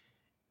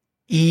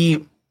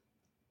 Y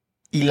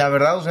la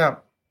verdad, o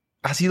sea,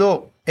 ha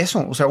sido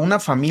eso. O sea, una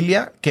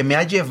familia que me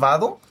ha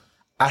llevado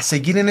a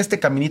seguir en este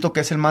caminito que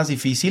es el más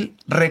difícil,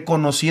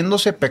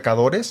 reconociéndose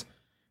pecadores,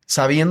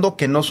 sabiendo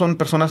que no son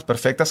personas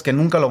perfectas, que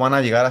nunca lo van a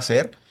llegar a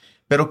ser,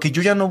 pero que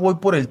yo ya no voy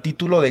por el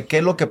título de qué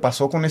es lo que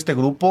pasó con este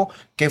grupo,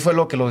 qué fue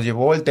lo que los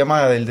llevó, el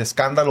tema del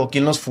escándalo,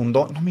 quién los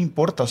fundó, no me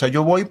importa. O sea,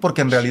 yo voy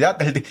porque en realidad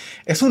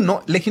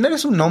Legionario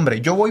es un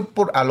nombre. Yo voy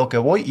a lo que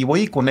voy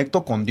y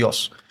conecto con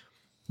Dios.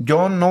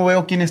 Yo no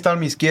veo quién está a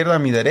mi izquierda, a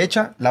mi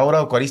derecha. La hora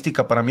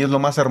eucarística para mí es lo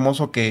más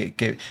hermoso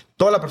que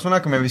toda la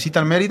persona que me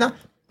visita en Mérida,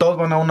 todos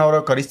van a una hora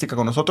eucarística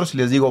con nosotros y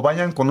les digo,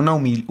 vayan con una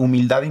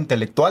humildad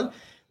intelectual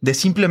de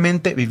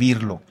simplemente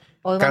vivirlo.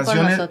 Hoy van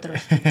con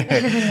nosotros.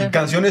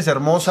 Canciones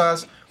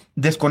hermosas,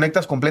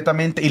 desconectas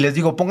completamente y les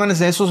digo,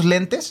 pónganse esos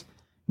lentes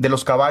de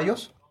los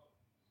caballos,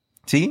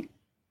 ¿sí?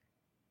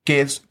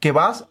 Que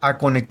vas a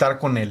conectar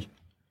con él.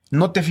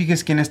 No te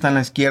fijes quién está en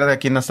la izquierda,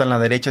 quién está en la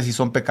derecha, si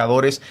son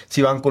pecadores,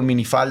 si van con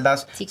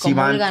minifaldas. Si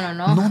comulgan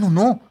o no.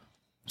 No.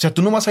 O sea,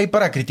 tú no vas ahí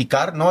para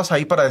criticar, no vas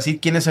ahí para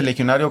decir quién es el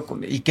legionario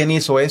y quién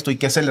hizo esto y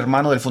qué es el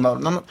hermano del fundador.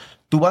 No.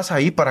 Tú vas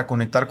ahí para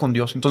conectar con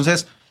Dios.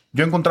 Entonces,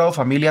 yo he encontrado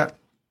familia,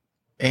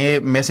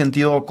 me he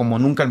sentido como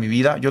nunca en mi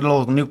vida. Yo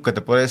lo único que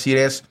te puedo decir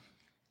es,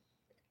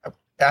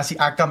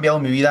 ha cambiado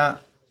mi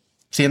vida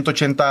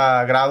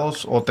 180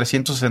 grados o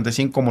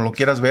 365, como lo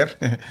quieras ver,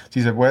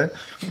 si se puede.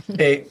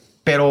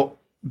 Pero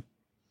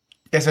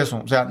es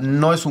eso, o sea,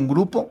 no es un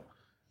grupo.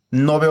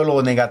 No veo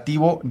lo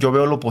negativo, yo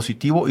veo lo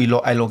positivo y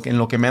en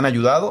lo que me han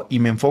ayudado y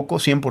me enfoco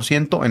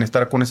 100% en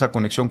estar con esa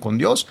conexión con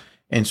Dios,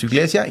 en su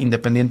iglesia,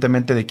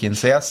 independientemente de quién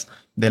seas,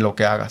 de lo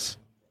que hagas.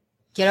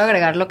 Quiero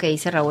agregar lo que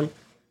dice Raúl.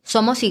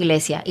 Somos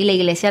iglesia y la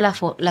iglesia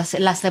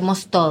la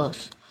hacemos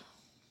todos.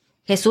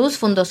 Jesús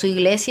fundó su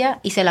iglesia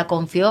y se la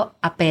confió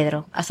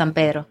a San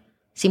Pedro,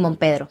 Simón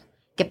Pedro,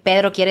 que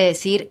Pedro quiere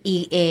decir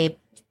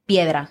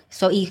piedra.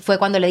 Y fue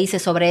cuando le dice,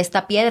 sobre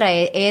esta piedra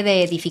he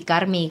de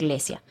edificar mi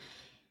iglesia.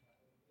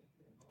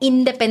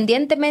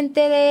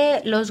 Independientemente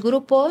de los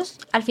grupos,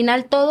 al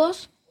final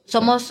todos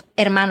somos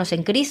hermanos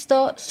en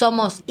Cristo,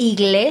 somos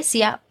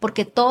iglesia,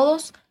 porque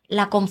todos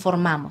la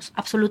conformamos,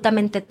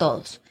 absolutamente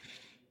todos.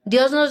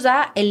 Dios nos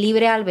da el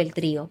libre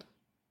albedrío.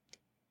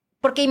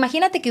 Porque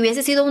imagínate que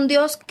hubiese sido un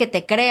Dios que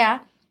te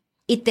crea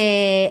y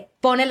te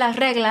pone las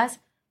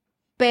reglas,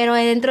 pero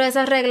dentro de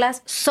esas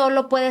reglas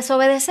solo puedes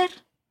obedecer.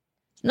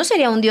 No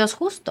sería un Dios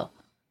justo.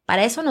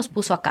 Para eso nos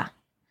puso acá.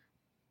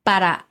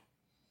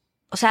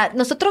 O sea,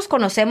 nosotros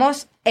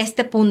conocemos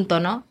este punto,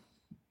 ¿no?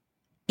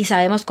 Y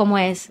sabemos cómo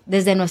es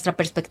desde nuestra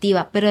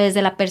perspectiva, pero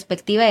desde la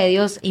perspectiva de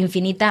Dios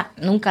infinita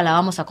nunca la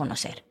vamos a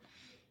conocer.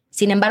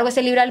 Sin embargo,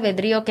 ese libre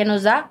albedrío que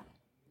nos da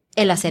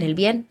el hacer el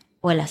bien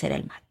o el hacer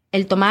el mal.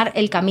 El tomar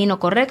el camino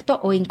correcto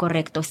o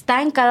incorrecto.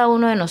 Está en cada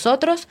uno de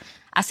nosotros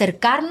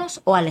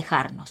acercarnos o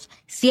alejarnos.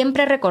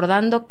 Siempre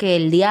recordando que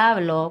el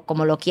diablo,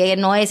 como lo quiere,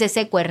 no es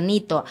ese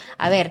cuernito.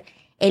 A ver,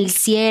 el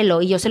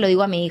cielo, y yo se lo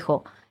digo a mi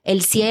hijo,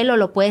 el cielo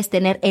lo puedes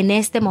tener en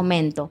este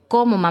momento.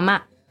 ¿Cómo,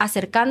 mamá?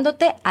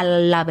 Acercándote a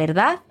la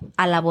verdad,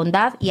 a la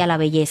bondad y a la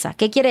belleza.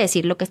 ¿Qué quiere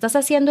decir? Lo que estás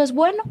haciendo es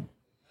bueno,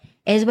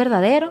 es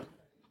verdadero,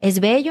 es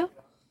bello.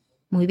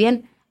 Muy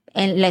bien.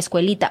 En la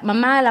escuelita,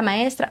 mamá, la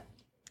maestra.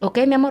 Ok,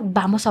 mi amor,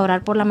 vamos a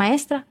orar por la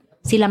maestra.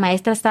 Si la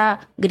maestra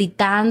está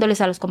gritándoles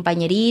a los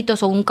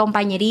compañeritos o un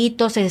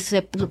compañerito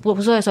se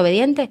puso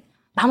desobediente,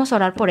 vamos a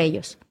orar por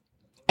ellos.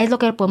 Es lo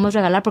que le podemos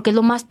regalar porque es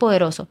lo más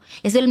poderoso.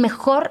 Es el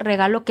mejor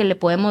regalo que le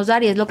podemos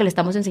dar y es lo que le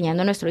estamos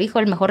enseñando a nuestro hijo.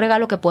 El mejor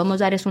regalo que podemos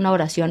dar es una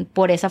oración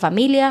por esa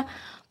familia,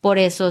 por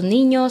esos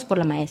niños, por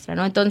la maestra,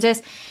 ¿no?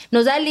 Entonces,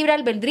 nos da el libre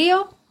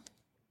albedrío.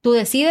 Tú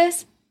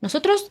decides.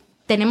 Nosotros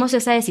tenemos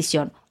esa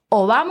decisión.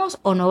 O vamos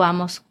o no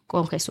vamos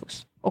con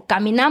Jesús. O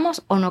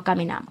caminamos o no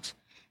caminamos.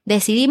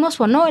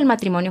 Decidimos o no el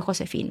matrimonio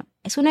josefino.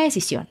 Es una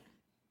decisión.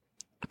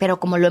 Pero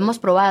como lo hemos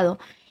probado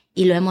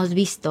y lo hemos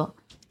visto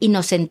y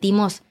nos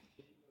sentimos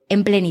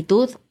en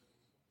plenitud,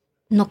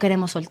 no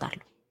queremos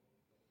soltarlo.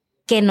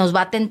 Que nos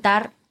va a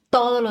tentar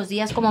todos los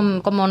días,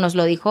 como nos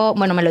lo dijo,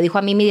 bueno, me lo dijo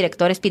a mí mi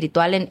director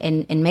espiritual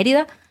en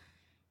Mérida.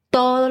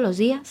 Todos los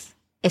días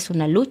es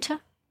una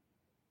lucha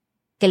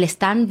que le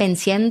están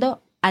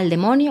venciendo al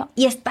demonio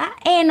y está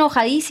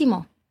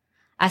enojadísimo.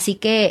 Así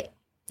que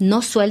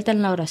no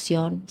suelten la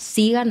oración,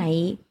 sigan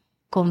ahí,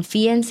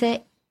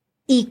 confíense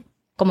y,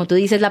 como tú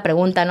dices, la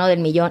pregunta, ¿no? Del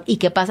millón, ¿y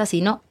qué pasa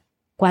si no?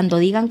 Cuando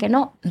digan que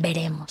no,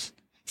 veremos.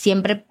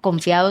 Siempre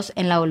confiados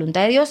en la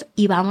voluntad de Dios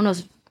y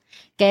vámonos,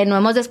 que no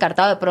hemos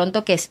descartado de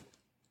pronto que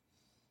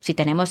si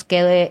tenemos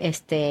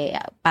que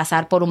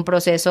pasar por un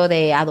proceso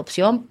de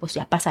adopción, pues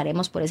ya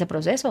pasaremos por ese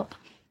proceso.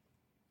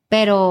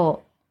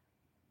 Pero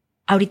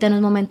ahorita no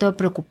es momento de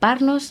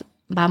preocuparnos,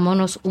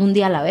 vámonos un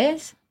día a la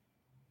vez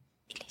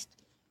y listo.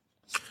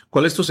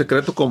 ¿Cuál es tu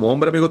secreto como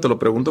hombre, amigo? Te lo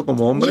pregunto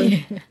como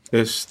hombre.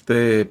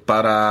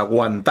 Para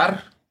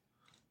aguantar.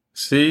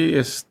 Sí,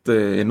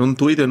 en un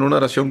tuit, en una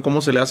oración,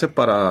 ¿cómo se le hace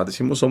para,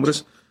 decimos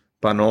hombres,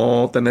 para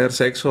no tener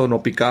sexo,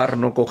 no picar,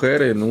 no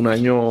coger en un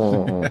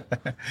año,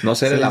 no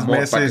hacer el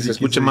amor, para que se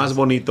escuche más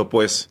bonito,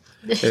 pues?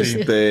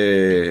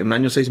 Un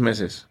año, 6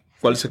 meses.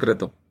 ¿Cuál es el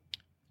secreto?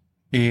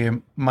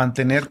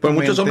 Mantener. Pues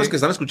muchos hombres que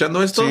están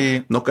escuchando esto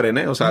no creen,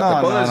 ¿eh? O sea,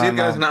 te puedo decir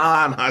que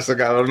no, ese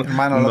cabrón.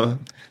 Hermano,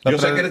 yo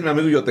sé que eres mi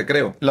amigo y yo te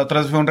creo. La otra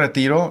vez fue un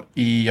retiro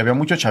y había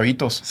muchos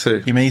chavitos. Sí.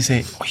 Y me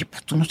dice, oye,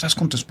 pues tú no estás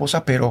con tu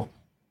esposa, pero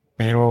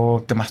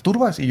te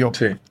masturbas. Y yo,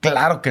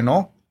 claro que no.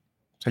 O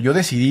sea, yo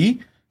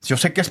decidí, yo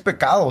sé que es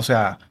pecado. O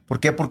sea, ¿por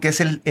qué? Porque es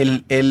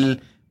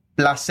el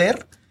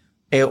placer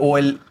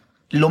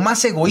lo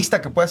más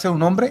egoísta que puede hacer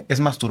un hombre es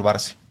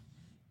masturbarse.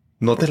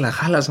 No te la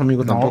jalas,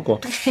 amigo,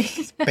 tampoco.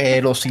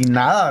 Pero sin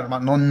nada,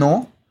 hermano.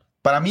 No.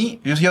 Para mí,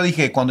 yo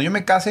dije, cuando yo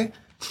me case,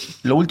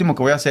 lo último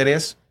que voy a hacer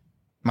es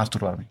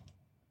masturbarme.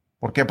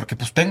 ¿Por qué? Porque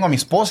pues tengo a mi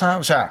esposa.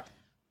 O sea,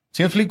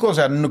 ¿sí me explico? O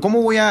sea,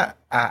 ¿cómo voy a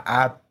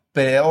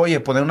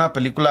poner una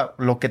película?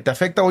 Lo que te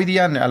afecta hoy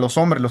día a los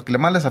hombres, los que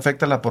más les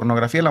afecta es la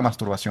pornografía y la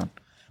masturbación.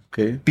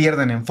 Okay.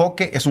 Pierden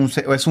enfoque. Es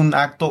un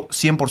acto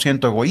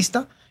 100%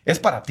 egoísta. Es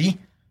para ti.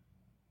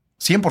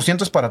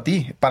 100% es para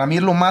ti. Para mí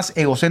es lo más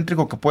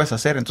egocéntrico que puedes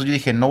hacer. Entonces yo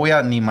dije, no voy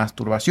a ni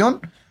masturbación.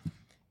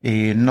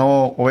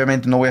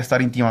 Obviamente no voy a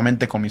estar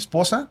íntimamente con mi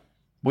esposa.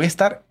 Voy a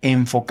estar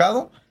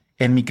enfocado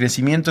en mi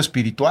crecimiento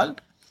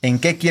espiritual, en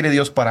qué quiere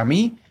Dios para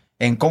mí,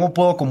 en cómo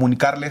puedo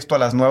comunicarle esto a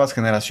las nuevas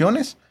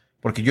generaciones.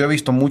 Porque yo he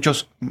visto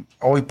muchos,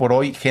 hoy por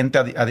hoy, gente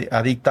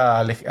adicta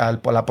a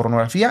la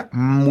pornografía,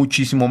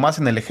 muchísimo más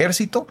en el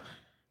ejército.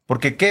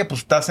 Porque ¿qué?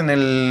 Pues estás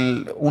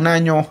en un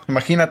año,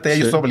 imagínate,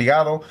 yo estoy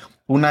obligado,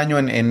 un año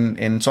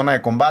en zona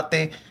de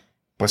combate,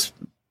 pues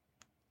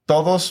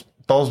todos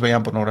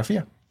veían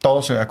pornografía.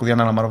 Todos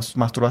acudían a la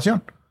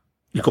masturbación.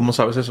 ¿Y cómo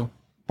sabes eso?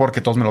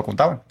 Porque todos me lo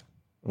contaban.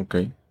 Ok.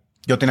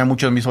 Yo tenía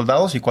muchos de mis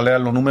soldados y ¿cuál era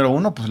lo número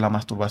uno? Pues la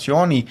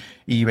masturbación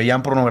y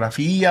veían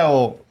pornografía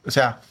o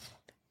sea...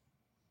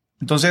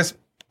 Entonces,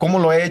 ¿cómo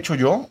lo he hecho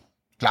yo?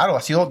 Claro,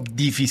 ha sido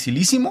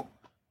dificilísimo,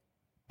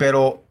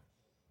 pero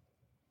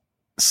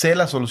sé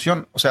la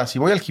solución. O sea, si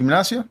voy al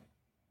gimnasio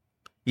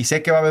y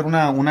sé que va a haber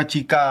una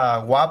chica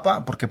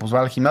guapa, porque pues va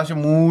al gimnasio,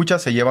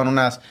 muchas se llevan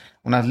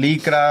unas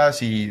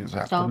licras y o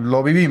sea, pues,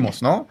 lo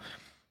vivimos, ¿no?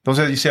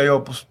 Entonces decía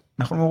yo, pues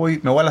mejor me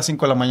voy a las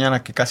 5 de la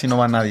mañana que casi no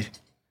va nadie.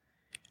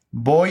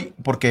 Voy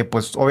porque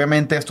pues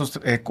obviamente esto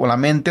es con la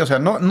mente, o sea,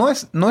 no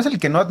es el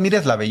que no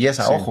admires la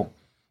belleza, ojo.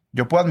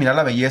 Yo puedo admirar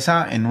la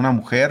belleza en una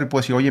mujer y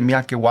puedo decir, oye,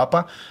 mira qué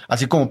guapa.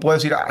 Así como puedo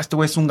decir, este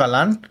güey es un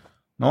galán,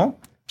 ¿no?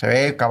 Se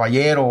ve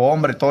caballero,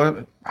 hombre,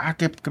 todo.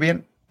 Qué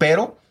bien.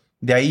 Pero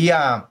de ahí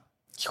a,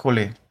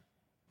 híjole,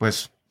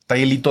 pues está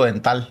ahí el hito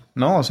dental,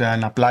 ¿no? O sea,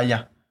 en la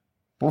playa.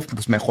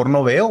 Pues mejor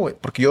no veo, güey.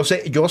 Porque yo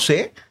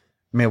sé,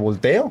 me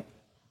volteo.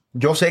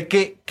 Yo sé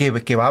que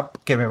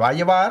me va a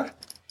llevar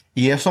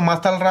y eso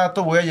más tal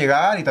rato voy a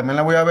llegar y también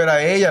la voy a ver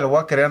a ella, lo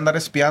voy a querer andar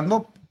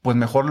espiando, pues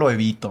mejor lo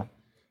evito.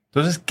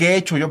 Entonces, ¿qué he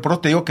hecho yo? Por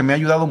eso te digo que me ha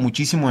ayudado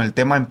muchísimo en el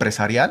tema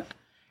empresarial,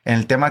 en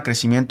el tema de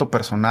crecimiento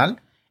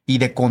personal y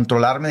de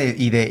controlarme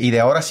y de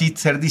ahora sí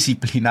ser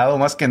disciplinado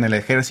más que en el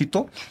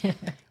ejército,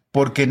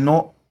 porque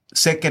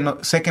sé que no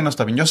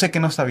está bien. Yo sé que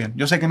no está bien.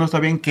 Yo sé que no está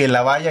bien que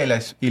la vaya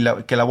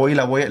que la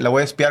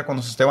voy a espiar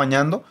cuando se esté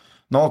bañando.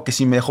 No, que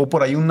si me dejó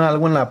por ahí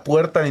algo en la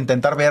puerta de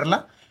intentar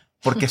verla,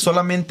 porque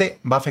solamente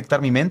va a afectar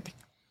mi mente.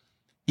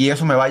 Y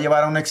eso me va a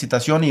llevar a una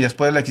excitación y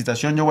después de la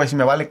excitación yo voy a decir,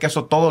 me vale que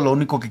eso todo, lo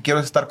único que quiero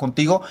es estar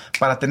contigo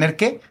para tener,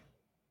 ¿qué?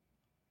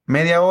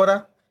 Media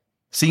hora,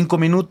 5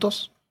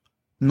 minutos,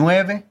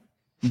 9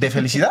 de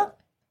felicidad,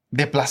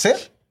 de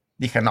placer.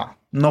 Dije,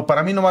 no,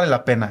 para mí no vale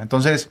la pena.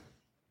 Entonces,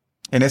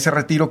 en ese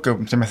retiro que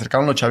se me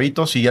acercaron los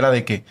chavitos y era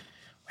de que,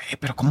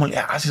 pero ¿cómo le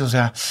haces? O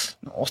sea,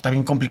 no, está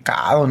bien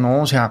complicado,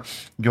 ¿no? O sea,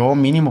 yo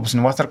mínimo, pues si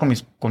no voy a estar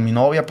con mi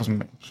novia, pues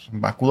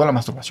acudo a la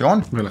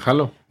masturbación. Me la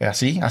jalo.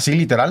 Así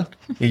literal.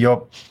 Y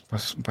yo,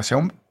 pues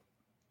hombre,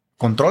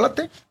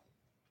 contrólate.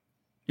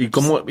 ¿Y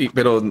cómo?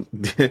 Pero,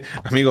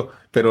 amigo,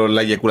 pero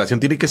la eyaculación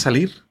tiene que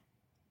salir.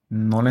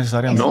 No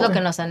necesariamente. Eso es lo que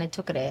nos han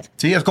hecho creer.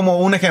 Sí, es como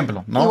un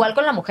ejemplo, ¿no? Igual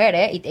con la mujer,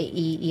 ¿eh?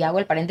 Y hago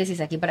el paréntesis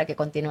aquí para que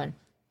continúen.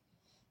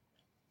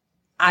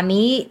 A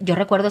mí, yo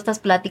recuerdo estas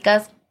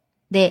pláticas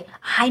de,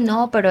 ay,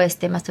 no, pero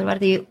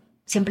masturbarte. Yo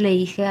siempre le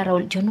dije a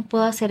Raúl, yo no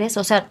puedo hacer eso.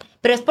 O sea,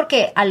 pero es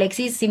porque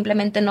Alexis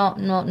simplemente no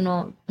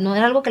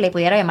era algo que le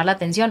pudiera llamar la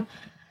atención.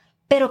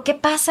 Pero ¿qué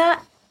pasa?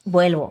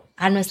 Vuelvo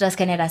a nuestras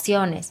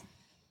generaciones.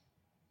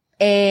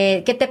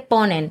 ¿Qué te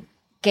ponen?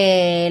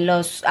 Que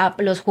los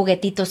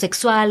juguetitos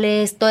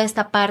sexuales, toda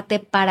esta parte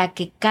para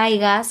que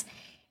caigas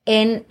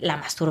en la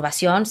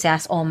masturbación,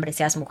 seas hombre,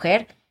 seas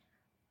mujer,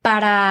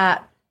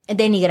 para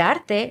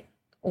denigrarte,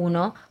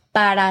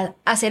 para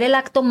hacer el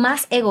acto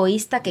más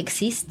egoísta que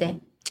existe,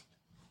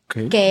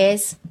 que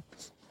es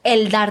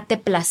el darte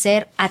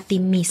placer a ti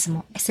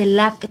mismo. Es el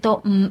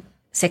acto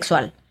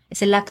sexual,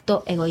 es el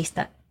acto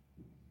egoísta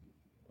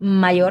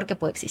mayor que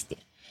puede existir.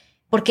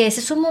 Porque ese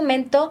es un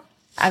momento,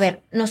 a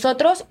ver,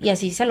 nosotros, y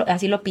así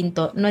lo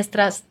pinto,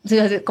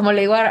 como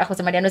le digo a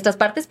José María, nuestras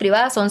partes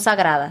privadas son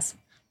sagradas,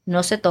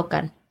 no se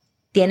tocan,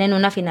 tienen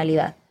una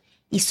finalidad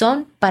y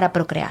son para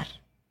procrear.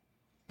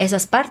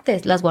 Esas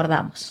partes las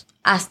guardamos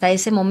hasta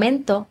ese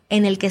momento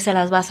en el que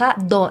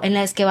en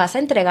las que vas a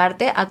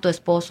entregarte a tu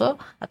esposo,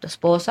 a tu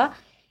esposa,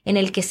 en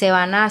el que se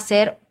van a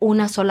hacer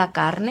una sola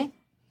carne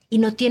y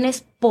no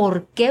tienes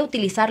por qué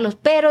utilizarlos.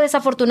 Pero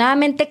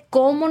desafortunadamente,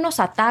 ¿cómo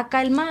nos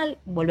ataca el mal?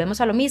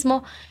 Volvemos a lo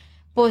mismo.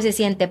 Pues se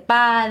siente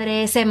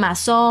padre, se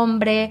más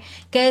hombre.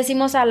 ¿Qué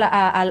decimos a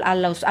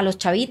los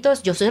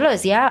chavitos? Yo se lo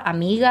decía,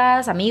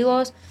 amigas,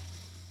 amigos.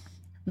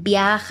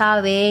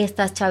 Viaja, ve,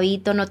 estás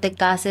chavito, no te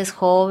cases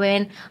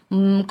joven,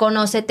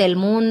 conócete el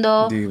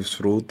mundo.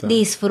 Disfruta.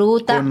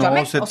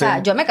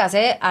 Yo me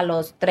casé a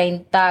los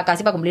 30,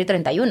 casi para cumplir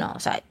 31. O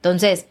sea,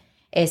 entonces,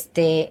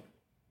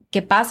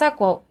 ¿qué pasa?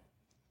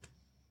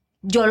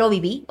 Yo lo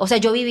viví. O sea,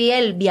 yo viví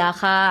el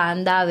viaja,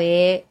 anda,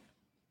 ve.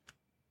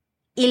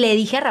 Y le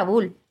dije a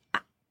Raúl,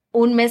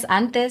 un mes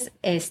antes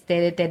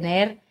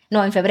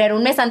en febrero,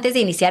 un mes antes de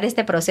iniciar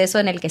este proceso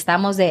en el que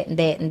estamos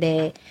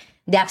de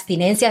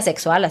abstinencia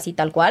sexual, así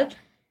tal cual,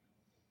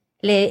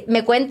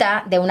 me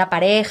cuenta de una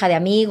pareja de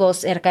amigos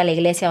cerca de la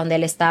iglesia donde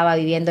él estaba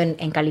viviendo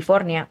en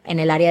California, en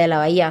el área de la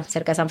Bahía,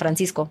 cerca de San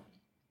Francisco.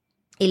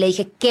 Y le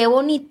dije, qué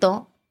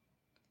bonito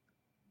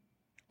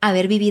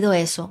haber vivido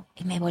eso.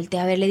 Y me volteé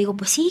a ver, le digo,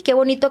 pues sí, qué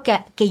bonito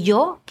que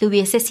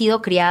hubiese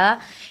sido criada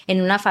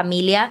en una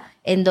familia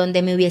en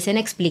donde me hubiesen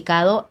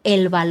explicado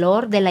el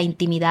valor de la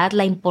intimidad,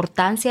 la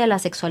importancia de la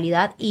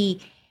sexualidad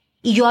y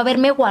yo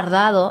haberme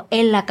guardado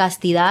en la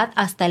castidad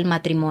hasta el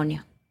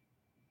matrimonio.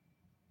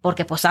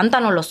 Porque pues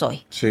santa no lo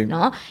soy, sí,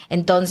 ¿no?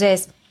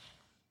 Entonces,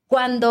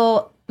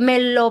 cuando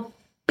me lo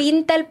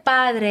pinta el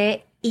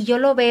Padre y yo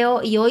lo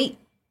veo y hoy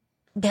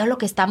veo lo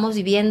que estamos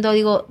viviendo,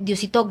 digo,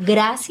 Diosito,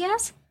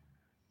 gracias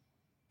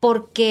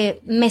porque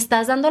me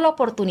estás dando la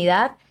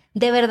oportunidad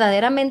de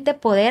verdaderamente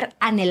poder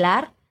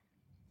anhelar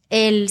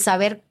el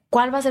saber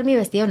cuál va a ser mi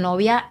vestido de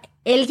novia.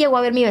 Él llegó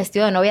a ver mi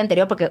vestido de novia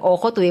anterior porque,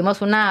 ojo,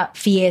 tuvimos una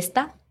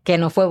fiesta que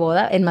no fue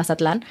boda en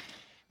Mazatlán,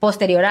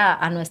 posterior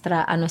a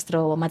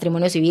nuestro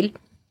matrimonio civil.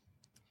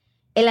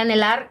 El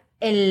anhelar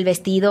el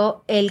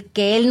vestido, el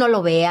que él no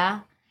lo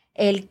vea,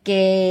 el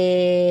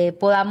que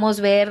podamos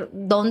ver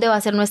dónde va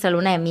a ser nuestra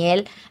luna de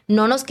miel.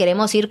 No nos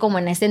queremos ir como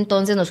en ese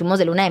entonces nos fuimos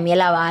de luna de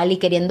miel a Bali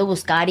queriendo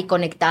buscar y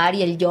conectar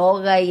y el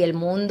yoga y el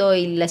mundo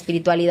y la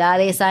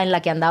espiritualidad esa en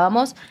la que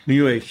andábamos.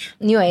 New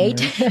Age.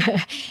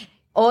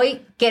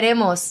 Hoy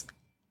queremos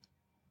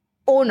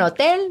un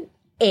hotel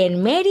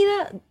en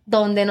Mérida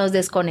donde nos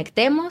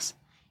desconectemos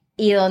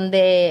y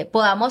donde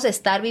podamos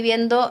estar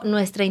viviendo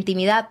nuestra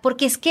intimidad.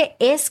 Porque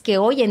es que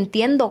hoy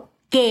entiendo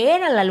qué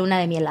era la luna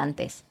de miel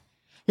antes.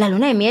 La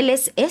luna de miel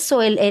es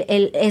eso,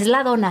 es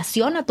la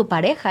donación a tu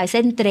pareja, es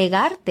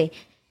entregarte.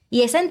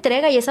 Y esa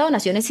entrega y esa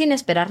donación es sin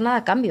esperar nada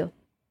a cambio.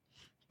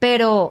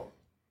 Pero,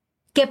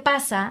 ¿qué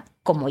pasa?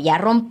 Como ya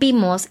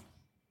rompimos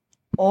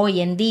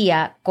hoy en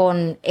día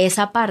con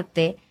esa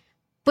parte,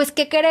 pues,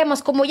 ¿qué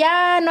queremos? Como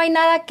ya no hay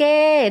nada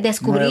que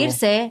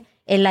descubrirse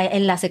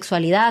en la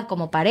sexualidad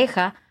como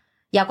pareja,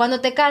 ya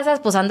cuando te casas,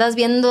 pues andas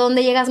viendo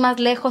dónde llegas más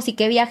lejos y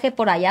qué viaje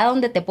por allá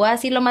donde te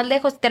puedas ir lo más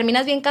lejos,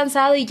 terminas bien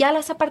cansado y ya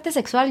esa parte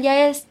sexual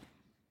ya es...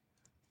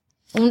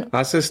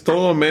 Haces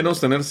todo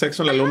menos tener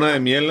sexo en la luna de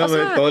miel,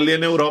 todo el día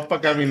en Europa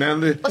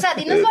caminando. O sea,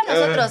 dinos a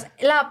nosotros,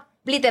 la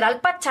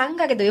literal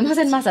pachanga que tuvimos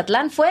en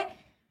Mazatlán fue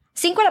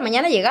 5 de la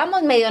mañana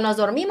llegamos, medio nos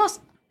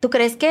dormimos. ¿Tú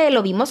crees que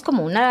lo vimos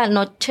como una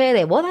noche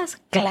de bodas?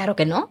 Claro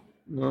que no.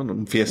 No,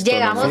 un fiesta.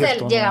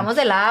 Llegamos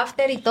del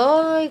after y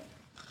todo, y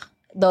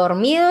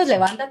dormidos,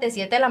 levántate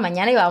 7 de la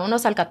mañana y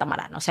vámonos al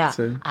catamarán. O sea,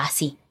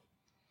 así.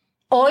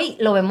 Hoy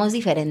lo vemos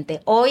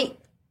diferente. Hoy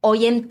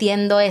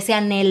entiendo ese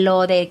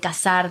anhelo de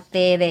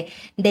casarte,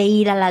 de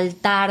ir al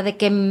altar, de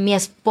que mi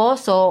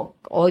esposo,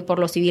 hoy por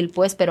lo civil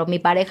pues, pero mi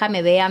pareja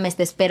me vea, me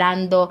esté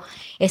esperando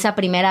esa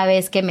primera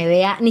vez que me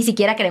vea. Ni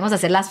siquiera queremos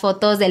hacer las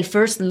fotos del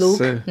first look.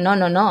 Sí.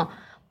 No.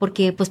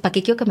 Porque, pues, ¿para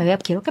qué quiero que me vea?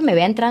 Quiero que me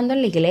vea entrando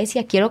en la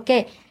iglesia. Quiero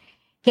que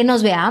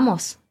nos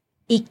veamos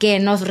y que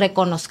nos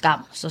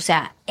reconozcamos. O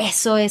sea,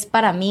 eso es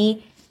para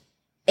mí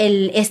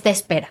esta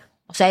espera.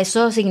 O sea,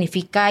 eso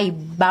significa y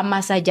va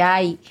más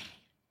allá y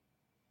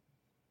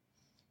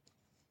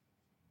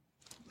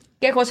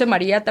que José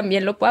María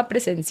también lo pueda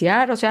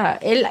presenciar. O sea,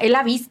 él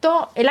ha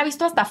visto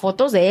hasta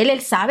fotos de él.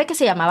 Él sabe que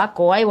se llamaba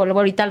Coa, y vuelvo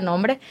ahorita al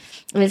nombre.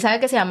 Él sabe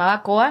que se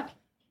llamaba Coa.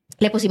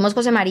 Le pusimos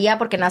José María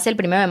porque nace el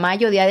 1 de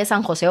mayo, día de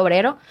San José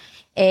Obrero.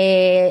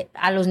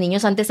 A los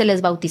niños antes se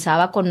les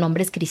bautizaba con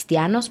nombres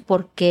cristianos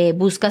porque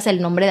buscas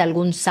el nombre de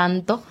algún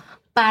santo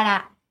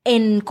para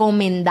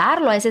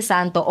encomendarlo a ese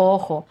santo.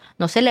 Ojo,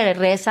 no se le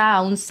reza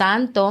a un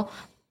santo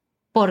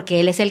porque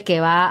él es el que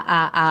va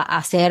a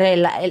hacer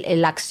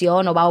la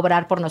acción o va a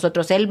obrar por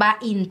nosotros. Él va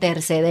a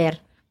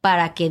interceder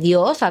para que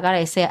Dios haga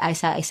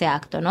ese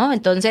acto, ¿no?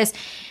 Entonces,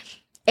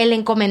 el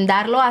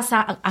encomendarlo a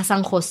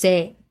San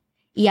José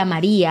y a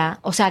María,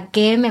 o sea,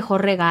 qué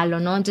mejor regalo,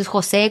 ¿no? Entonces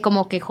José,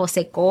 como que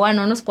José Coa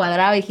no nos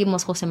cuadraba,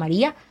 dijimos José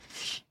María.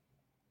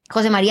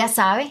 José María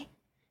sabe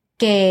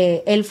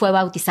que él fue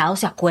bautizado,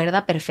 se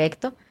acuerda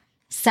perfecto.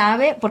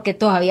 Sabe, porque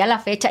todavía a la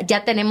fecha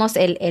ya tenemos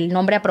el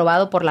nombre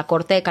aprobado por la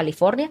Corte de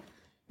California.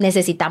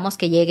 Necesitamos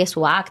que llegue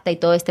su acta y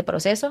todo este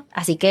proceso.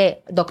 Así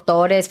que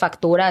doctores,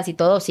 facturas y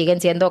todo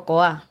siguen siendo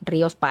Coa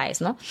Ríos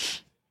Páez, ¿no?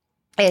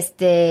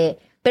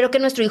 Pero que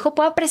nuestro hijo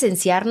pueda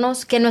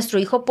presenciarnos, que nuestro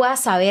hijo pueda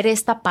saber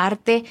esta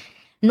parte.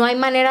 No hay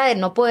manera de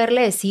no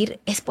poderle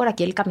decir, es por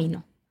aquí el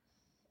camino.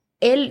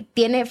 Él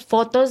tiene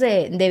fotos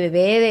de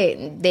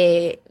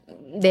bebé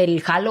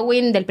del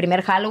Halloween, del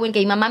primer Halloween, que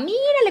mi mamá, mira,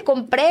 le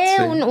compré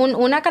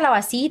una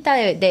calabacita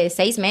de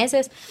 6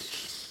 meses.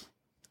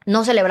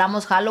 No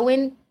celebramos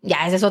Halloween.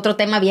 Ya, ese es otro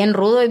tema bien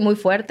rudo y muy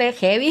fuerte,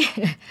 heavy.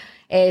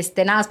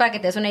 Nada más para que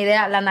te des una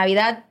idea, la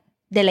Navidad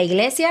de la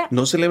iglesia.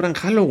 No celebran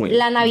Halloween.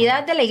 La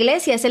Navidad de la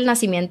iglesia es el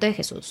nacimiento de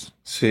Jesús.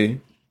 Sí.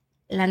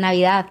 La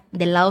Navidad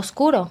del lado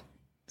oscuro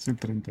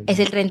es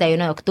el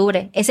 31 de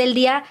octubre. Es el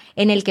día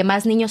en el que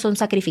más niños son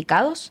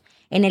sacrificados,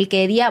 en el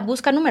que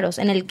busca números,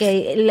 en el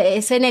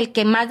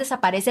que más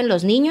desaparecen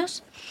los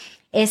niños.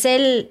 Es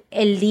el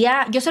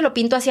día, yo se lo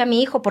pinto hacia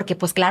mi hijo porque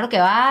pues claro que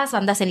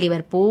andas en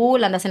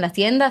Liverpool, andas en las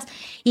tiendas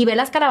y ve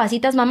las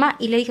calabacitas, mamá,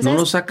 y le dije, ¿no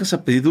lo sacas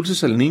a pedir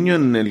dulces al niño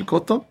en el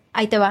coto?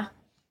 Ahí te va.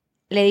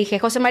 Le dije,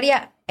 José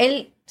María,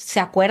 él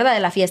se acuerda de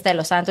la fiesta de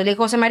los santos. Le dije,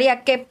 José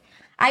María, que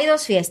hay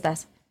 2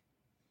 fiestas.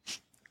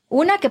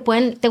 Una que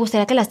 ¿te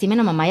gustaría que lastimen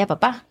a mamá y a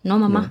papá? No,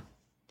 mamá. No.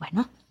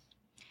 Bueno,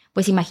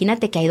 pues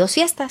imagínate que hay 2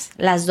 fiestas.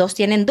 Las 2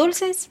 tienen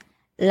dulces,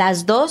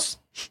 las 2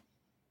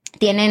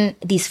 tienen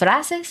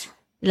disfraces,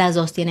 las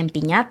 2 tienen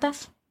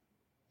piñatas.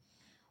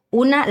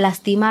 Una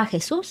lastima a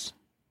Jesús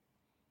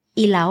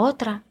y la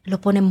otra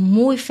lo pone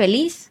muy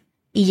feliz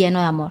y lleno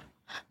de amor.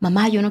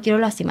 Mamá, yo no quiero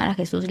lastimar a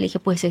Jesús. Le dije,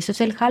 pues eso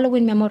es el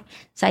Halloween, mi amor.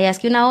 ¿Sabías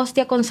que una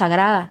hostia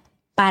consagrada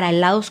para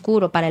el lado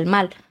oscuro, para el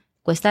mal,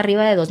 cuesta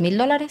arriba de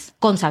 $2,000?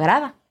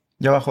 Consagrada.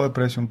 Ya bajó de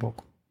precio un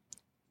poco.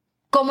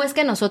 ¿Cómo es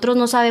que nosotros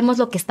no sabemos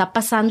lo que está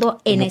pasando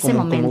en ese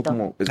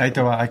momento? Ahí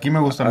te va. Aquí me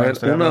gusta.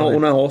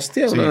 ¿Una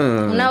hostia? Sí.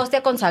 Una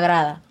hostia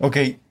consagrada. Ok.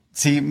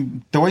 Sí,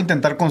 te voy a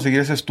intentar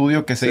conseguir ese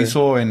estudio que se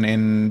hizo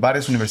en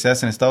varias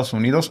universidades en Estados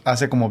Unidos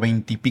hace como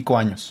 20 y pico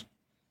años,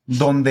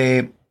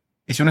 donde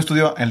hice un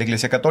estudio en la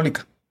Iglesia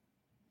Católica,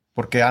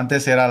 porque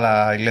antes era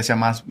la iglesia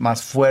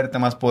más fuerte,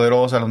 más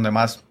poderosa, donde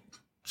más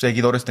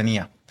seguidores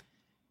tenía.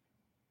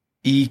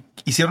 Y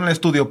hicieron el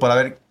estudio para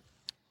ver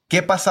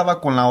qué pasaba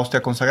con la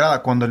hostia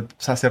consagrada cuando el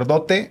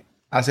sacerdote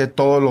hace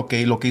todo lo que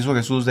hizo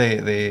Jesús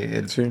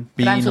el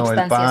vino,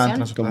 el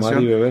pan,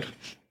 tomar y beber.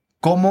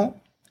 Cómo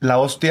la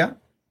hostia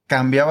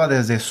cambiaba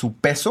desde su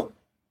peso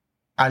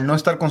al no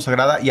estar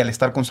consagrada y al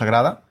estar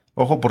consagrada.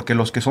 Ojo, porque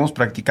los que somos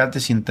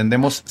practicantes y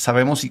entendemos,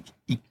 sabemos y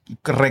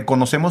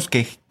reconocemos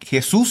que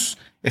Jesús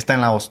está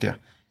en la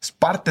hostia. Es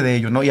parte de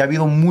ello, ¿no? Y ha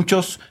habido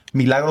muchos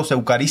milagros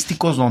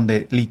eucarísticos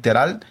donde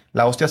literal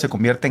la hostia se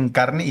convierte en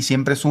carne y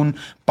siempre es un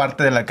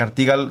parte de la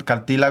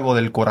cartílago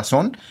del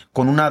corazón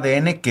con un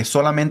ADN que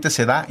solamente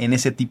se da en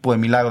ese tipo de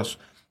milagros.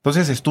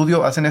 Entonces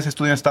hacen ese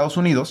estudio en Estados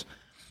Unidos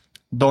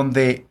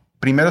donde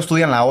primero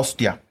estudian la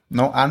hostia,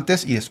 ¿no?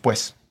 Antes y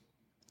después.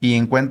 Y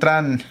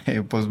encuentran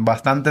pues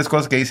bastantes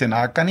cosas que dicen,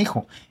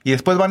 canijo. Y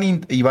después van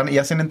y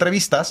hacen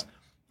entrevistas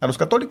a los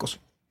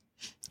católicos.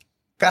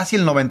 Casi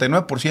el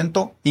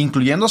 99%,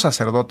 incluyendo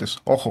sacerdotes,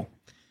 ojo,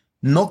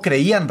 no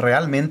creían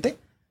realmente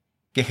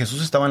que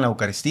Jesús estaba en la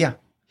Eucaristía.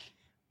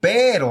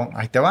 Pero,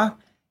 ahí te va,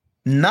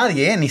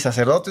 nadie, ni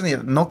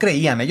sacerdotes, no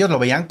creían. Ellos lo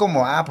veían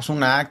como, pues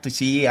un acto y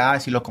sí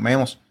lo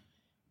comemos.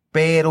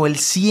 Pero el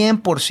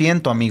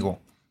 100%, amigo,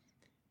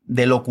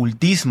 del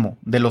ocultismo,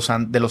 de los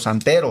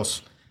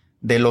santeros,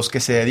 de los que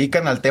se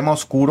dedican al tema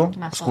oscuro,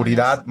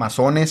 oscuridad,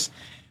 masones,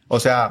 o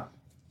sea,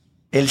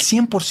 el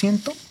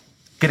 100%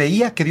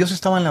 creía que Dios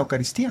estaba en la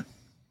Eucaristía.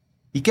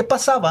 ¿Y qué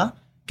pasaba?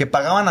 Que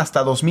pagaban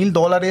hasta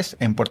 $2,000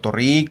 en Puerto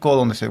Rico,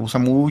 donde se usa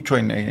mucho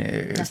en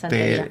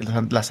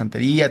la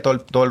santería y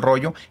todo el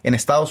rollo. En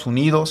Estados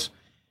Unidos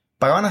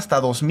pagaban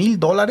hasta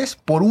 $2,000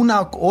 por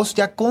una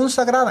hostia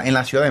consagrada. En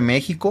la Ciudad de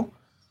México.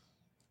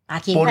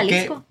 Aquí en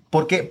Jalisco.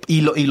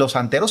 Y los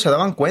santeros se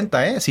daban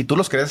cuenta, ¿eh? Si tú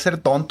los querías hacer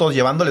tontos,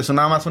 llevándoles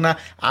nada más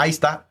ahí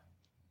está.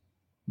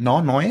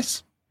 No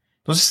es.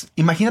 Entonces,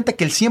 imagínate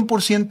que el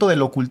 100%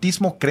 del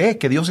ocultismo cree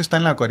que Dios está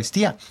en la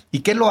Eucaristía. ¿Y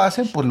qué lo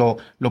hacen? Pues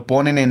lo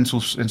ponen en su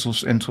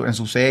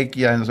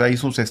sequía, ahí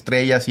sus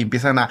estrellas y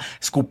empiezan a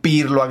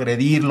escupirlo,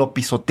 agredirlo,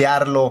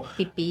 pisotearlo,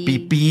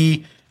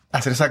 pipí,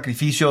 hacer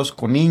sacrificios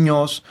con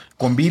niños,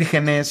 con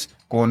vírgenes,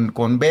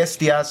 con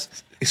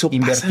bestias. ¿Eso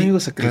pasa,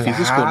 amigo?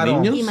 ¿Sacrificios con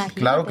niños? Imagínate.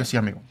 Claro que sí,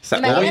 amigo.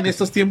 ¿Hoy en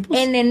estos tiempos?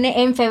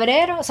 En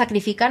febrero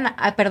sacrifican,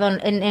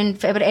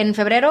 en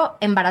febrero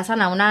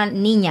embarazan a una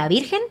niña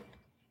virgen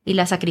y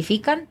la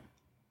sacrifican.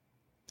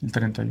 El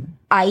 31.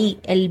 Ahí,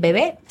 el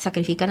bebé,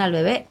 sacrifican al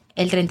bebé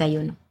el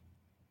 31.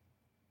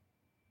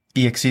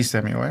 Y existe,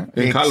 amigo, ¿eh?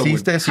 En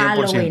existe 100%.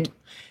 Halloween.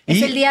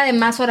 Es el día de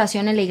más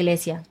oración en la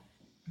iglesia.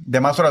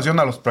 De más oración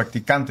a los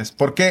practicantes.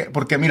 ¿Por qué?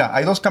 Porque mira,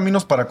 hay dos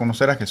caminos para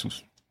conocer a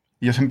Jesús.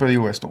 Y yo siempre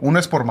digo esto. Uno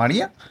es por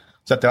María.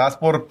 O sea, te vas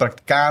por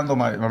practicando,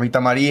 Mamita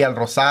María, el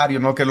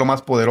rosario, ¿no? Que es lo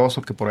más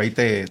poderoso que por ahí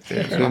te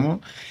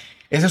 ¿no?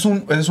 Ese es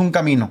un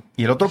camino.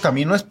 Y el otro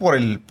camino es por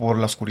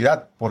la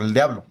oscuridad, por el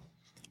diablo.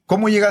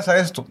 ¿Cómo llegas a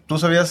esto? Tú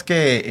sabías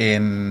que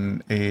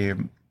en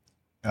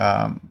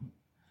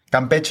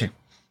Campeche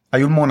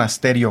hay un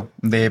monasterio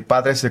de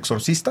padres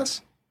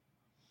exorcistas.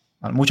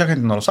 Mucha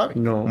gente no lo sabe.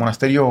 No. Un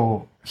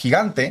monasterio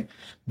gigante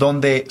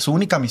donde su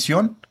única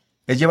misión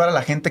es llevar a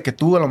la gente que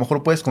tú a lo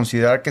mejor puedes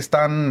considerar que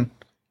están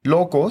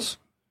locos,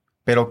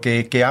 pero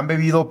que han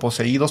vivido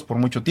poseídos por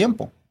mucho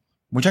tiempo.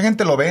 Mucha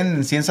gente lo ve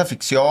en ciencia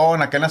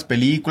ficción, acá en las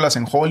películas,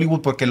 en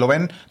Hollywood, porque lo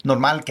ven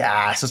normal, que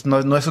eso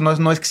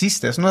no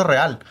existe, eso no es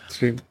real.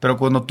 Sí. Pero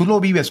cuando tú lo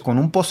vives con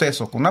un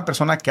poseso, con una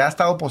persona que ha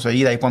estado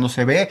poseída, y cuando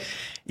se ve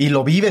y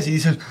lo vives y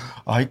dices,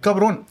 ay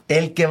cabrón,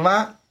 el que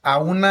va a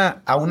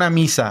una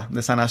misa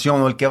de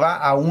sanación o el que va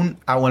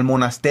al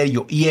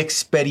monasterio y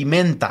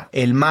experimenta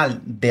el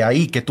mal de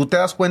ahí, que tú te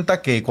das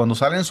cuenta que cuando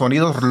salen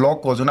sonidos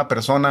locos de una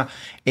persona,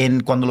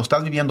 cuando lo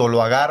estás viviendo,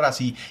 lo agarras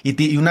y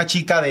una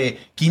chica de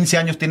 15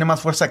 años tiene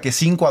más fuerza que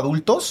 5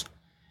 adultos,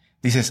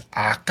 dices,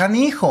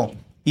 canijo.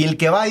 Y el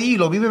que va ahí y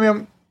lo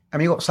vive,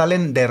 amigo,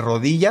 salen de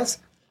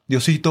rodillas,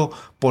 Diosito,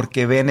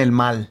 porque ven el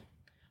mal,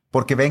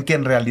 porque ven que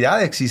en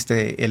realidad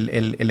existe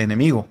el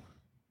enemigo.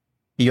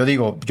 Y yo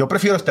digo, yo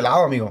prefiero este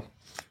lado, amigo.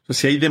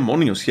 Si hay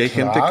demonios, si hay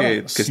gente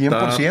que 100%.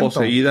 está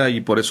poseída y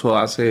por eso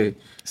hace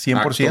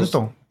 100%.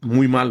 actos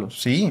muy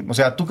malos. Sí, o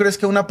sea, ¿tú crees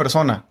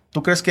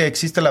que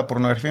existe la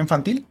pornografía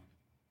infantil?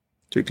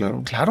 Sí,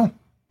 claro. Claro.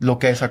 Lo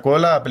que sacó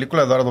la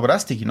película de Eduardo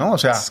Brástig, ¿no? O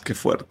sea, Qué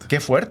fuerte. Qué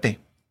fuerte.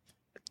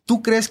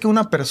 ¿Tú crees que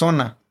una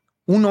persona,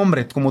 un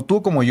hombre como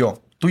tú, como yo,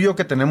 tú y yo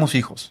que tenemos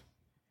hijos,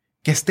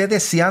 que esté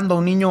deseando a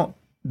un niño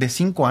de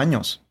 5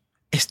 años,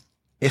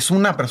 es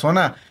una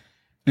persona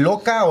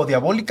loca o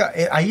diabólica?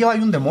 Ahí hay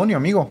un demonio,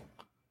 amigo.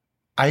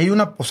 Ahí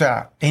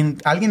hay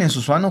alguien en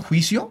su sano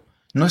juicio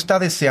no está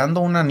deseando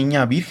a una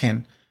niña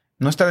virgen,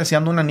 no está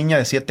deseando a una niña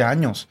de 7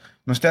 años,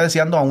 no está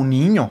deseando a un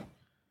niño.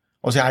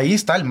 O sea, ahí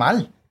está el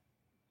mal.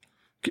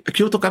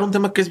 Quiero tocar un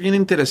tema que es bien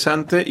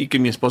interesante y que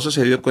mi esposa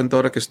se dio cuenta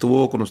ahora que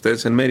estuvo con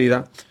ustedes en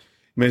Mérida.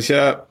 Me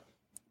decía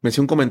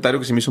un comentario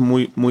que se me hizo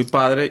muy, muy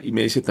padre y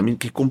me dice también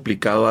qué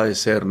complicado ha de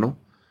ser, ¿no?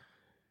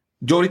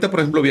 Yo ahorita, por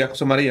ejemplo, vi a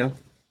José María,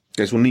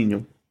 que es un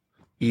niño,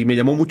 y me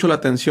llamó mucho la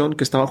atención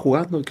que estaba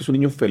jugando y que es un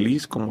niño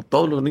feliz, como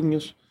todos los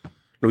niños.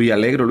 Lo vi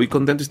alegre, lo vi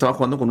contento y estaba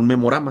jugando con un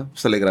memorama. O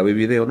sea, le grabé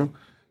video, ¿no?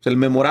 O sea, el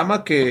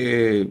memorama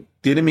que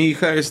tiene mi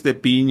hija es de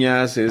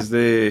piñas, es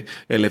de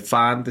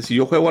elefantes. Y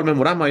yo juego al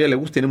memorama, a ella le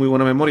gusta, tiene muy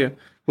buena memoria.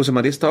 José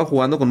María estaba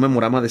jugando con un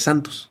memorama de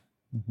santos.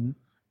 Uh-huh.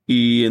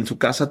 Y en su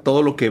casa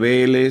todo lo que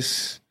ve él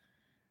es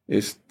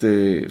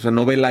O sea,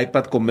 no ve el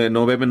iPad,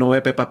 no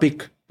ve Peppa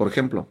Pig, por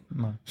ejemplo.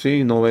 No.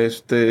 Sí, no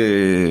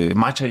ve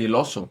Macha y el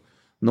oso.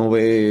 No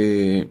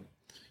ve...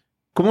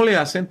 ¿Cómo le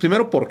hacen?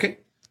 Primero, ¿por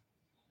qué?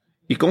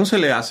 ¿Y cómo se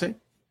le hace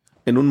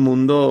en un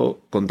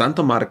mundo con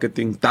tanto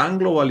marketing, tan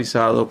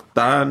globalizado,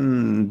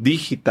 tan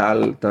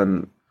digital,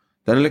 tan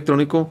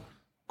electrónico,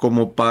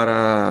 como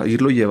para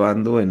irlo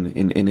llevando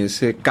en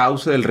ese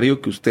cauce del río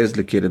que ustedes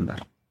le quieren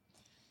dar?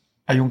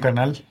 Hay un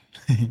canal.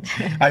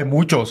 Hay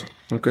muchos.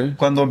 Okay.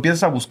 Cuando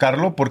empiezas a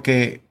buscarlo,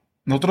 porque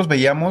nosotros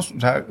veíamos, o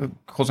sea,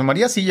 José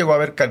María sí llegó a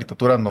ver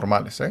caricaturas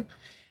normales,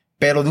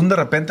 pero de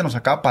repente nos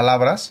sacaba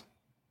palabras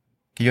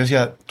que yo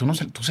decía, ¿tú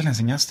se la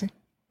enseñaste?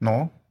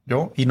 No,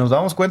 yo. Y nos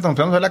dábamos cuenta, nos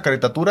quedamos a ver la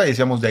caricatura y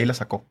decíamos, de ahí la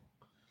sacó.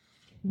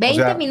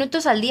 20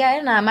 minutos al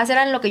día, nada más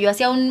eran lo que yo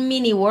hacía, un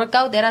mini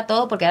workout, era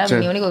todo, porque era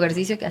mi único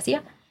ejercicio que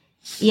hacía.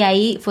 Y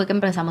ahí fue que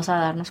empezamos a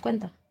darnos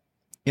cuenta.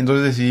 Y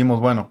entonces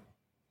decidimos, bueno,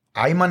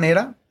 ¿hay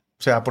manera?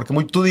 O sea, porque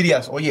tú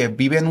dirías, oye,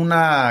 vive en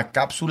una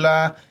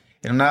cápsula,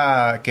 en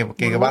una que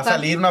va a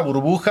salir una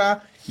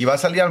burbuja y va a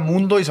salir al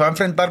mundo y se va a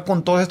enfrentar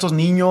con todos estos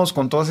niños,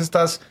 con todas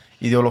estas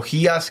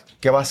ideologías.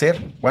 ¿Qué va a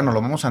hacer? Bueno,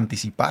 lo vamos a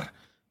anticipar.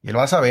 Y él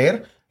va a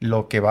saber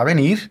lo que va a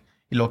venir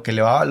y lo que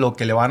le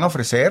van a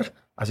ofrecer.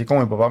 Así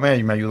como mi papá me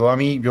ayudó a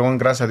mí, yo,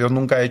 gracias a Dios,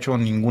 nunca he hecho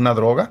ninguna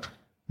droga,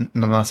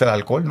 no más el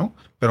alcohol, ¿no?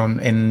 Pero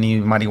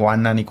ni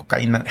marihuana, ni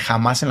cocaína,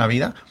 jamás en la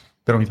vida.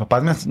 Pero mis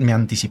papás me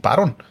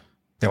anticiparon.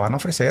 Te van a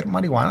ofrecer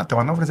marihuana, te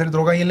van a ofrecer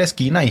droga ahí en la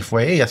esquina. Y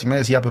así me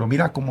decía, pero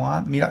mira cómo,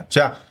 mira. O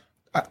sea,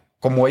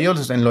 como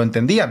ellos lo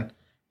entendían,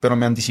 pero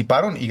me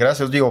anticiparon y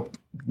gracias a Dios, digo,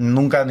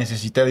 nunca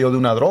necesité yo de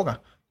una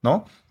droga,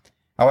 ¿no?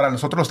 Ahora,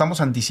 nosotros lo estamos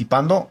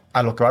anticipando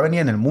a lo que va a venir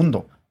en el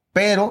mundo.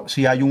 Pero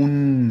si hay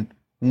un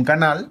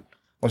canal,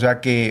 o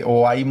sea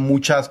o hay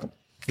muchas...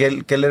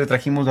 ¿Qué le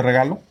trajimos de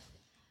regalo?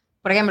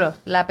 Por ejemplo,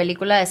 la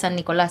película de San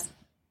Nicolás,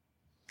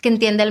 que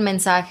entiende el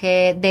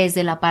mensaje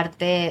desde la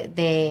parte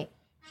de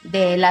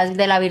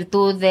la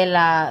virtud, de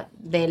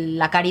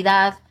la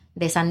caridad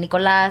de San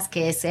Nicolás,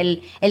 que es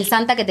el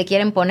santa que te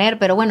quieren poner,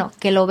 pero bueno,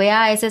 que lo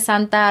vea ese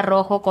santa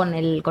rojo con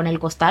el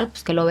costal,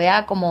 pues que lo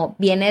vea como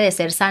viene de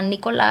ser San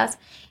Nicolás,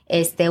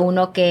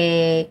 uno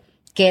que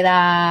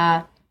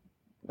queda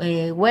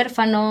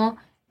huérfano,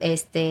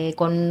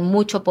 con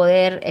mucho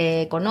poder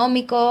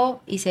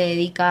económico y se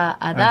dedica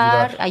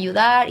a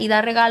ayudar y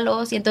dar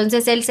regalos, y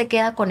entonces él se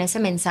queda con ese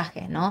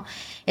mensaje, ¿no?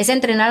 Es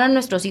entrenar a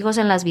nuestros hijos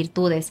en las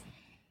virtudes.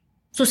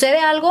 Sucede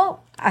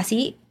algo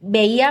así,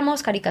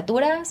 veíamos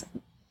caricaturas,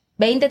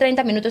 20,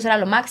 30 minutos era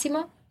lo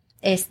máximo,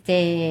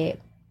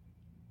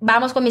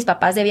 vamos con mis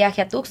papás de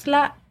viaje a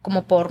Tuxtla,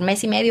 como por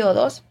mes y medio o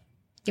 2,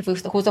 que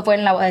justo fue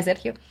en la boda de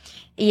Sergio,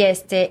 y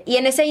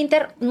en ese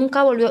inter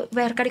nunca volvió a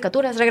ver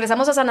caricaturas.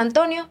 Regresamos a San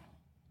Antonio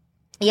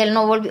y él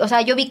no volvió, o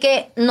sea, yo vi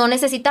que no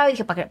necesitaba y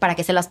dije, ¿para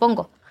qué se las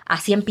pongo?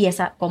 Así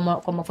empieza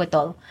como fue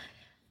todo.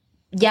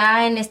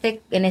 Ya en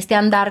este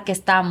andar que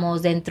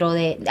estamos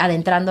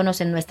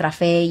adentrándonos en nuestra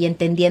fe y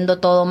entendiendo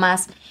todo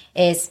más,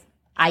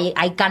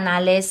 hay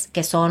canales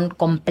que son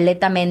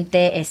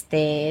completamente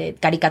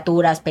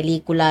caricaturas,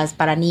 películas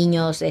para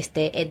niños,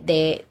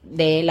 de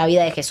la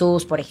vida de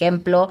Jesús, por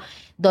ejemplo,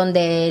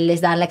 donde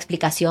les dan la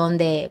explicación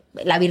de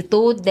la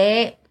virtud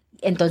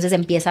entonces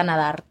empiezan a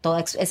dar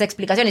toda esa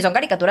explicación y son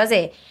caricaturas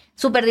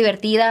súper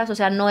divertidas, o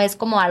sea, no es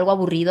como algo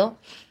aburrido.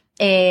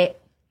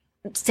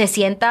 Se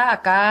sienta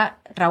acá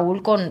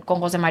Raúl con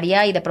José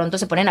María y de pronto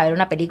se ponen a ver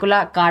una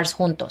película Cars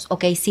juntos.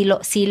 Ok, sí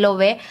lo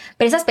ve,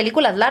 pero esas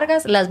películas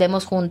largas las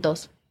vemos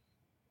juntos.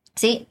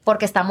 Sí,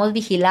 porque estamos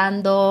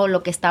vigilando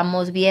lo que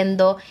estamos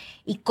viendo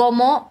y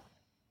cómo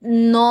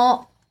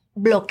no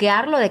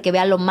bloquearlo de que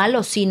vea lo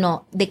malo,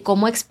 sino de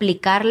cómo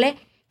explicarle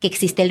que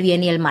existe el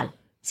bien y el mal.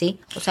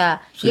 Sí, o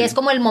sea, sí. Y es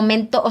como el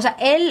momento, o sea,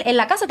 en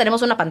la casa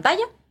tenemos una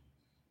pantalla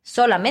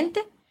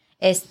solamente,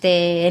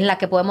 en la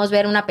que podemos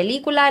ver una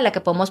película, en la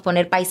que podemos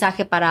poner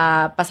paisaje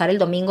para pasar el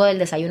domingo del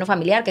desayuno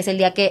familiar, que es el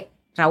día que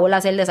Raúl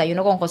hace el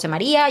desayuno con José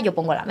María, yo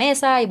pongo la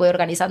mesa y voy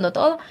organizando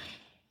todo.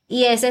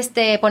 Y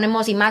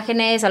ponemos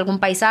imágenes, algún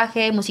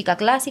paisaje, música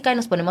clásica y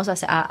nos ponemos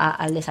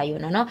al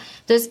desayuno, ¿no?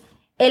 Entonces,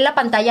 él la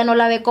pantalla no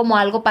la ve como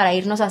algo para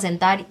irnos a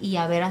sentar y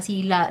a ver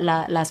así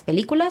las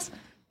películas.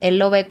 Él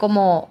lo ve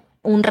como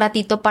un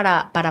ratito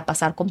para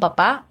pasar con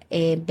papá,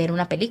 ver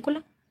una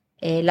película.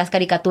 Las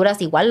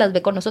caricaturas igual las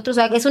ve con nosotros. O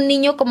sea, es un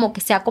niño como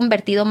que se ha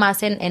convertido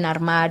más en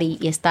armar y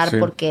estar, sí,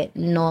 porque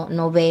no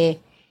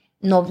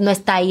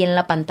está ahí en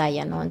la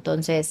pantalla, ¿no?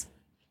 Entonces,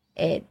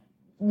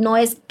 no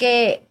es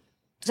que...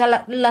 O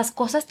sea, las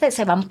cosas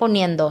se van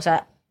poniendo. O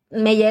sea,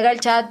 me llega el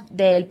chat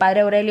del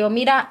padre Aurelio,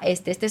 mira,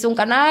 este es un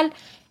canal,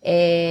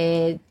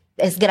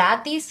 es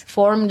gratis,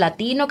 Form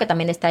Latino, que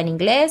también está en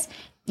inglés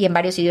y en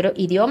varios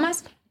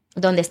idiomas,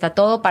 donde está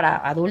todo para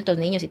adultos,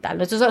 niños y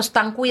tal. Estos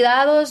están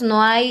cuidados,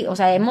 no hay, o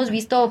sea, hemos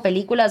visto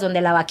películas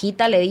donde la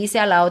vaquita le dice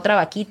a la otra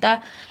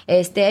vaquita,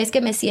 es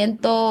que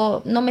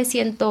no me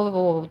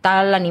siento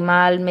tal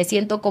animal, me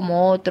siento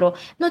como otro,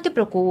 no te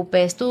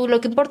preocupes, lo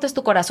que importa es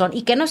tu corazón.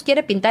 ¿Y qué nos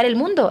quiere pintar el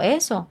mundo?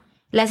 Eso,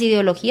 las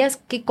ideologías,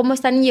 cómo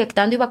están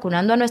inyectando y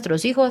vacunando a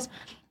nuestros hijos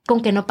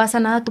con que no pasa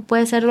nada, tú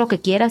puedes ser lo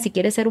que quieras, si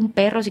quieres ser un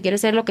perro, si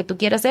quieres ser lo que tú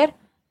quieras ser,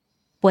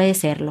 puedes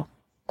serlo.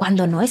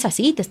 Cuando no es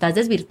así, te estás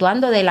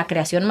desvirtuando de la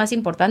creación más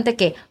importante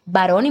que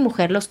varón y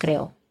mujer los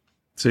creó.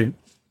 Sí.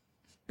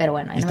 Pero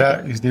bueno.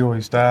 Está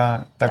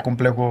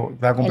complejo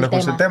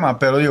ese tema.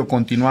 Pero digo,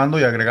 continuando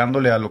y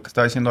agregándole a lo que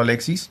estaba diciendo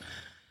Alexis,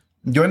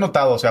 yo he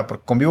notado, o sea,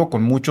 porque convivo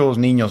con muchos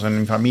niños en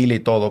mi familia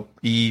y todo.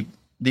 Y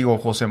digo,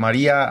 José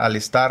María, al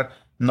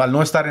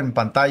no estar en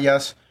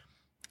pantallas,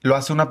 lo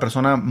hace una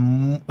persona,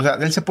 o sea,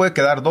 él se puede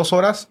quedar 2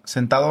 horas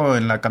sentado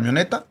en la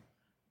camioneta,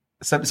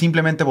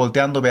 simplemente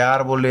volteando, ve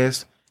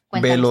árboles,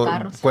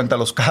 cuenta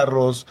los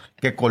carros,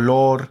 qué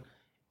color,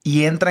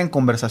 y entra en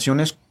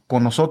conversaciones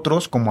con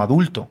nosotros como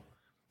adulto,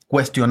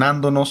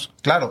 cuestionándonos.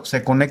 Claro,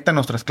 se conecta a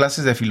nuestras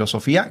clases de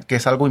filosofía, que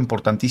es algo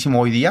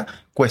importantísimo hoy día,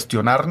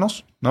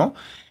 cuestionarnos, ¿no?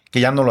 Que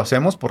ya no lo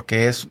hacemos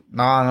porque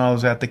o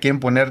sea, te quieren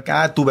poner,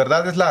 tu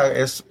verdad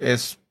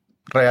es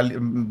real,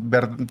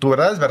 tu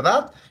verdad es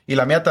verdad y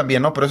la mía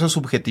también, ¿no? Pero eso es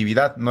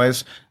subjetividad, no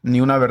es ni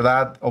una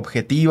verdad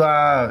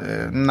objetiva,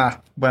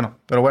 nada. Bueno,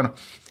 pero bueno.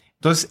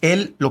 Entonces,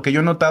 lo que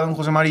yo he notado en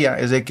José María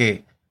es de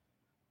que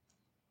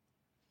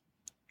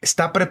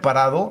está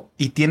preparado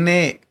y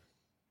tiene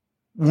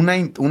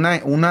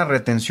una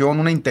retención,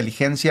 una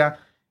inteligencia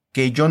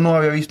que yo no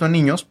había visto en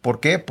niños. ¿Por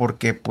qué?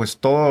 Porque pues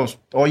todos,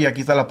 oye,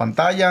 aquí está la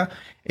pantalla,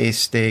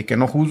 que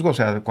no juzgo, o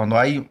sea, cuando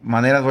hay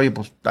maneras, oye,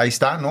 pues ahí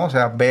está, ¿no? O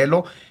sea,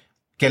 velo,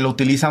 que lo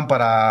utilizan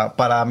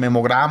para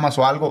memogramas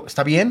o algo,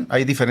 está bien,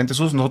 hay diferentes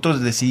usos,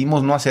 nosotros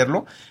decidimos no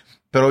hacerlo,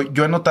 pero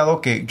yo he notado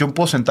que yo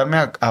puedo sentarme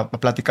a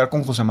platicar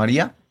con José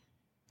María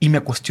y me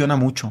cuestiona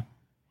mucho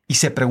y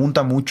se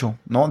pregunta mucho,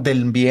 ¿no?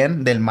 Del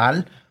bien, del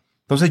mal.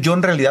 Entonces yo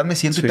en realidad me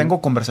siento y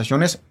tengo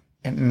conversaciones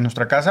en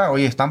nuestra casa.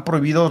 Oye, están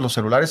prohibidos los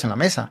celulares en la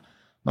mesa,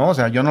 ¿no? O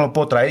sea, yo no lo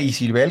puedo traer. Y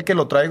si ve el que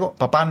lo traigo,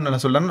 papá, en el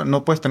celular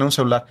no puedes tener un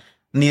celular,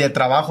 ni de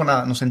trabajo,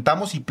 nada. Nos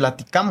sentamos y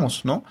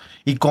platicamos, ¿no?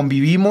 Y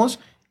convivimos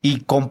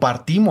y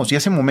compartimos. Y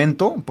ese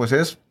momento, pues,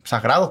 es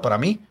sagrado para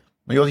mí.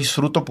 Yo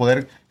disfruto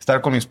poder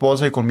estar con mi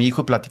esposa y con mi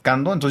hijo y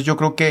platicando. Entonces yo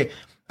creo que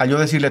al yo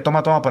decirle,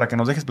 toma, para que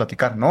nos dejes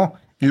platicar, no,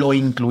 lo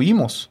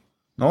incluimos,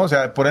 ¿no? O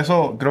sea, por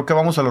eso creo que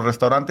vamos a los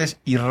restaurantes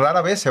y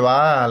rara vez se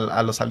va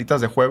a las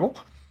salitas de juego,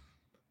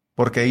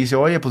 porque dice,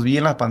 oye, pues vi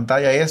en la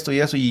pantalla esto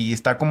y eso, y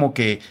está como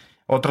que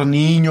otros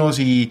niños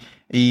y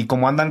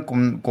como andan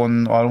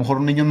con a lo mejor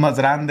niños más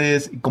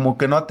grandes, como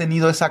que no ha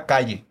tenido esa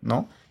calle,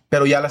 ¿no?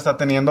 Pero ya la está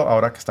teniendo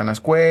ahora que está en la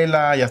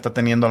escuela, ya está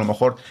teniendo a lo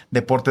mejor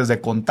deportes de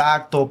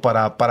contacto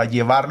para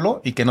llevarlo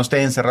y que no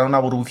esté encerrado en una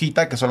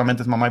burbujita que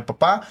solamente es mamá y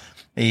papá.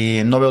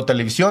 No veo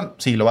televisión,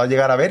 sí, lo va a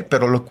llegar a ver,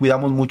 pero lo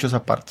cuidamos mucho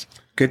esa parte.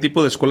 ¿Qué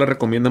tipo de escuela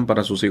recomiendan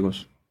para sus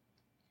hijos?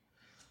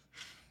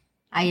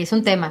 Ahí es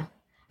un tema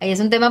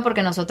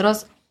porque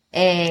nosotros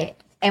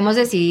hemos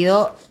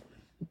decidido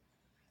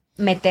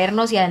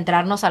meternos y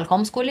adentrarnos al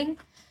homeschooling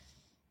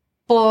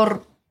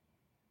por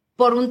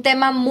un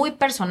tema muy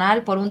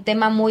personal, por un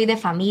tema muy de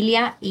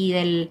familia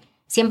y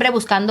siempre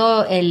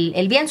buscando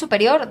el bien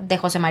superior de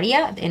José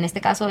María, en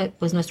este caso,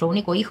 pues nuestro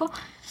único hijo,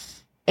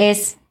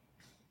 es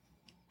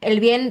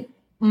el bien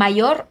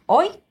mayor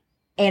hoy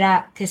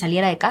era que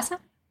saliera de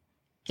casa,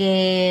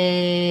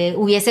 que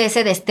hubiese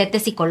ese destete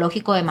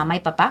psicológico de mamá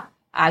y papá.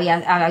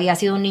 Había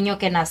sido un niño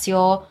que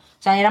nació, o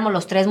sea, éramos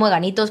los 3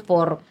 mueganitos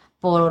por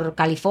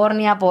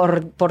California,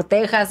 por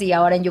Texas y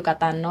ahora en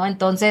Yucatán, ¿no?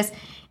 Entonces,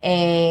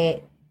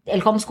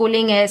 el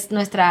homeschooling es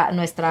nuestra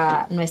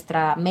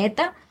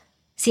meta.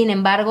 Sin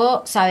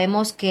embargo,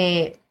 sabemos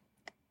que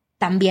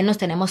también nos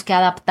tenemos que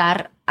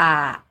adaptar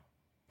a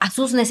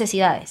sus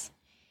necesidades.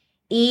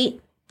 Y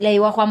le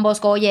digo a Juan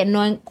Bosco, oye,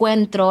 no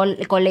encuentro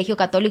el colegio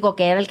católico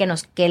que era el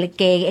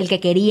que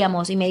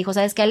queríamos. Y me dijo,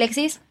 ¿sabes qué,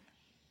 Alexis?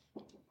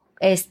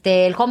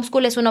 El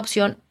homeschool es una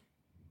opción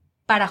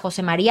para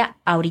José María,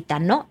 ahorita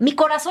no. Mi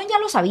corazón ya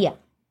lo sabía,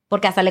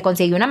 porque hasta le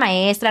conseguí una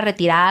maestra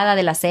retirada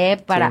de la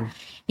SEP para...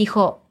 Sí.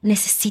 Dijo,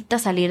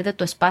 necesitas salir de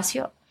tu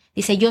espacio.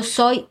 Dice, yo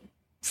soy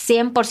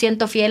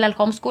 100% fiel al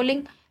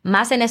homeschooling,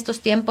 más en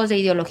estos tiempos de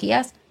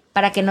ideologías,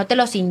 para que no te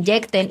los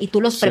inyecten y tú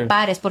los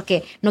prepares,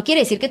 porque no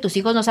quiere decir que tus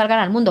hijos no salgan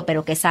al mundo,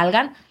 pero que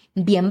salgan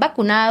bien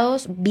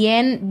vacunados,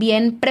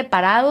 bien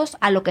preparados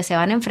a lo que se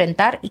van a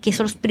enfrentar y que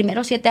esos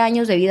primeros 7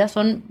 años de vida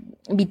son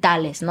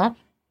vitales, ¿no?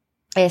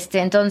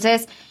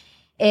 Entonces,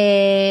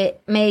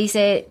 me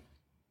dice,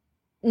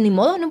 ni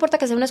modo, no importa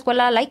que sea una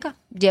escuela laica,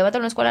 llévate a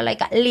una escuela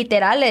laica.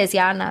 Literal, le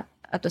decía Ana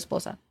a tu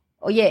esposa,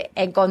 oye,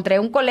 encontré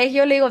un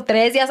colegio, le digo,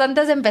 3 días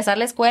antes de empezar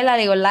la escuela,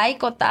 le digo,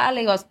 laico, tal,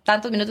 le digo,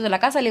 tantos minutos de la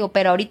casa, le digo,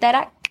 pero ahorita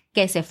era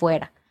que se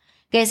fuera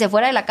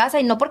de la casa,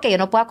 y no porque yo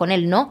no pueda con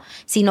él, no,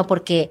 sino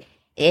porque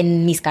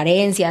en mis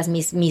carencias,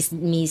 mis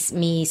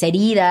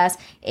heridas,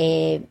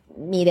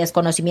 mi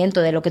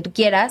desconocimiento de lo que tú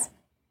quieras,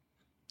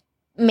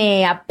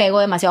 me apego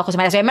demasiado a José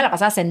María. O sea, yo me la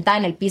pasaba sentada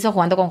en el piso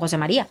jugando con José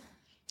María.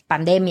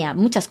 Pandemia,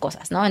 muchas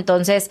cosas, ¿no?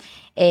 Entonces,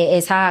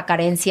 esa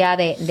carencia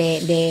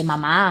de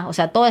mamá, o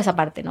sea, toda esa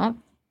parte, ¿no?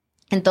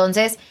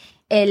 Entonces,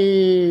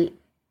 el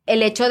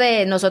el hecho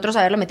de nosotros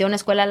haberlo metido en una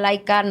escuela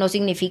laica no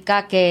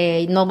significa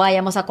que no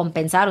vayamos a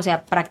compensar, o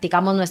sea,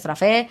 practicamos nuestra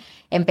fe.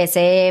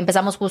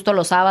 Empezamos justo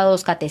los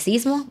sábados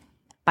catecismo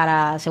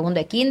para segundo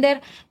de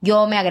kinder.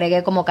 Yo me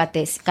agregué como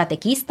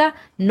catequista,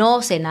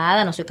 no sé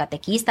nada, no soy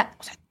catequista,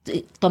 o sea,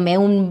 tomé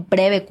un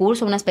breve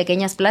curso, unas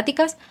pequeñas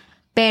pláticas,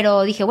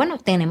 pero dije, bueno,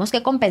 tenemos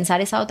que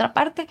compensar esa otra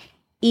parte.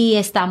 Y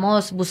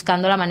estamos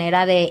buscando la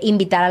manera de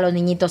invitar a los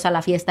niñitos a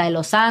la fiesta de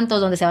los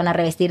santos, donde se van a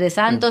revestir de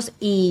santos.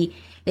 Y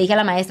le dije a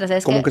la maestra,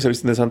 ¿sabes qué? ¿Cómo que se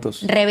visten de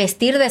santos?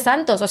 Revestir de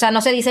santos. O sea, no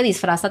se dice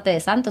disfrázate de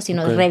santos,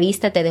 sino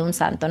revístete de un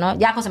santo, ¿no?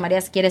 Ya José María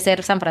quiere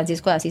ser San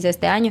Francisco de Asís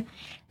este año.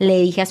 Le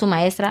dije a su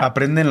maestra...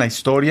 Aprenden la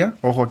historia.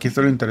 Ojo, aquí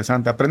está lo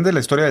interesante. Aprende la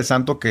historia del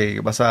santo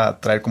que vas a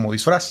traer como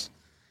disfraz.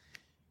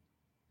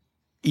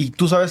 Y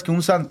tú sabes que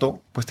un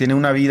santo, pues, tiene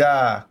una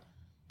vida...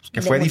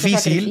 que fue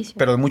difícil,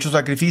 pero de mucho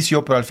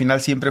sacrificio, pero al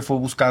final siempre fue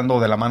buscando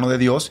de la mano de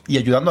Dios y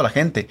ayudando a la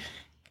gente.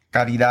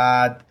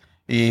 Caridad,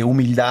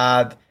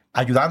 humildad,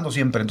 ayudando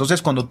siempre.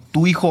 Entonces, cuando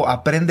tu hijo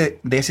aprende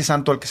de ese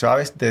santo al que se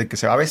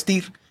va a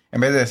vestir,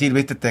 en vez de decir,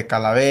 vístete de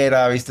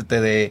calavera,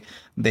 vístete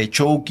de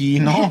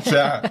Chucky, ¿no? O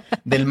sea,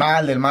 del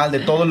mal, de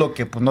todo lo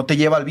que pues, no te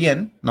lleva al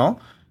bien, ¿no?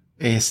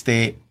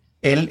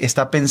 Él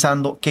está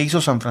pensando, ¿qué hizo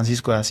San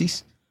Francisco de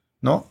Asís?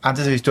 ¿No?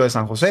 Antes se vistió de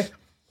San José.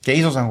 ¿Qué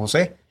hizo San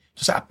José?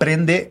 Entonces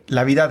aprende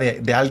la vida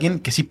de alguien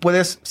que sí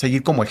puedes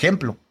seguir como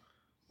ejemplo,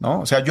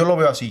 ¿no? O sea, yo lo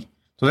veo así.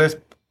 Entonces,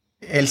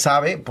 él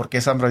sabe por qué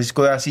es San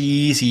Francisco de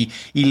Asís y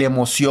le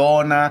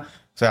emociona.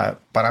 O sea,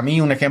 para mí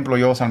un ejemplo,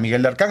 yo San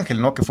Miguel de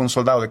Arcángel, ¿no? Que fue un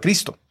soldado de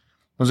Cristo.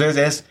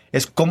 Entonces,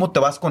 es cómo te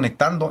vas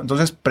conectando.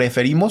 Entonces,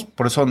 preferimos,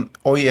 por eso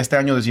hoy, este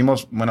año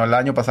decimos, bueno, el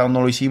año pasado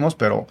no lo hicimos,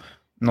 pero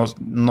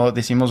no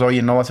decimos,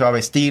 oye, no se va a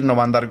vestir, no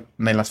va a andar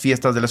en las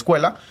fiestas de la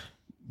escuela.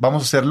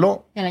 Vamos a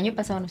hacerlo. El año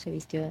pasado no se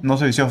vistió. No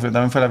se vistió,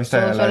 también fue la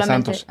vista de la de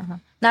Santos. Ajá.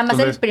 Nada más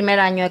el primer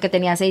año que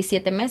tenía 6,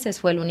 7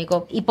 meses fue el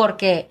único. Y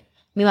porque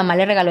mi mamá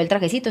le regaló el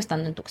trajecito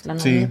estando en Tuxtla.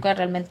 No, nunca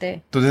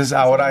realmente... Entonces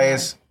ahora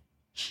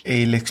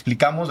le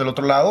explicamos del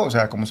otro lado, o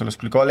sea, como se lo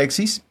explicó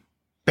Alexis,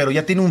 pero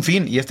ya tiene un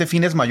fin y este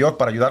fin es mayor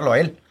para ayudarlo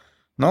a él.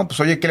 ¿No? Pues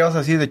oye, ¿qué le vas a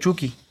decir de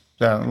Chucky? O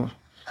sea,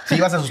 sí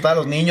vas a asustar a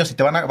los niños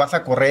y vas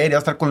a correr y vas a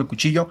estar con el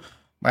cuchillo.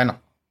 Bueno,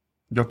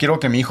 yo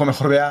quiero que mi hijo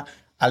mejor vea a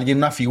alguien,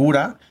 una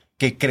figura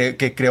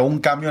que creó un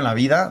cambio en la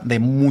vida de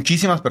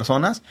muchísimas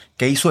personas,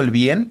 que hizo el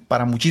bien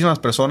para muchísimas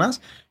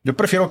personas. Yo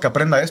prefiero que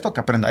aprenda esto que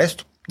aprenda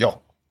esto.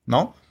 Yo,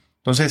 ¿no?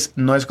 Entonces,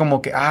 no es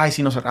como que,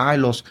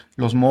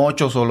 los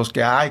mochos o los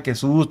que, que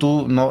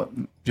tú, no.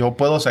 Yo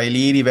puedo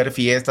salir y ver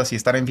fiestas y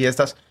estar en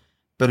fiestas,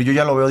 pero yo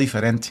ya lo veo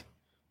diferente,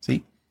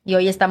 ¿sí? Y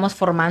hoy estamos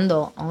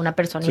formando a una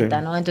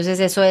personita, ¿no? Entonces,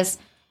 eso es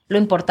lo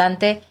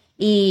importante.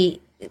 Y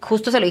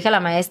justo se lo dije a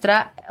la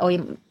maestra,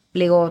 hoy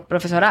le digo,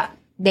 profesora,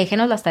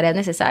 déjenos las tareas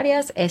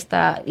necesarias.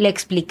 Le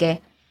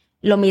expliqué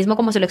lo mismo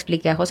como se lo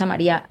expliqué a José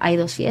María. Hay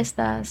 2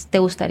 fiestas. ¿Te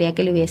gustaría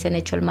que le hubiesen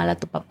hecho el mal a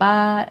tu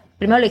papá?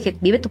 Primero le dije,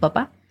 ¿vive tu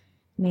papá?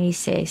 Me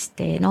dice,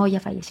 no, ya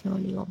falleció.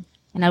 Le digo,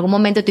 ¿en algún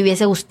momento te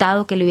hubiese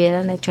gustado que le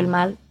hubieran hecho el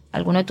mal a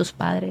alguno de tus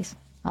padres?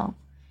 No.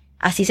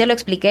 Así se lo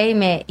expliqué y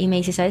me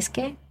dice, ¿sabes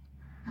qué?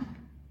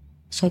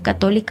 Soy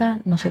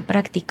católica, no soy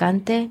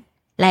practicante.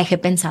 La dejé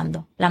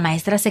pensando. La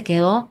maestra se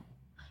quedó.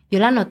 Yo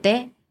la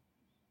noté.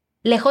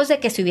 Lejos de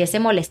que se hubiese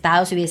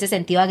molestado, se hubiese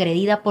sentido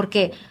agredida,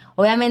 porque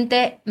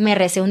obviamente me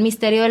recé un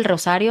misterio del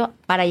rosario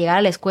para llegar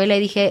a la escuela y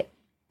dije,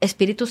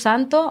 Espíritu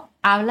Santo,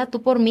 habla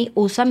tú por mí,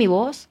 usa mi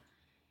voz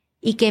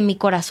y que en mi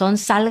corazón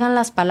salgan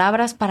las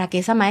palabras para que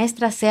esa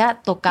maestra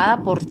sea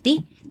tocada por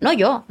ti.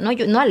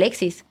 No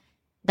Alexis.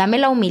 Dame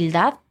la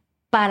humildad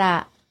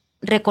para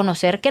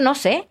reconocer que no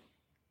sé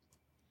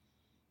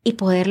y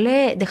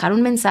poderle dejar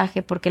un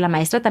mensaje, porque la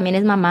maestra también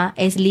es mamá,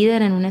 es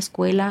líder en una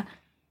escuela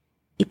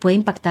y puede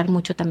impactar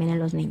mucho también en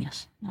los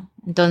niños, ¿no?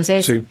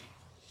 Entonces,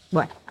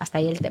 bueno, hasta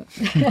ahí el tema.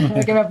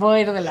 Que me puedo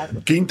ir de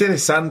largo. Qué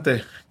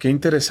interesante.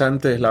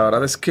 La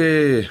verdad es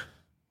que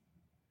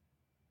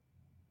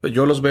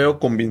yo los veo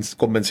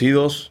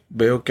convencidos,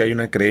 veo que hay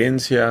una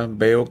creencia,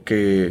 veo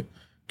que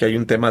hay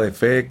un tema de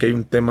fe, que hay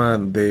un tema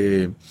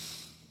de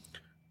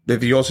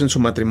Dios en su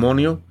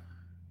matrimonio.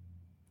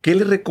 ¿Qué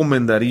le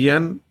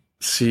recomendarían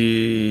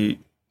si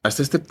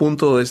hasta este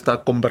punto de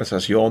esta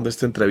conversación, de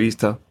esta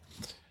entrevista,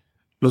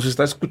 los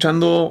está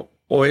escuchando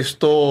o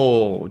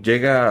esto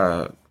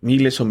llega a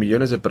miles o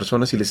millones de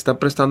personas y les está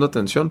prestando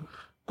atención?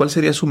 ¿Cuál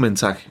sería su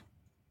mensaje?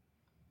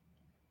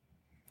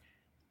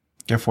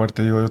 Qué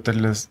fuerte, digo, yo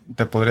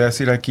te podría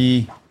decir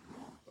aquí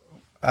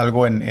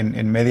algo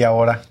en media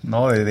hora,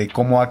 ¿no? De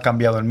cómo ha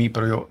cambiado en mí,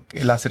 pero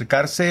el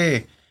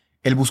acercarse,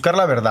 el buscar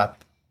la verdad,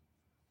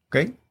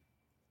 ¿ok?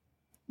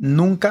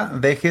 Nunca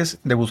dejes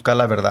de buscar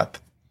la verdad.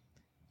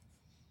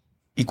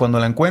 Y cuando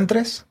la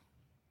encuentres,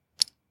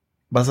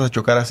 vas a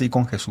chocar así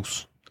con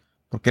Jesús,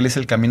 porque Él es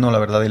el camino, la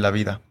verdad y la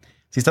vida.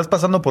 Si estás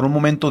pasando por un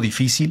momento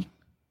difícil,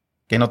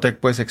 que no te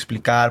puedes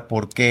explicar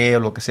por qué o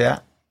lo que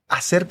sea,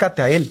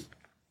 acércate a Él,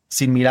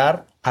 sin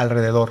mirar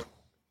alrededor.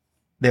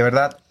 De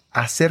verdad,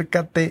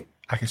 acércate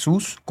a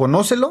Jesús,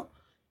 conócelo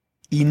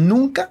y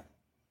nunca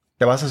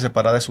te vas a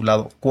separar de su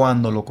lado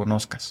cuando lo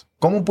conozcas.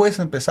 ¿Cómo puedes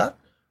empezar?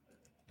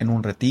 en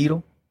un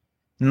retiro.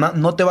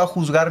 No te va a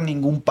juzgar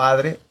ningún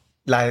padre.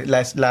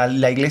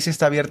 La iglesia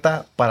está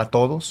abierta para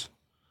todos.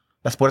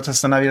 Las puertas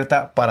están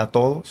abiertas para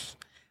todos.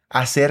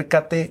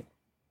 Acércate,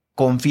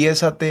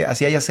 confiésate,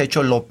 así hayas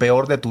hecho lo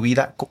peor de tu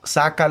vida,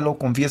 sácalo,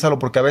 confiésalo,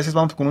 porque a veces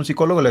vamos con un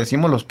psicólogo y le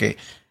decimos los que,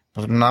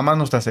 pues nada más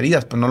nuestras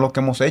heridas, pero no lo que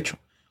hemos hecho.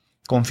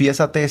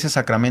 Confiésate, ese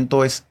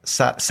sacramento es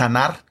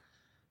sanar.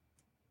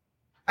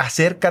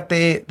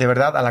 Acércate de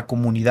verdad a la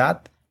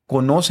comunidad,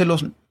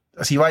 conócelos.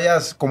 Si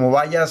vayas, como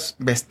vayas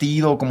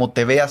vestido, como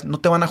te veas, no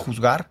te van a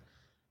juzgar.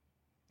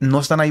 No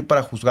están ahí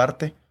para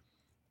juzgarte.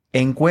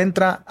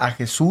 Encuentra a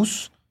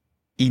Jesús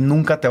y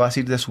nunca te vas a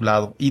ir de su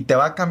lado. Y te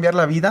va a cambiar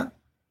la vida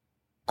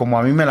como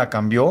a mí me la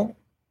cambió,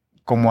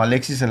 como a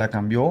Alexis se la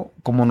cambió,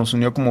 como nos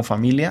unió como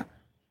familia.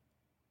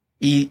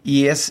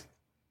 Y es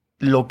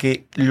lo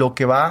que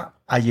va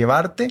a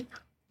llevarte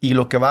y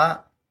lo que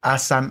va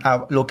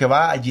lo que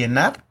va a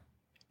llenar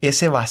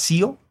ese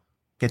vacío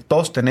que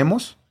todos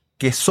tenemos,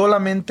 que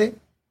solamente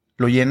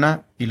lo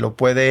llena y lo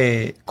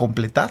puede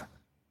completar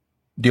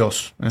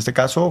Dios, en este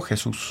caso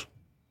Jesús.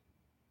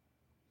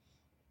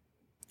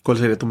 ¿Cuál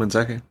sería tu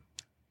mensaje?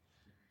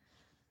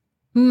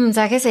 Mi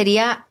mensaje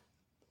sería,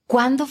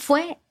 ¿cuándo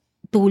fue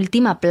tu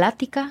última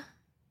plática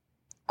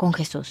con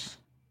Jesús?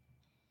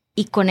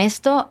 Y con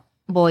esto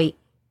voy.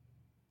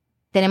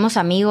 Tenemos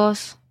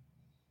amigos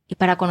y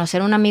para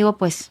conocer a un amigo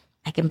pues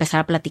hay que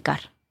empezar a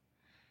platicar.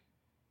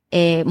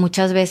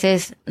 Muchas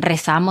veces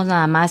rezamos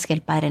nada más que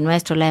el Padre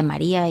Nuestro, la de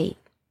María y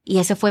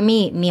esa fue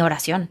mi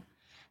oración.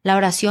 La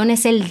oración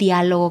es el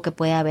diálogo que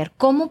puede haber.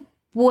 ¿Cómo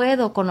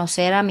puedo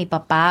conocer a mi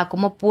papá?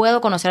 ¿Cómo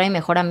puedo conocer a mi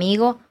mejor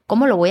amigo?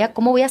 ¿Cómo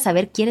voy a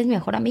saber quién es mi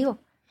mejor amigo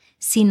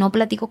si no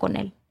platico con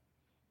él?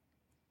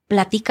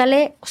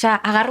 Platícale, o sea,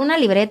 agarra una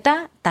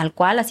libreta, tal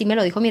cual, así me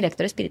lo dijo mi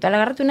director espiritual,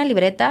 agárrate una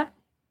libreta,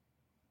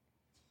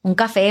 un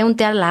café, un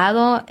té al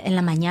lado, en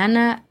la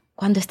mañana,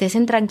 cuando estés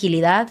en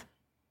tranquilidad,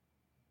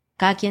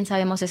 cada quien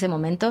sabemos ese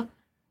momento,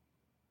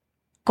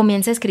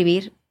 comienza a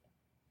escribir.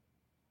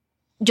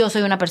 Yo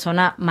soy una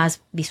persona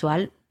más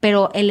visual,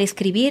 pero el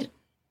escribe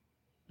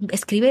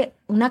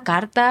una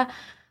carta.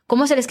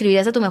 ¿Cómo se le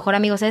escribirías a tu mejor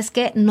amigo? ¿Sabes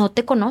qué? No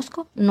te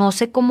conozco, no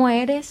sé cómo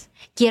eres,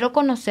 quiero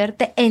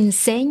conocerte,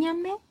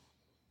 enséñame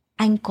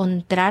a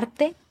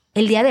encontrarte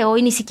el día de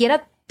hoy, ni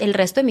siquiera el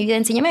resto de mi vida,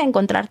 enséñame a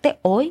encontrarte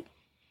hoy.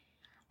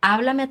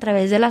 Háblame a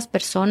través de las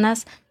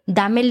personas,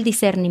 dame el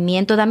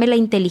discernimiento, dame la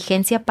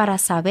inteligencia para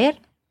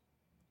saber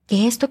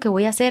que esto que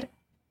voy a hacer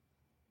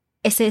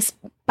ese es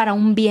para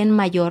un bien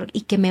mayor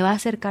y que me va a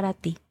acercar a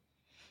ti.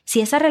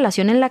 Si esa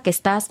relación en la que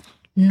estás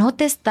no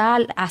te está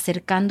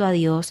acercando a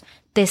Dios,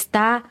 te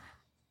está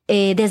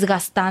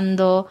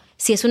desgastando,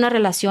 si es una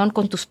relación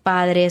con tus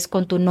padres,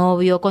 con tu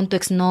novio, con tu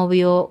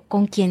exnovio,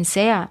 con quien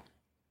sea,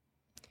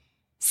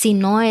 si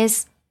no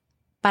es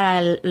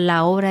para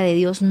la obra de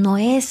Dios, no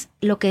es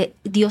lo que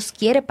Dios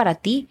quiere para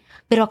ti.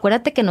 Pero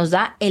acuérdate que nos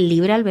da el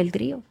libre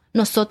albedrío.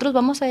 Nosotros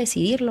vamos a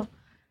decidirlo.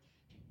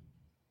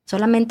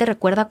 Solamente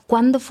recuerda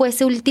cuándo fue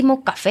ese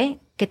último café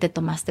que te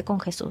tomaste con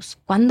Jesús.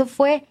 ¿Cuándo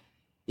fue?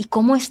 ¿Y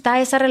cómo está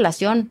esa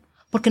relación?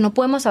 Porque no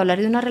podemos hablar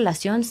de una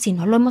relación si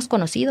no lo hemos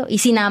conocido. Y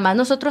si nada más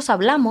nosotros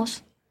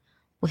hablamos,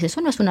 pues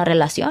eso no es una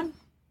relación.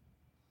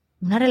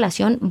 Una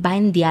relación va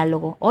en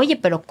diálogo. Oye,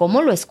 pero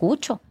 ¿cómo lo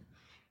escucho?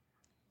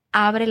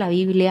 Abre la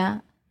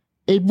Biblia,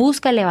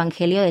 busca el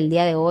evangelio del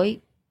día de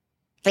hoy,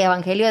 el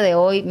evangelio de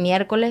hoy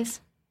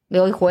miércoles, de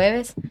hoy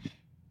jueves,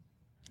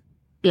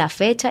 la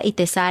fecha y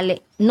te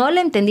sale, no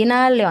le entendí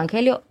nada al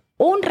evangelio,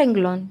 un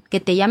renglón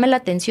que te llame la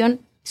atención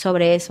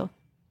sobre eso.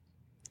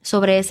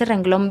 Sobre ese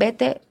renglón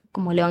vete,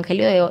 como el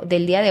evangelio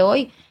del día de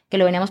hoy, que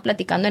lo veníamos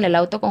platicando en el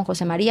auto con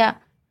José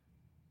María.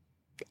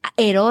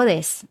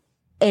 Herodes,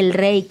 el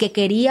rey que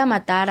quería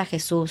matar a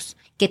Jesús,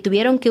 que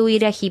tuvieron que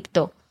huir a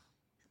Egipto,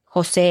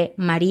 José,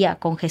 María,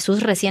 con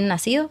Jesús recién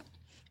nacido,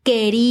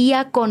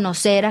 quería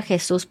conocer a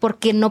Jesús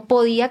porque no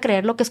podía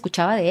creer lo que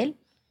escuchaba de él.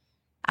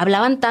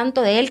 Hablaban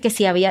tanto de él que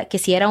si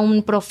era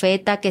un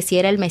profeta, que si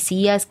era el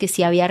Mesías, que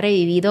si había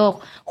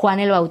revivido Juan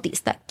el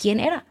Bautista. ¿Quién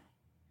era?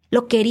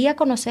 Lo quería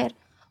conocer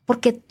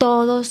porque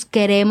todos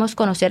queremos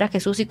conocer a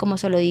Jesús y como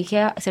se lo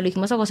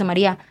dijimos a José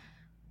María,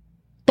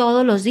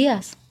 todos los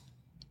días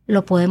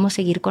lo podemos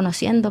seguir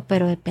conociendo,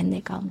 pero depende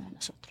de cada uno de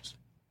nosotros.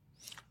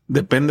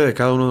 Depende de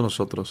cada uno de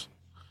nosotros.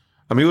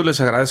 Amigos,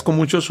 les agradezco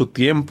mucho su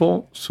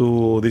tiempo,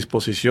 su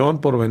disposición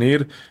por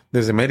venir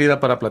desde Mérida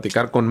para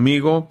platicar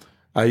conmigo.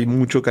 Hay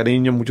mucho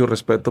cariño, mucho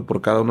respeto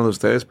por cada uno de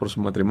ustedes, por su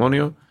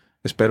matrimonio.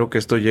 Espero que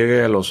esto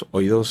llegue a los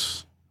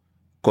oídos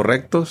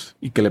correctos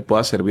y que le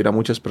pueda servir a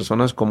muchas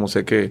personas, como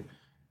sé que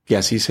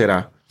así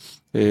será.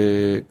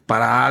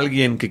 Para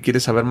alguien que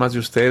quiere saber más de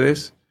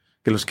ustedes,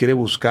 que los quiere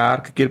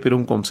buscar, que quiere pedir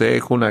un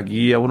consejo, una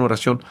guía, una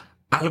oración,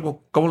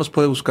 algo, ¿cómo los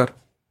puede buscar?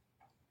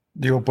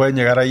 Pueden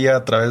llegar ahí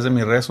a través de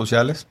mis redes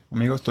sociales,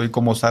 amigos. Estoy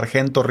como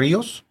Sargento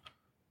Ríos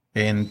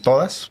en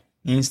todas,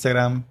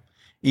 Instagram,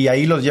 y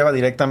ahí los lleva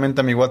directamente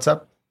a mi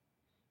WhatsApp.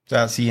 O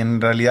sea, si en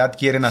realidad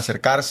quieren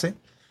acercarse,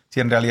 si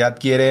en realidad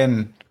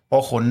quieren,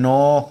 ojo,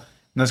 no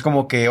es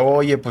como que,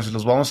 oye, pues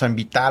los vamos a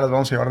invitar, los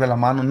vamos a llevar de la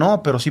mano.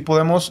 No, pero sí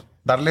podemos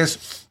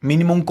darles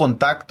mínimo un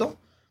contacto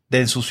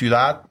de su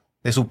ciudad,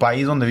 de su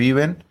país donde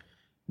viven,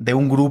 de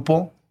un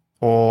grupo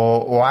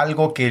o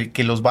algo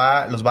que los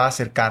va a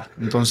acercar.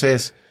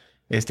 Entonces,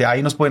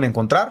 ahí nos pueden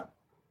encontrar.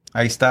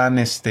 Ahí están,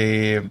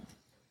 de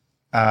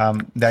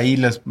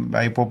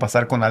ahí puedo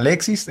pasar con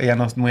Alexis. Ella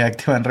no es muy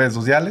activa en redes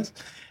sociales,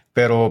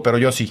 pero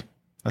yo sí.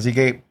 Así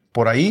que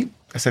por ahí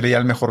sería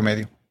el mejor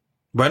medio.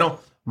 Bueno,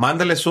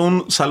 mándeles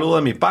un saludo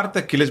de mi parte.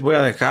 Aquí les voy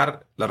a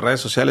dejar las redes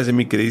sociales de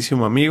mi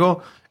queridísimo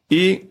amigo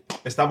y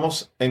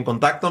estamos en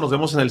contacto. Nos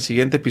vemos en el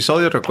siguiente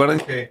episodio. Recuerden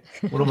que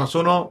 1 más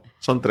 1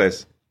 son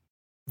 3.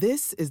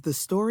 This is the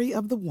story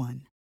of the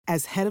one.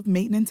 As head of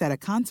maintenance at a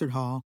concert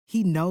hall,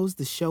 he knows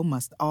the show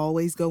must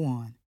always go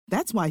on.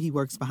 That's why he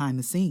works behind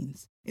the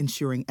scenes,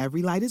 ensuring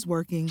every light is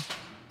working,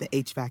 the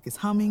HVAC is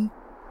humming,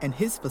 and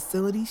his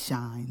facility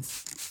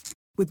shines.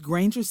 With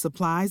Grainger's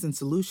supplies and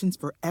solutions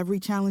for every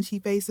challenge he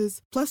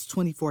faces, plus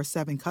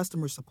 24/7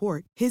 customer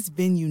support, his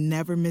venue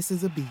never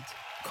misses a beat.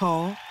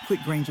 Call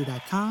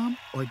quickgrainger.com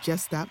or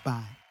just stop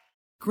by.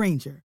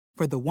 Grainger,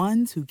 for the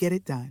ones who get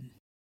it done.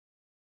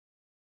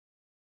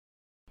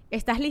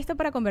 ¿Estás listo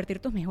para convertir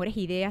tus mejores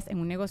ideas en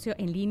un negocio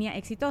en línea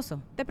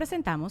exitoso? Te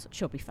presentamos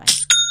Shopify.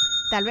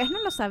 Tal vez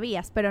no lo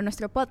sabías, pero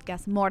nuestro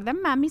podcast More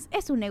Than Mamis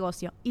es un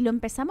negocio y lo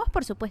empezamos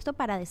por supuesto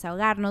para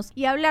desahogarnos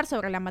y hablar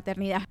sobre la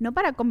maternidad, no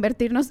para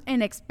convertirnos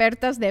en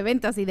expertas de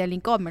ventas y del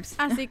e-commerce.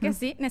 Así que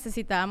sí,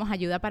 necesitábamos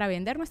ayuda para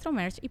vender nuestro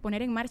merch y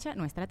poner en marcha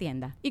nuestra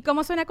tienda. ¿Y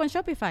cómo suena con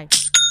Shopify?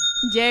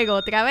 Llegó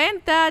otra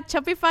venta.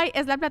 Shopify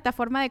es la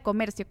plataforma de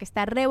comercio que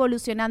está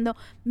revolucionando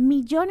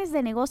millones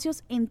de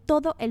negocios en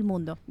todo el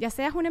mundo. Ya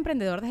seas un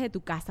emprendedor desde tu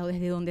casa o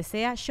desde donde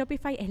sea,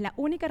 Shopify es la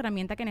única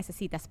herramienta que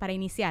necesitas para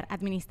iniciar,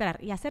 administrar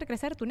y hacer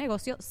crecer tu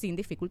negocio sin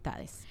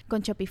dificultades.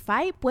 Con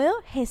Shopify puedo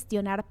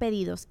gestionar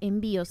pedidos,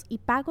 envíos y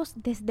pagos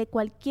desde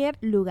cualquier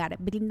lugar,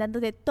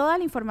 brindándote toda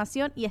la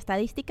información y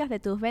estadísticas de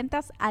tus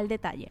ventas al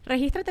detalle.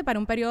 Regístrate para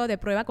un periodo de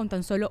prueba con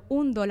tan solo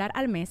 $1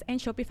 al mes en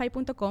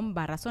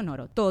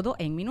shopify.com/sonoro, todo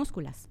en minúsculas.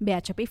 Ve a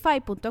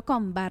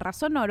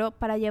shopify.com/sonoro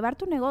para llevar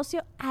tu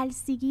negocio al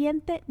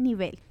siguiente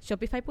nivel.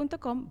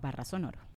 Shopify.com/sonoro.